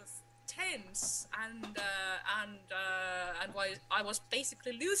 This was tense, and I was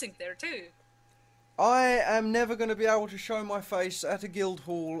basically losing there too. I am never going to be able to show my face at a guild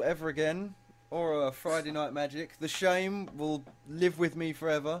hall ever again, or a Friday Night Magic. The shame will live with me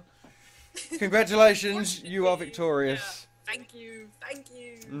forever. Congratulations, you are victorious. Yeah, thank you, thank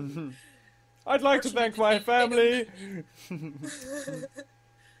you. I'd like to thank my family.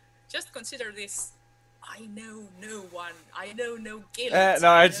 Just consider this. I know no one. I know no guild.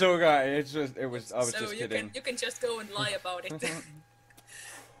 No, it's all right. It's just, it was. I was just kidding. You can just go and lie about it.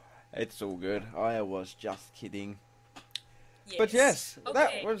 It's all good. I was just kidding. Yes. But yes, okay.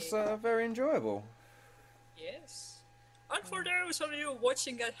 that was very enjoyable. Yes. And for those of you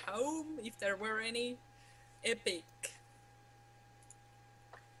watching at home, if there were any, epic.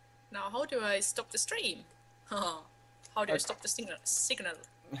 Now, how do I stop the stream? How do I stop the signal?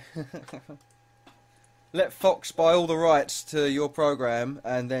 Let Fox buy all the rights to your program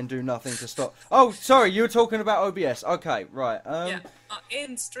and then do nothing to stop. Oh, sorry, you were talking about OBS. Okay, right.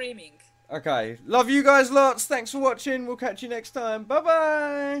 End streaming. Okay, love you guys lots. Thanks for watching. We'll catch you next time. Bye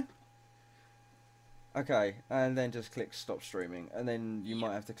bye. Okay, and then just click stop streaming, and then you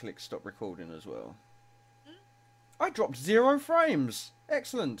might have to click stop recording as well. I dropped 0 frames.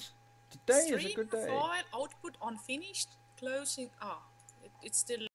 Excellent. Today is a good day. Stream file output unfinished. Closing. It's still.